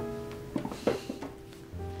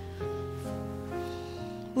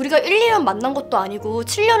 우리가 1, 2년 만난 것도 아니고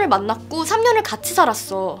 7년을 만났고 3년을 같이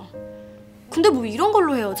살았어. 근데 뭐 이런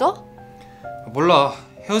걸로 헤어져? 몰라.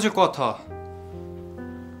 헤어질 것 같아.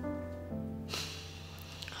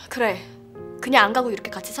 그래, 그냥 안 가고 이렇게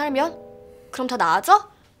같이 살면? 그럼 다 나아져?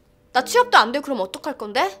 나 취업도 안 되고 그럼 어떡할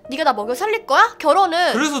건데? 네가 나 먹여 살릴 거야?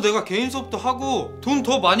 결혼은? 그래서 내가 개인 수업도 하고 돈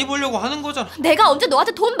더 많이 벌려고 하는 거잖아. 내가 언제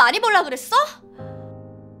너한테 돈 많이 벌라 그랬어?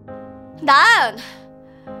 난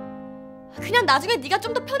그냥 나중에 네가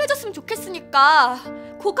좀 더 편해졌으면 좋겠으니까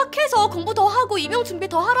고각해서 공부 더 하고 임용 준비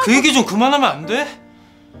더 하라고. 그 얘기 좀 그만하면 안 돼?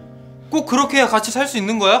 꼭 그렇게 해야 같이 살 수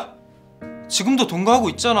있는 거야? 지금도 동거하고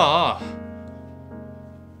있잖아.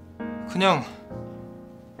 그냥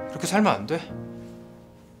그렇게 살면 안 돼?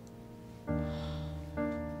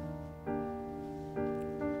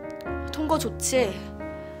 동거 좋지.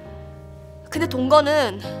 근데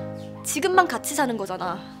동거는 지금만 같이 사는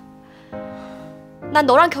거잖아. 난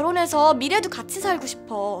너랑 결혼해서 미래도 같이 살고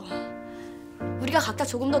싶어. 우리가 각자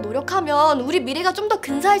조금 더 노력하면 우리 미래가 좀 더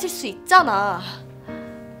근사해질 수 있잖아.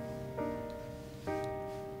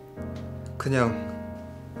 그냥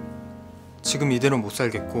지금 이대로 못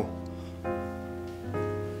살겠고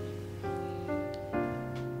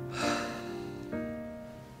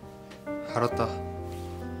알았다.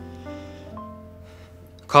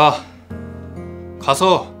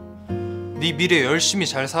 가서 네 미래 열심히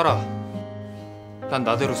잘 살아. 난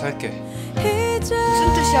나대로 살게.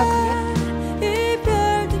 무슨 뜻이야 그게?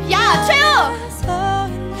 야,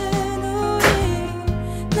 최우!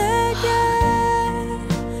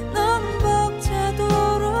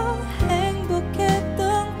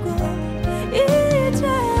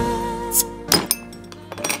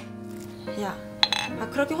 야,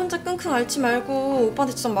 그렇게 혼자 끙끙 앓지 말고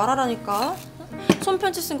오빠한테 좀 말하라니까.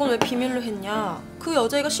 손편지 쓴 건 왜 비밀로 했냐? 그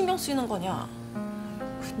여자애가 신경 쓰이는 거냐?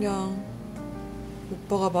 그냥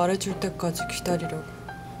오빠가 말해줄 때까지 기다리려고.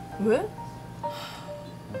 왜?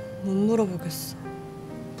 못 물어보겠어.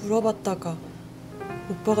 물어봤다가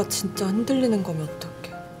오빠가 진짜 흔들리는 거면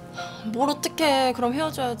어떡해. 뭘 어떡해. 그럼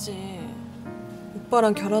헤어져야지.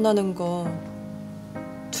 오빠랑 결혼하는 거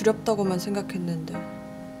두렵다고만 생각했는데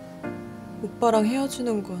오빠랑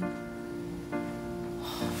헤어지는 건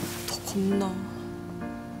더 겁나.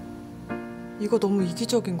 이거 너무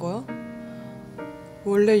이기적인 거야?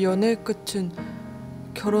 원래 연애의 끝은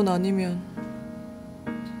결혼 아니면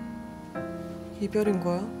이별인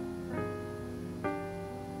거야?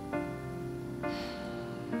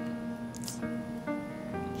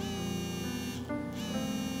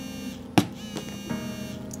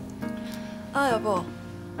 여보.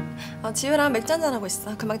 지우랑 맥주 한잔하고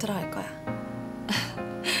있어. 금방 들어갈 거야.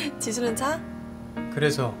 지수는 자?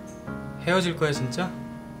 그래서 헤어질 거야 진짜?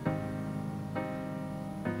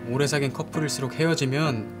 오래 사귄 커플일수록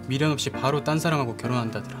헤어지면 미련 없이 바로 딴 사람하고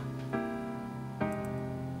결혼한다더라.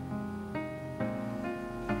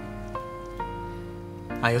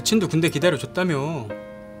 여친도 군대 기다려줬다며.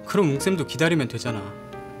 그럼 웅쌤도 기다리면 되잖아.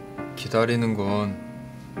 기다리는 건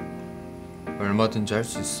얼마든지 할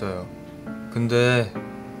수 있어요. 근데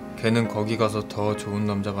걔는 거기 가서 더 좋은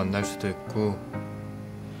남자 만날 수도 있고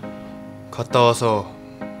갔다 와서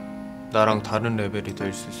나랑 다른 레벨이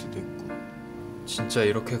될 수도 있고. 진짜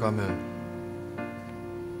이렇게 가면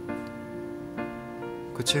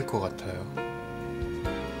끝일 것 같아요.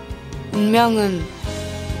 운명은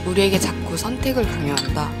우리에게 자꾸 선택을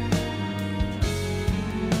강요한다.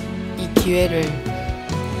 기회를,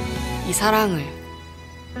 이 사랑을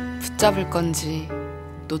붙잡을 건지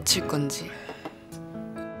놓칠 건지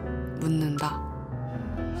묻는다.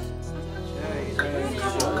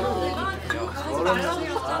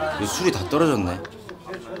 술이 다 떨어졌네.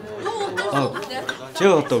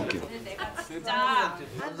 제가 갔다 올게요.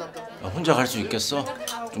 혼자 갈 수 있겠어?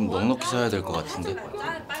 좀 넉넉히 사야 될 것 같은데.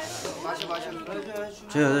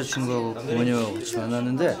 제 여자친구하고 부모님하고 같이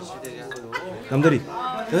만났는데 남들이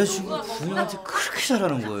여자친구가 부모님한테 그렇게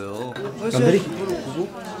잘하는 거예요. 남들이?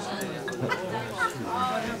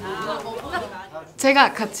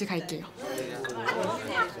 제가 같이 갈게요.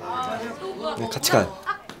 네, 같이 가요.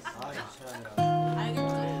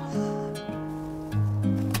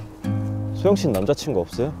 소영 씨는 남자친구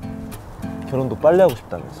없어요? 결혼도 빨리 하고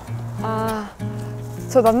싶다면서. 아,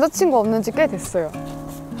 저 남자친구 없는 지 꽤 됐어요.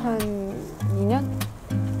 한 2년?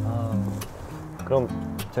 그럼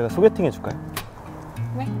제가 소개팅 해줄까요?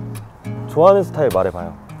 네? 좋아하는 스타일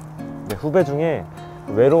말해봐요. 내 후배 중에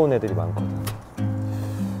외로운 애들이 많거든.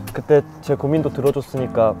 그때 제 고민도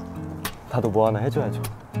들어줬으니까 나도 뭐 하나 해줘야죠.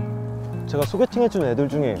 제가 소개팅 해주는 애들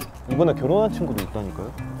중에 이번에 결혼한 친구도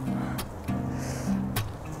있다니까요.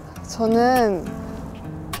 저는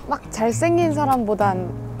막 잘생긴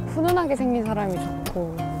사람보단 훈훈하게 생긴 사람이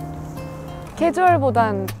좋고,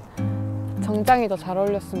 캐주얼보단 정장이 더 잘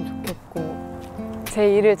어울렸으면 좋겠고,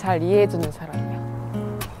 제 일을 잘 이해해주는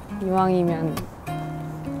사람이요. 이왕이면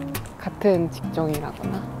같은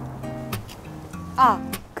직종이라거나. 아,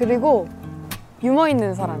 그리고 유머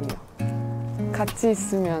있는 사람이요. 같이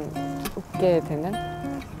있으면 웃게 되는?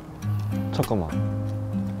 잠깐만,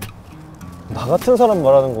 나 같은 사람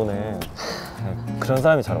말하는 거네. 그런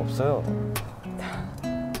사람이 잘 없어요.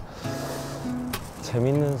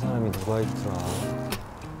 재밌는 사람이 누가 있더라?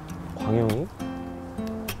 광영이?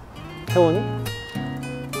 혜원이?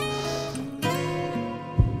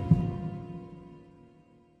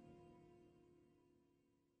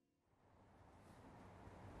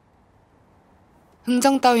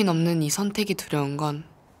 흥정 따윈 없는 이 선택이 두려운 건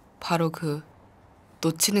바로 그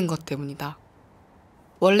놓치는 것 때문이다.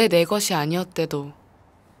 원래 내 것이 아니었대도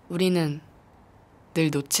우리는 늘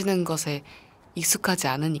놓치는 것에 익숙하지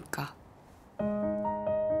않으니까.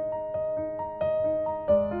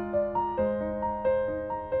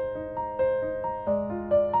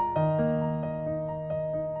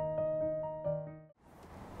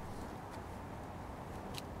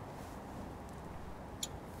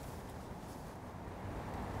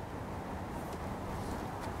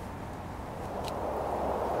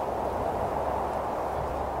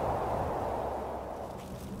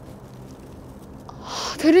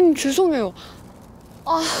 대리님 죄송해요.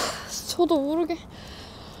 아, 저도 모르게.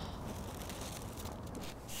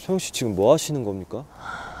 소영 씨 지금 뭐 하시는 겁니까?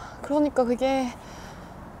 그러니까 그게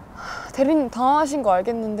대리님 당황하신 거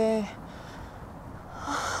알겠는데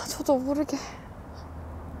저도 모르게.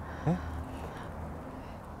 네?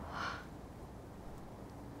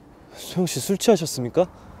 소영 씨 술 취하셨습니까?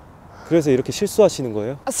 그래서 이렇게 실수하시는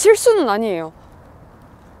거예요? 아, 실수는 아니에요.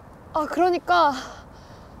 아, 그러니까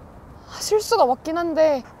실수가 맞긴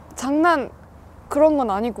한데 장난 그런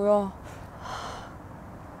건 아니고요.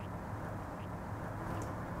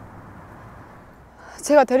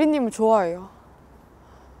 제가 대리님을 좋아해요.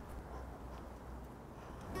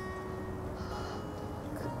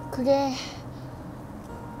 그게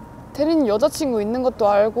대리님 여자친구 있는 것도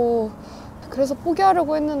알고 그래서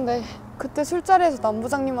포기하려고 했는데 그때 술자리에서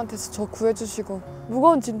남부장님한테서 저 구해주시고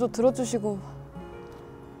무거운 짐도 들어주시고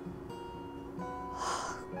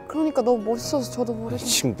그러니까 너무 멋있어서 저도 모르게.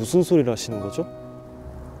 지금 무슨 소리를 하시는 거죠?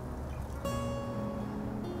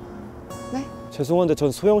 네? 죄송한데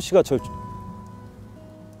전 소영 씨가 절...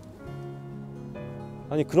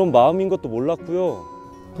 아니 그런 마음인 것도 몰랐고요.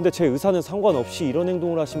 근데 제 의사는 상관없이 이런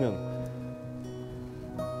행동을 하시면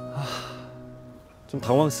좀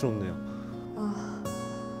당황스럽네요.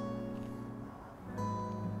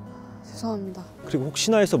 죄송합니다. 그리고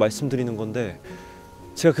혹시나 해서 말씀드리는 건데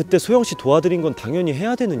제가 그때 소영 씨 도와드린 건 당연히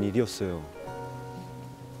해야 되는 일이었어요.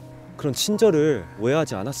 그런 친절을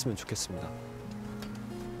오해하지 않았으면 좋겠습니다.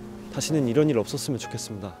 다시는 이런 일 없었으면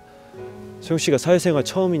좋겠습니다. 소영 씨가 사회생활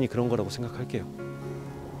처음이니 그런 거라고 생각할게요.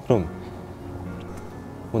 그럼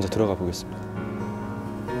먼저 들어가 보겠습니다.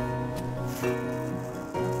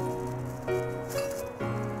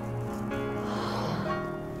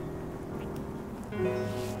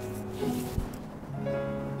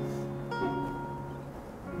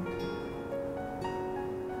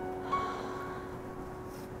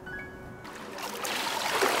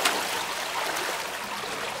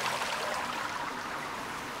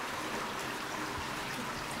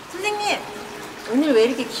 선생님, 오늘 왜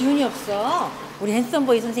이렇게 기운이 없어? 우리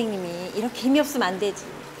핸섬보이 선생님이 이렇게 힘이 없으면 안 되지.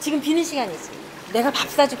 지금 비는 시간이지. 내가 밥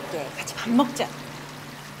사줄게. 같이 밥 먹자.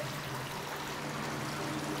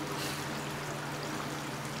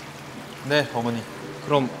 네, 어머니.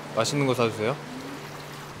 그럼 맛있는 거 사주세요.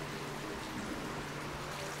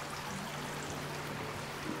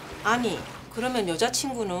 아니, 그러면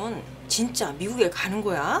여자친구는 진짜 미국에 가는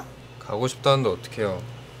거야? 가고 싶다는데 어떡해요.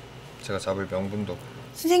 제가 잡을 명분도.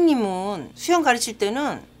 선생님은 수영 가르칠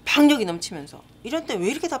때는 박력이 넘치면서 이런 때 왜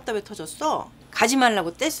이렇게 답답해 터졌어? 가지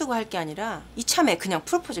말라고 떼쓰고 할 게 아니라 이참에 그냥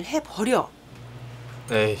프로포즈를 해버려.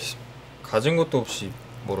 에이, 가진 것도 없이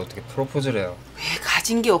뭘 어떻게 프로포즈를 해요. 왜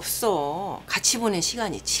가진 게 없어. 같이 보낸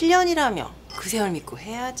시간이 7년이라며. 그 세월 믿고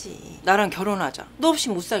해야지. 나랑 결혼하자. 너 없이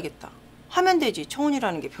못 살겠다. 하면 되지.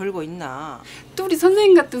 청혼이라는 게 별거 있나. 또 우리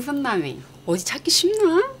선생님 같은 손남이 어디 찾기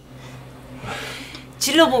쉽나?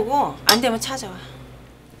 질러보고 안 되면 찾아와.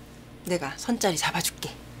 내가 손자리 잡아줄게.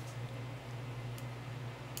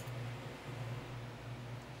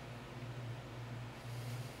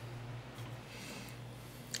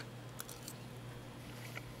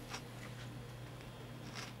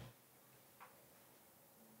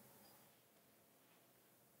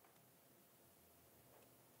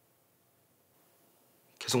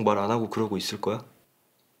 계속 말 안 하고 그러고 있을 거야?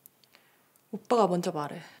 오빠가 먼저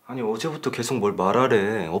말해. 아니 어제부터 계속 뭘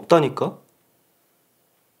말하래. 없다니까?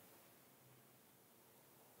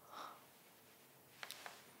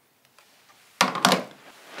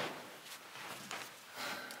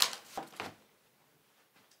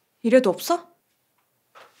 이래도 없어?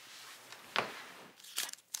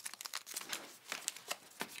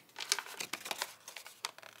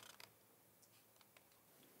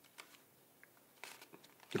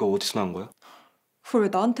 이거 어디서 나온 거야? 그걸 왜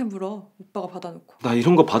나한테 물어? 오빠가 받아놓고. 나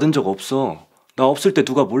이런 거 받은 적 없어. 나 없을 때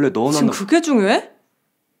누가 몰래 넣어놨나? 지금 그게 중요해?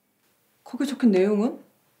 거기 적힌 내용은?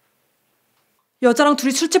 여자랑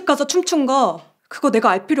둘이 술집 가서 춤춘 거 그거 내가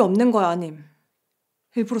알 필요 없는 거야 아님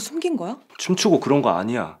일부러 숨긴 거야? 춤추고 그런 거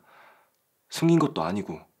아니야. 숨긴 것도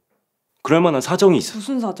아니고 그럴 만한 사정이 있어.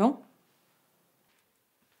 무슨 사정?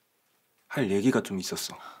 할 얘기가 좀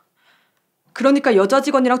있었어. 그러니까 여자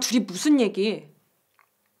직원이랑 둘이 무슨 얘기?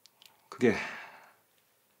 그게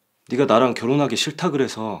네가 나랑 결혼하기 싫다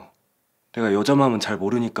그래서 내가 여자 마음은 잘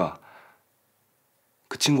모르니까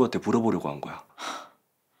그 친구한테 물어보려고 한 거야.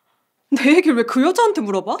 내 얘기를 왜 그 여자한테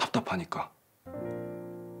물어봐? 답답하니까.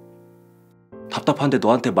 답답한데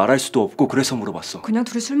너한테 말할 수도 없고 그래서 물어봤어. 그냥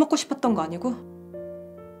둘이 술 먹고 싶었던 거 아니고?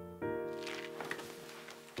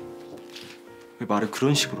 왜 말을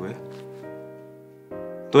그런 식으로 해?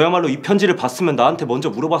 너야말로 이 편지를 봤으면 나한테 먼저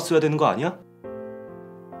물어봤어야 되는 거 아니야?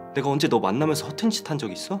 내가 언제 너 만나면서 허튼 짓 한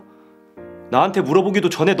적 있어? 나한테 물어보기도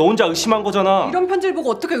전에 너 혼자 의심한 거잖아. 이런 편지를 보고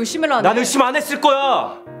어떻게 의심을 안 해? 난 의심 안 했을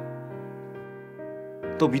거야.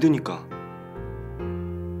 너 믿으니까.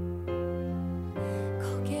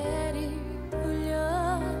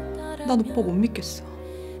 난 오빠 못 믿겠어.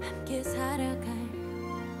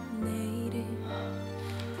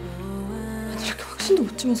 이렇게 확신도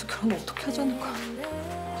못 주면서 결혼 어떻게 하자는 거야?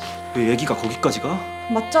 왜 얘기가 거기까지 가?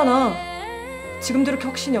 맞잖아. 지금도 이렇게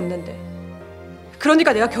확신이 없는데.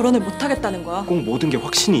 그러니까 내가 결혼을 못 하겠다는 거야. 꼭 모든 게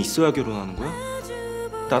확신이 있어야 결혼하는 거야?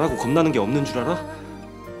 나라고 겁나는 게 없는 줄 알아?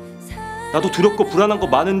 나도 두렵고 불안한 거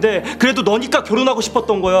많은데 그래도 너니까 결혼하고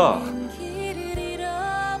싶었던 거야.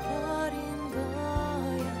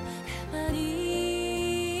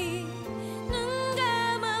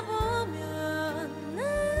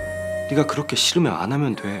 네가 그렇게 싫으면 안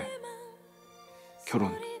하면 돼.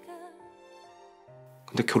 결혼.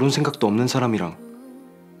 근데 결혼 생각도 없는 사람이랑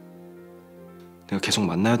내가 계속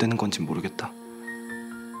만나야 되는 건지 모르겠다.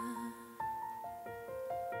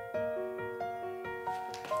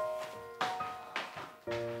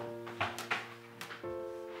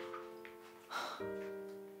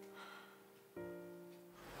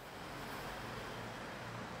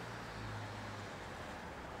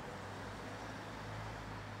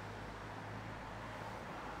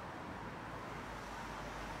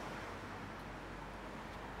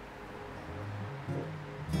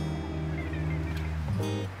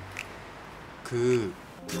 그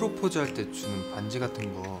프로포즈 할 때 주는 반지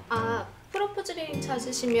같은 거. 아, 프로포즈 링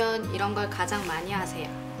찾으시면 이런 걸 가장 많이 하세요.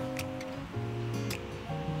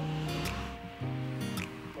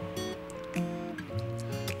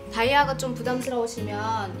 다이아가 좀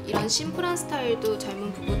부담스러우시면 이런 심플한 스타일도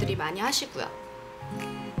젊은 부부들이 많이 하시고요.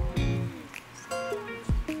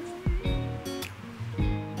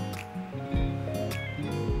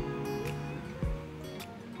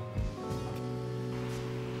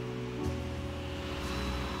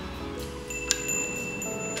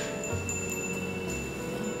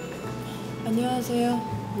 안녕하세요.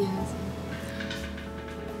 안녕하세요.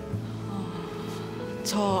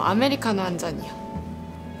 저 아메리카노 한 잔이요.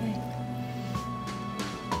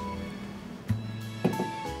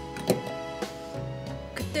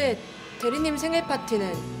 그때 대리님 생일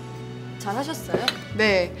파티는 잘 하셨어요?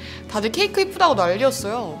 네, 다들 케이크 이쁘다고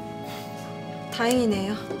난리였어요.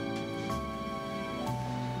 다행이네요.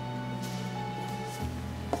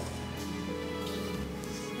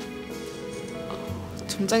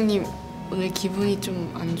 점장님, 오늘 기분이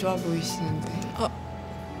좀 안 좋아 보이시는데.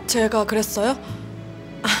 제가 그랬어요?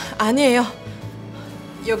 아니에요.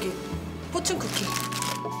 여기 포춘 쿠키.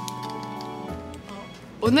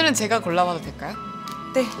 오늘은 제가 골라봐도 될까요?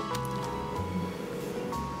 네.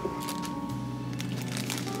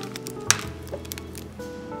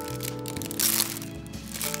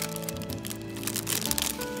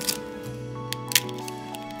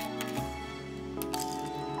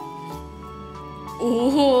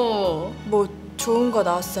 오, 뭐 좋은 거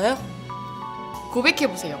나왔어요?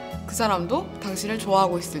 고백해보세요. 그 사람도 당신을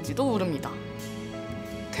좋아하고 있을지도 모릅니다.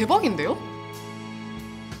 대박인데요?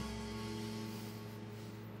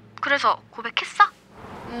 그래서 고백했어?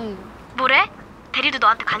 응. 뭐래? 대리도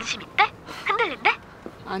너한테 관심 있대? 흔들린대?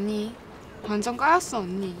 아니, 완전 까였어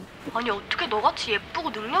언니. 아니 어떻게 너같이 예쁘고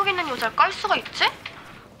능력 있는 여자를 깔 수가 있지?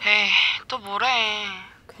 에이, 또 뭐래.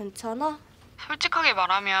 괜찮아? 솔직하게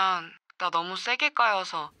말하면 나 너무 세게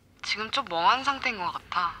까여서 지금 좀 멍한 상태인 것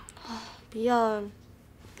같아. 미안.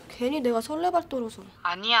 괜히 내가 설레발 떨어서.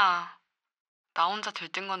 아니야. 나 혼자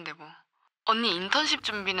들뜬 건데 뭐. 언니 인턴십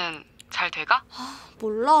준비는 잘 돼가?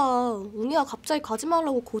 몰라. 웅이야 갑자기 가지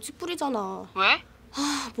말라고 고집 부리잖아. 왜?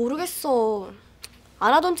 모르겠어.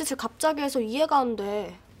 안 하던 짓을 갑자기 해서 이해가 안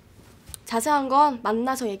돼. 자세한 건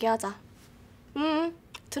만나서 얘기하자. 응,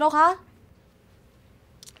 들어가.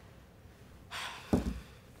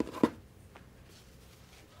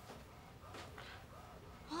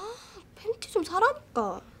 팬티 좀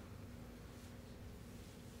사라니까.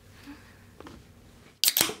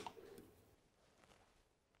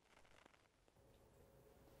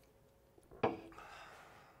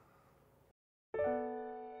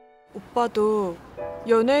 오빠도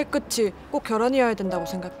연애의 끝이 꼭 결혼이어야 된다고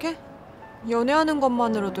생각해? 연애하는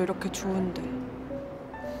것만으로도 이렇게 좋은데.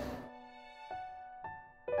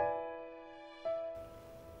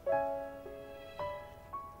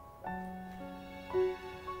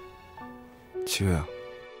 지우야,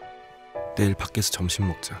 내일 밖에서 점심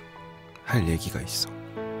먹자. 할 얘기가 있어.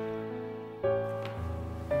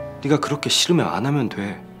 네가 그렇게 싫으면 안 하면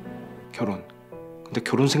돼. 결혼. 근데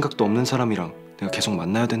결혼 생각도 없는 사람이랑 내가 계속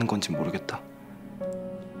만나야 되는 건지 모르겠다.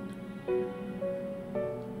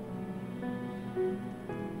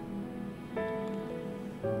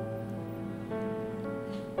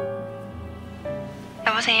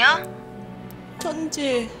 여보세요?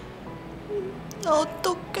 천지, 나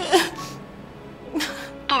어떡해.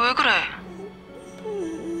 너 왜 그래?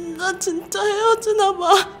 나 진짜 헤어지나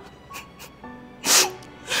봐.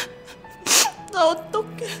 나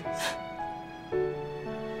어떡해.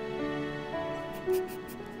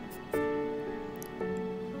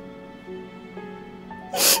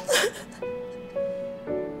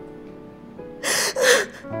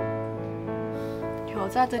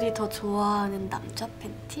 여자들이 더 좋아하는 남자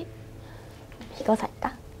팬티? 이거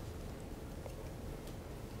살까?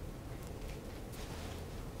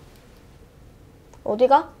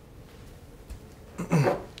 어디가?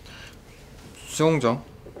 수영장.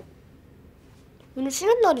 오늘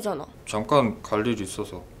쉬는 날이잖아. 잠깐 갈 일이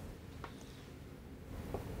있어서.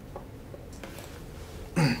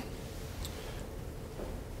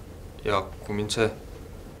 야, 고민채.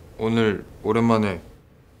 오늘 오랜만에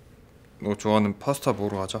너 좋아하는 파스타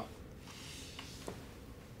먹으러 가자.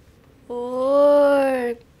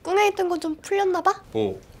 올 꿍에 있던 건 좀 풀렸나 봐?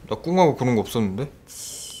 뭐, 나 꿍하고 그런 거 없었는데?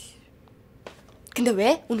 근데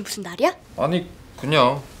왜? 오늘 무슨 날이야? 아니,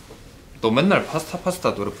 그냥 너 맨날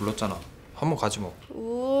파스타 노래 불렀잖아. 한번 가지 뭐.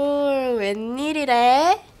 올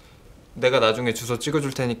웬일이래? 내가 나중에 주소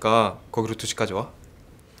찍어줄 테니까 거기로 2시까지 와.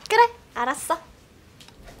 그래, 알았어.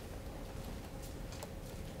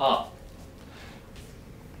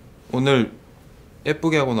 오늘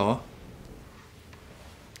예쁘게 하고 나와.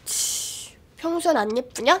 평소엔 안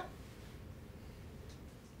예쁘냐?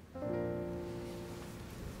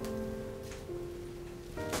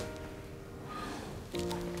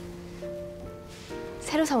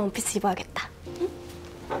 새로 산 원피스 입어야겠다.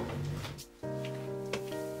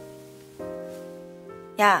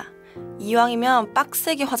 야, 이왕이면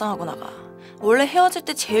빡세게 화장하고 나가. 원래 헤어질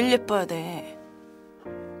때 제일 예뻐야 돼.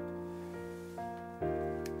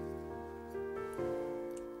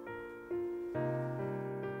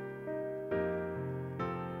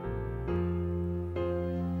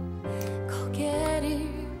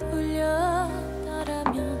 고개를 돌려 따라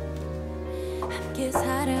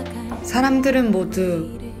사람들은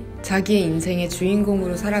모두 자기의 인생의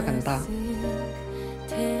주인공으로 살아간다.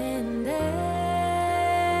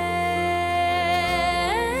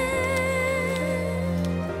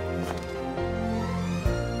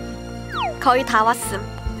 거의 다 왔음.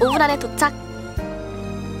 5분 안에 도착.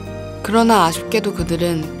 그러나 아쉽게도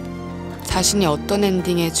그들은 자신이 어떤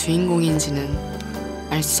엔딩의 주인공인지는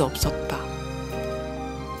알 수 없었다.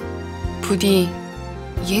 부디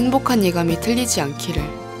이 행복한 예감이 틀리지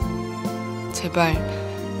않기를. 제발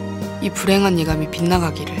이 불행한 예감이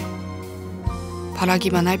빗나가기를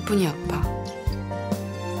바라기만 할 뿐이었다.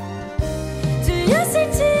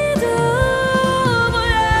 들렸을지도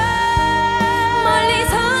몰라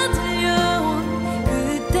멀리서 들려온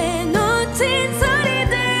그때 놓친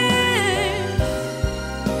소리들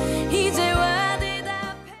이제와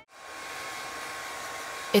대답해.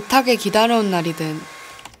 애타게 기다려온 날이든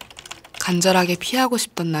간절하게 피하고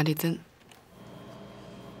싶던 날이든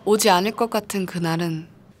오지 않을 것 같은 그날은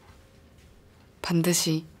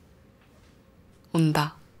반드시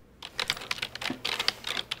온다.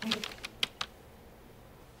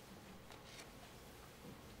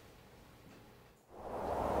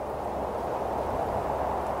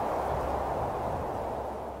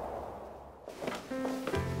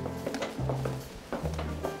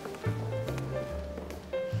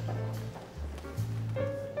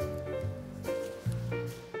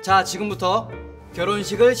 자, 지금부터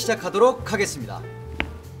결혼식을 시작하도록 하겠습니다.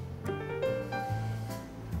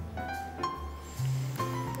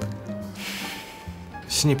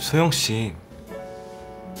 신입 소영 씨,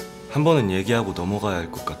 한 번은 얘기하고 넘어가야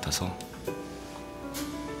할 것 같아서.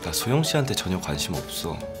 나 소영 씨한테 전혀 관심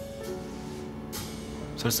없어.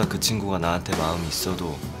 설사 그 친구가 나한테 마음이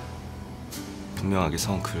있어도 분명하게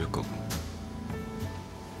선 그을 거고.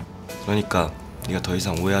 그러니까 네가 더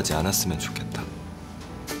이상 오해하지 않았으면 좋겠다.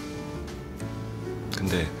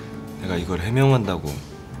 근데 내가 이걸 해명한다고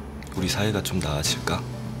우리 사이가 좀 나아질까?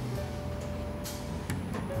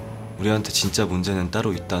 우리한테 진짜 문제는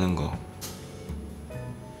따로 있다는 거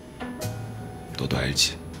너도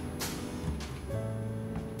알지?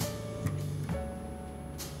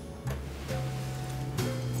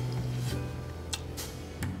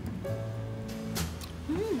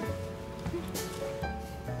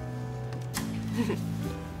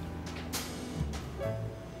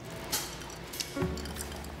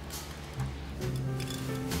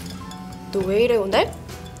 너 왜 이래 오늘?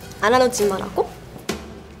 안 하는 짓만 하고?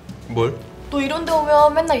 뭘? 너 이런 데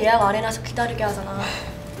오면 맨날 예약 안 해놔서 기다리게 하잖아.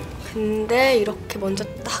 근데 이렇게 먼저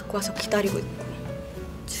딱 와서 기다리고 있고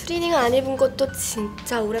추리닝 안 입은 것도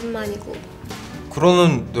진짜 오랜만이고.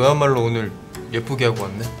 그러는 너야말로 오늘 예쁘게 하고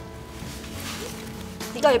왔네?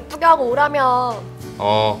 네가 예쁘게 하고 오라며.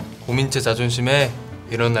 고민체 자존심에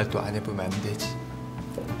이런 날 또 안 예쁘면 안 되지.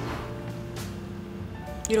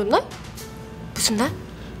 이런 날? 무슨 날?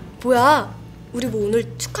 뭐야, 우리 뭐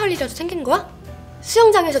오늘 축하할 일이라도 생긴 거야?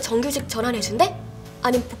 수영장에서 정규직 전환해준대?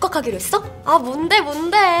 아님 복학하기로 했어? 아 뭔데?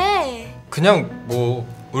 그냥 뭐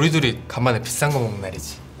우리 둘이 간만에 비싼 거 먹는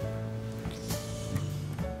날이지.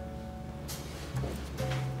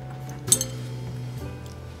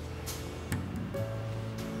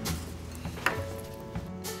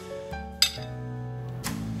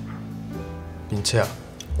 민채야,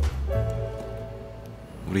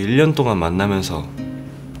 우리 1년 동안 만나면서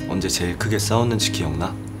언제 제일 크게 싸웠는지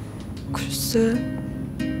기억나? 글쎄,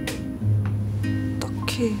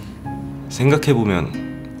 딱히.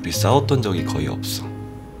 생각해보면 우리 싸웠던 적이 거의 없어.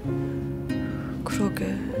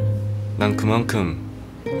 그러게. 난 그만큼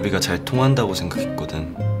우리가 잘 통한다고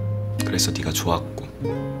생각했거든. 그래서 네가 좋았고.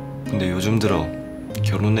 근데 요즘 들어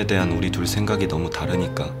결혼에 대한 우리 둘 생각이 너무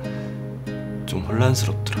다르니까 좀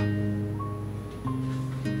혼란스럽더라.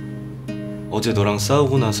 어제 너랑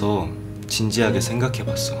싸우고 나서 진지하게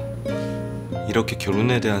생각해봤어. 이렇게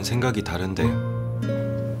결혼에 대한 생각이 다른데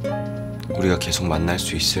우리가 계속 만날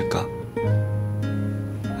수 있을까?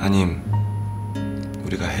 아님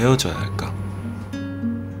우리가 헤어져야 할까?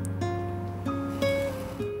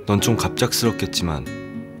 넌 좀 갑작스럽겠지만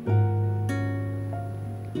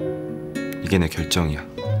이게 내 결정이야.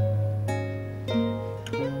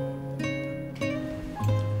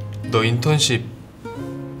 너 인턴십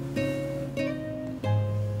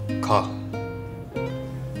가.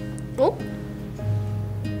 어?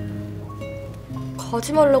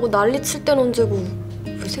 가지 말라고 난리칠 땐 언제고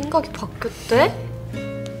왜 생각이 바뀌었대?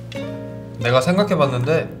 내가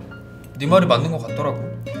생각해봤는데 네 말이 맞는 것 같더라고.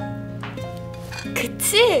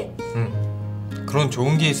 그치? 응. 그런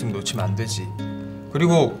좋은 기회 있으면 놓치면 안 되지.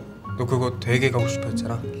 그리고 너 그거 되게 가고 싶어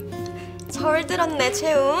했잖아. 절 들었네,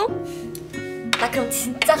 채웅. 나 그럼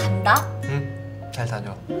진짜 간다. 응. 잘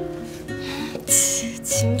다녀. 지금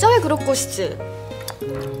진짜 왜 그럴 것이지?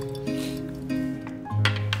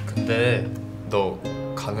 근데 너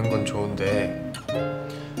가는 건 좋은데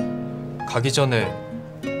가기 전에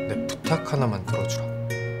내 부탁 하나만 들어주라.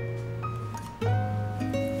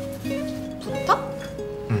 부탁?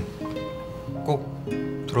 응. 꼭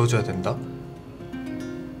들어줘야 된다.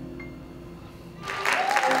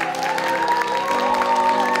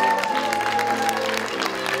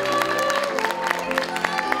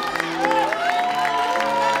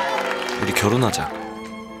 우리 결혼하자.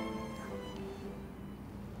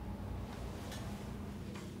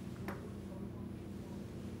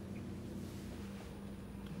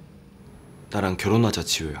 나랑 결혼하자,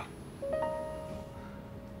 지우야.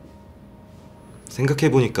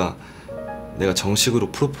 생각해보니까 내가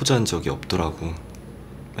정식으로 프로포즈한 적이 없더라고.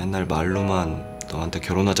 맨날 말로만 너한테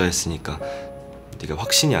결혼하자 했으니까 네가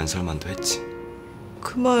확신이 안 설 만도 했지.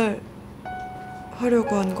 그 말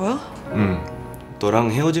하려고 한 거야? 응.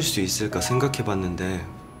 너랑 헤어질 수 있을까 생각해봤는데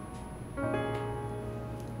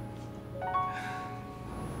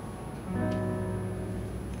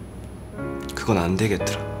그건 안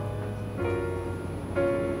되겠더라.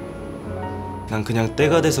 난 그냥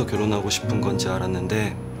때가 돼서 결혼하고 싶은 건지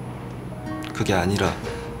알았는데 그게 아니라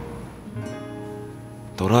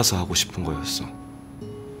너라서 하고 싶은 거였어.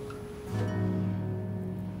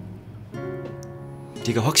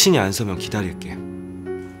 네가 확신이 안 서면 기다릴게.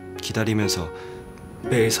 기다리면서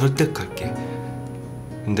매일 설득할게.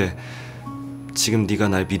 근데 지금 네가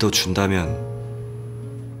날 믿어준다면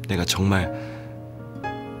내가 정말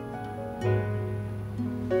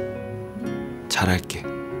잘할게.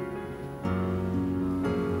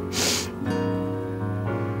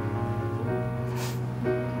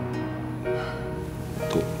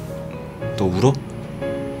 너 울어?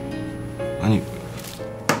 아니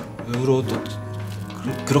왜 울어? 너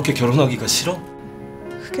그렇게 결혼하기가 싫어?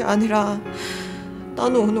 그게 아니라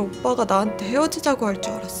나는 오늘 오빠가 나한테 헤어지자고 할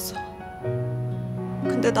줄 알았어.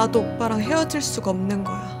 근데 나도 오빠랑 헤어질 수가 없는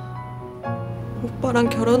거야. 오빠랑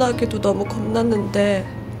결혼하기도 너무 겁났는데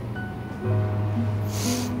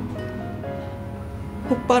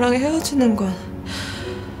오빠랑 헤어지는 건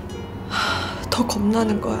더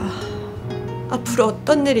겁나는 거야. 앞으로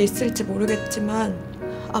어떤 일이 있을지 모르겠지만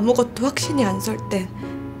아무것도 확신이 안 설 땐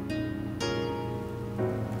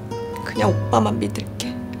그냥 오빠만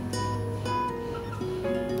믿을게.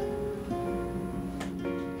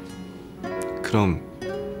 그럼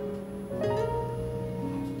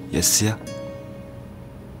예스야?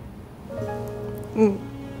 응.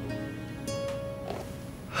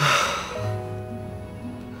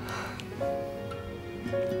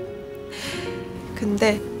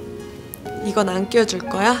 근데 이건 안 끼워줄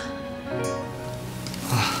거야?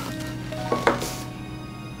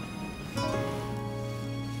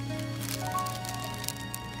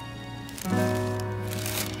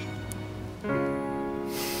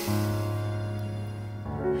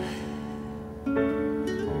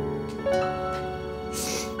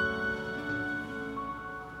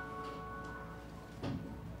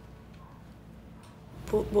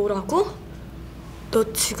 뭐라고?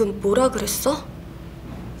 너 지금 뭐라 그랬어?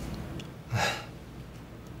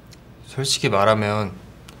 솔직히 말하면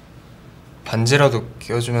반지라도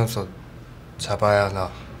끼워주면서 잡아야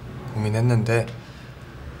하나 고민했는데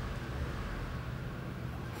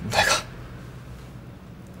내가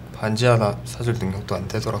반지 하나 사줄 능력도 안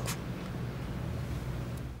되더라고.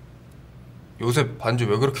 요새 반지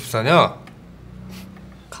왜 그렇게 비싸냐?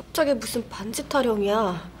 갑자기 무슨 반지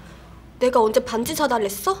타령이야. 내가 언제 반지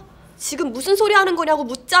사달랬어? 지금 무슨 소리 하는 거냐고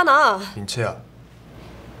묻잖아. 민채야,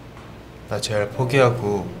 나 재활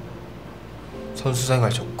포기하고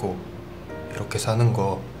선수생활 접고 이렇게 사는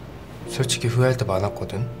거 솔직히 후회할 때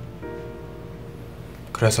많았거든.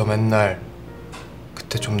 그래서 맨날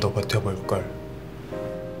그때 좀 더 버텨볼걸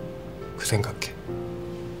그 생각해.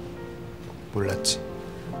 몰랐지.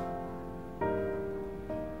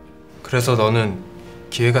 그래서 너는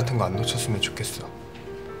기회 같은 거 안 놓쳤으면 좋겠어.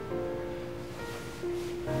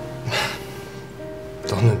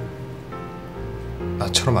 너는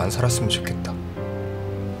나처럼 안 살았으면 좋겠다.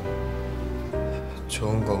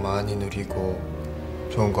 좋은 거 많이 누리고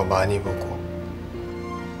좋은 거 많이 보고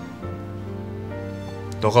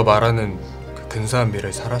너가 말하는 그 근사한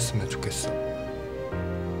미래를 살았으면 좋겠어.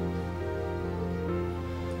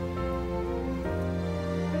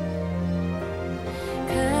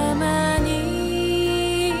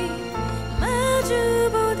 가만히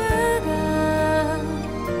마주보다가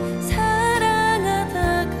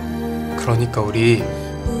사랑하다가 그러니까 우리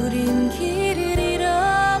우린 길을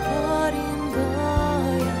잃어버린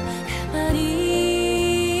거야.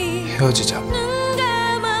 가만히 헤어지자. 눈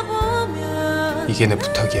감아보면 이게 내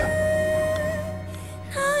부탁이야.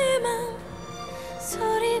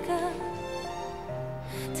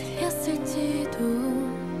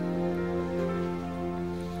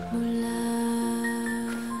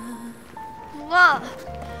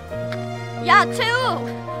 야, 채웅!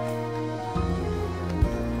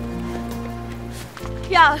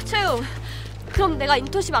 야, 채웅. 그럼 내가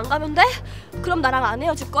인턴십 안 가면 돼? 그럼 나랑 안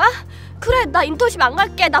헤어질 거야? 그래, 나 인턴십 안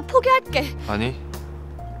갈게. 나 포기할게. 아니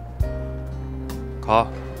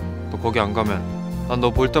가. 너 거기 안 가면 난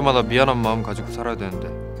너 볼 때마다 미안한 마음 가지고 살아야 되는데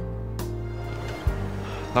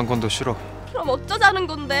난 그건 더 싫어. 그럼 어쩌자는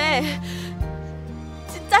건데?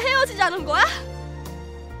 진짜 헤어지자는 거야?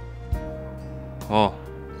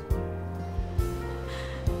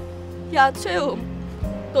 야, 채웅.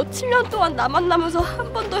 너 7년 동안 나 만나면서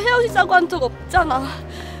한 번도 헤어지자고 한 적 없잖아.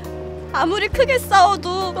 아무리 크게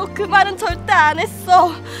싸워도 너 그 말은 절대 안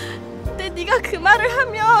했어. 근데 네가 그 말을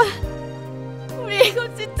하면 우리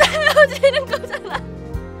이거 진짜 헤어지는 거잖아.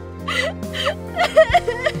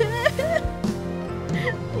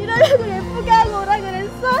 이러려고 예쁘게 하고 오라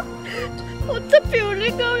그랬어? 어차피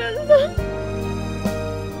울릴 거면서.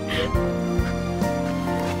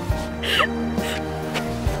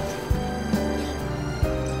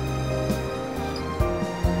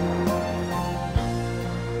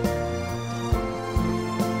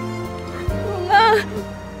 몽아,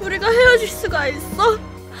 우리가 헤어질 수가 있어?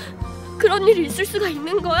 그런 일이 있을 수가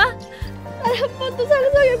있는 거야? 난 한 번도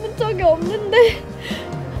상상해 본 적이 없는데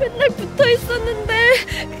맨날 붙어 있었는데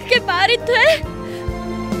그게 말이 돼?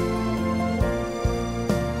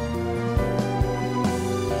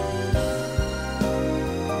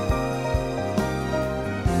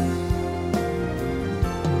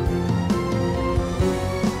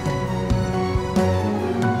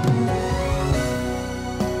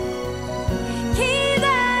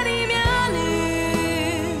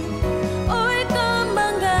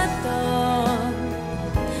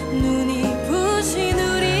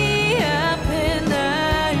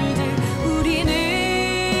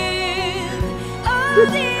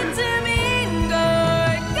 어디쯤인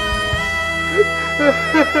걸까?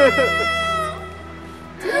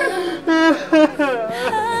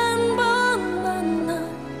 한 번 만나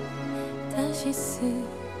다시 쓰고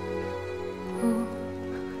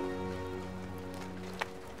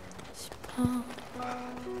싶어.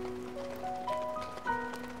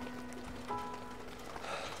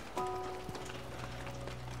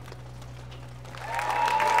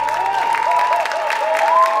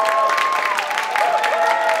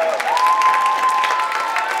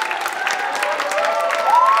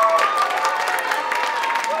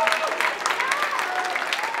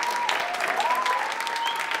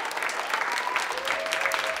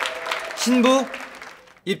 신부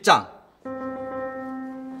입장.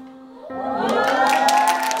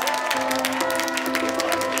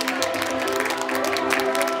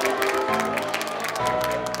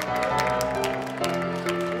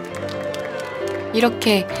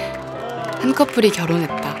 이렇게 한 커플이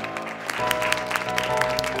결혼했다.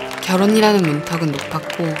 결혼이라는 문턱은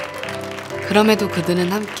높았고 그럼에도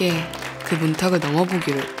그들은 함께 그 문턱을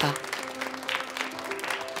넘어보기로 했다.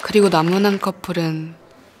 그리고 남은 한 커플은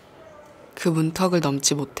그 문턱을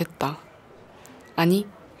넘지 못했다. 아니,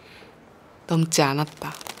 넘지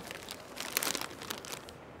않았다.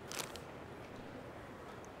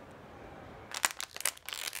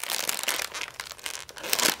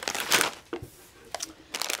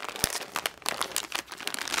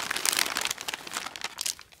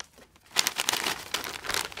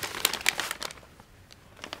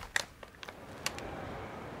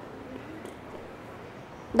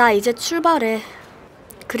 나 이제 출발해.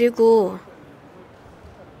 그리고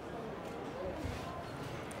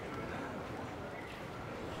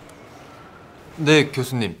네,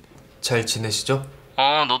 교수님. 잘 지내시죠?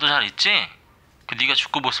 너도 잘 있지? 그 네가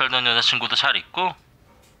죽고 못 살던 여자친구도 잘 있고?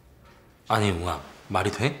 아니 웅아,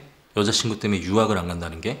 말이 돼? 여자친구 때문에 유학을 안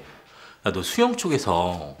간다는 게? 야, 너 수영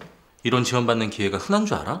쪽에서 이런 지원받는 기회가 흔한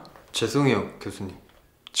줄 알아? 죄송해요, 교수님.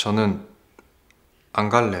 저는 안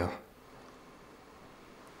갈래요.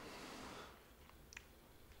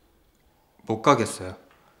 못 가겠어요.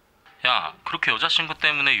 야, 그렇게 여자친구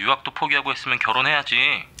때문에 유학도 포기하고 했으면 결혼해야지.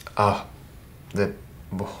 아, 네,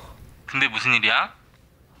 뭐... 근데 무슨 일이야?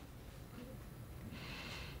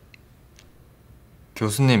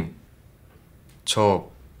 교수님, 저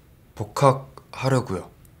복학하려고요.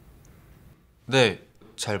 네,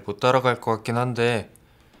 잘 못 따라갈 것 같긴 한데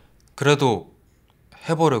그래도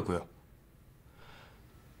해보려고요.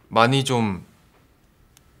 많이 좀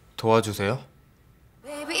도와주세요.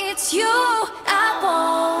 Baby, it's you I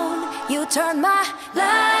want. You turn my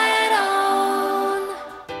light on.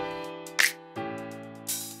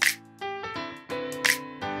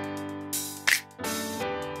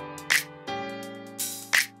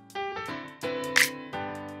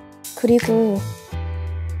 그리고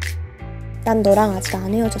난 너랑 아직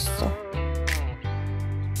안 헤어졌어.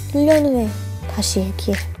 1년 후에 다시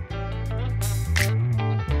얘기해.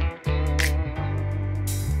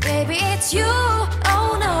 Baby it's you,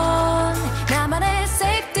 oh no. 나만의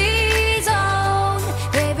safety zone.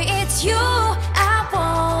 Baby it's you, I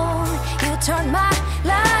want. You turn my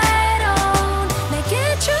light on.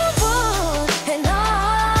 내게 충분해 넌.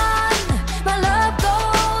 My love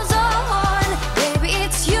goes on. Baby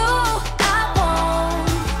it's you, I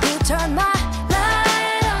want. You turn my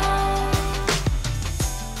light on.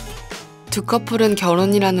 두 커플은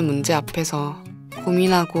결혼이라는 문제 앞에서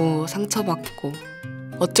고민하고 상처받고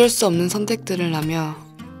어쩔 수 없는 선택들을 하며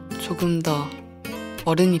조금 더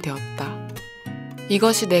어른이 되었다.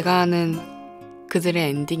 이것이 내가 아는 그들의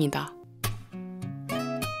엔딩이다.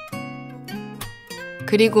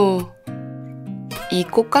 그리고 이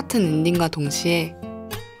꽃 같은 엔딩과 동시에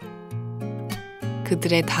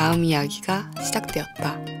그들의 다음 이야기가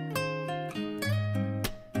시작되었다.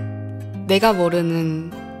 내가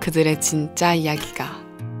모르는 그들의 진짜 이야기가.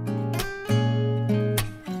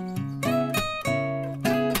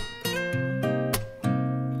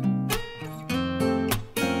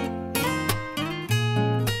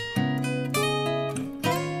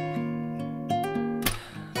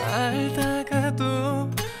 알다가도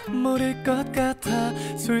모를 것 같아.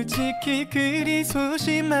 솔직히 그리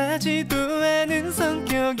소심하지도 않은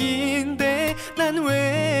성격인데 난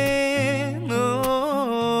왜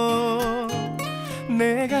너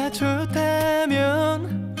내가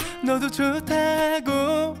좋다면 너도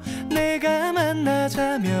좋다고 내가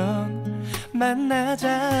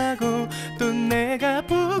만나자고 또 내가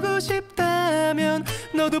보고 싶다면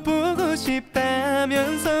너도 보고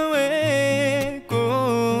싶다면서 왜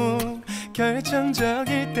꼭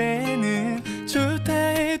결정적일 때는 좋다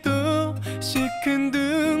해도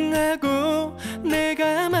시큰둥하고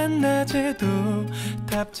내가 만나재도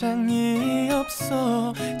답장이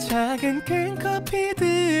없어. 작은 큰 커피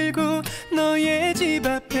들고 너의 집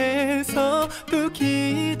앞에서 또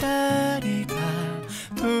기다리다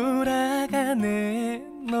돌아가네.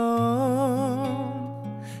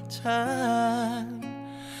 넌 참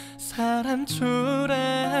사람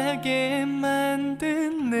초라하게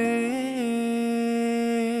만드네.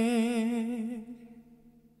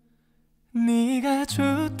 네가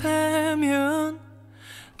좋다면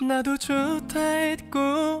나도 좋다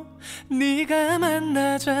했고 네가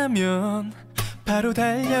만나자면 바로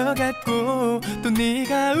달려갔고 또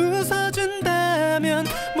네가 웃어준다면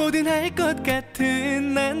뭐든 할 것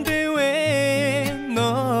같은 난데 왜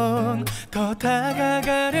넌 더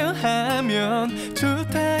다가가려 하면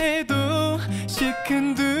좋다 해도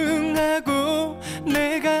시큰둥하고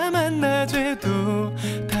내가 만나재도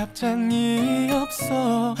답장이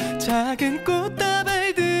없어. 작은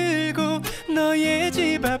꽃다발들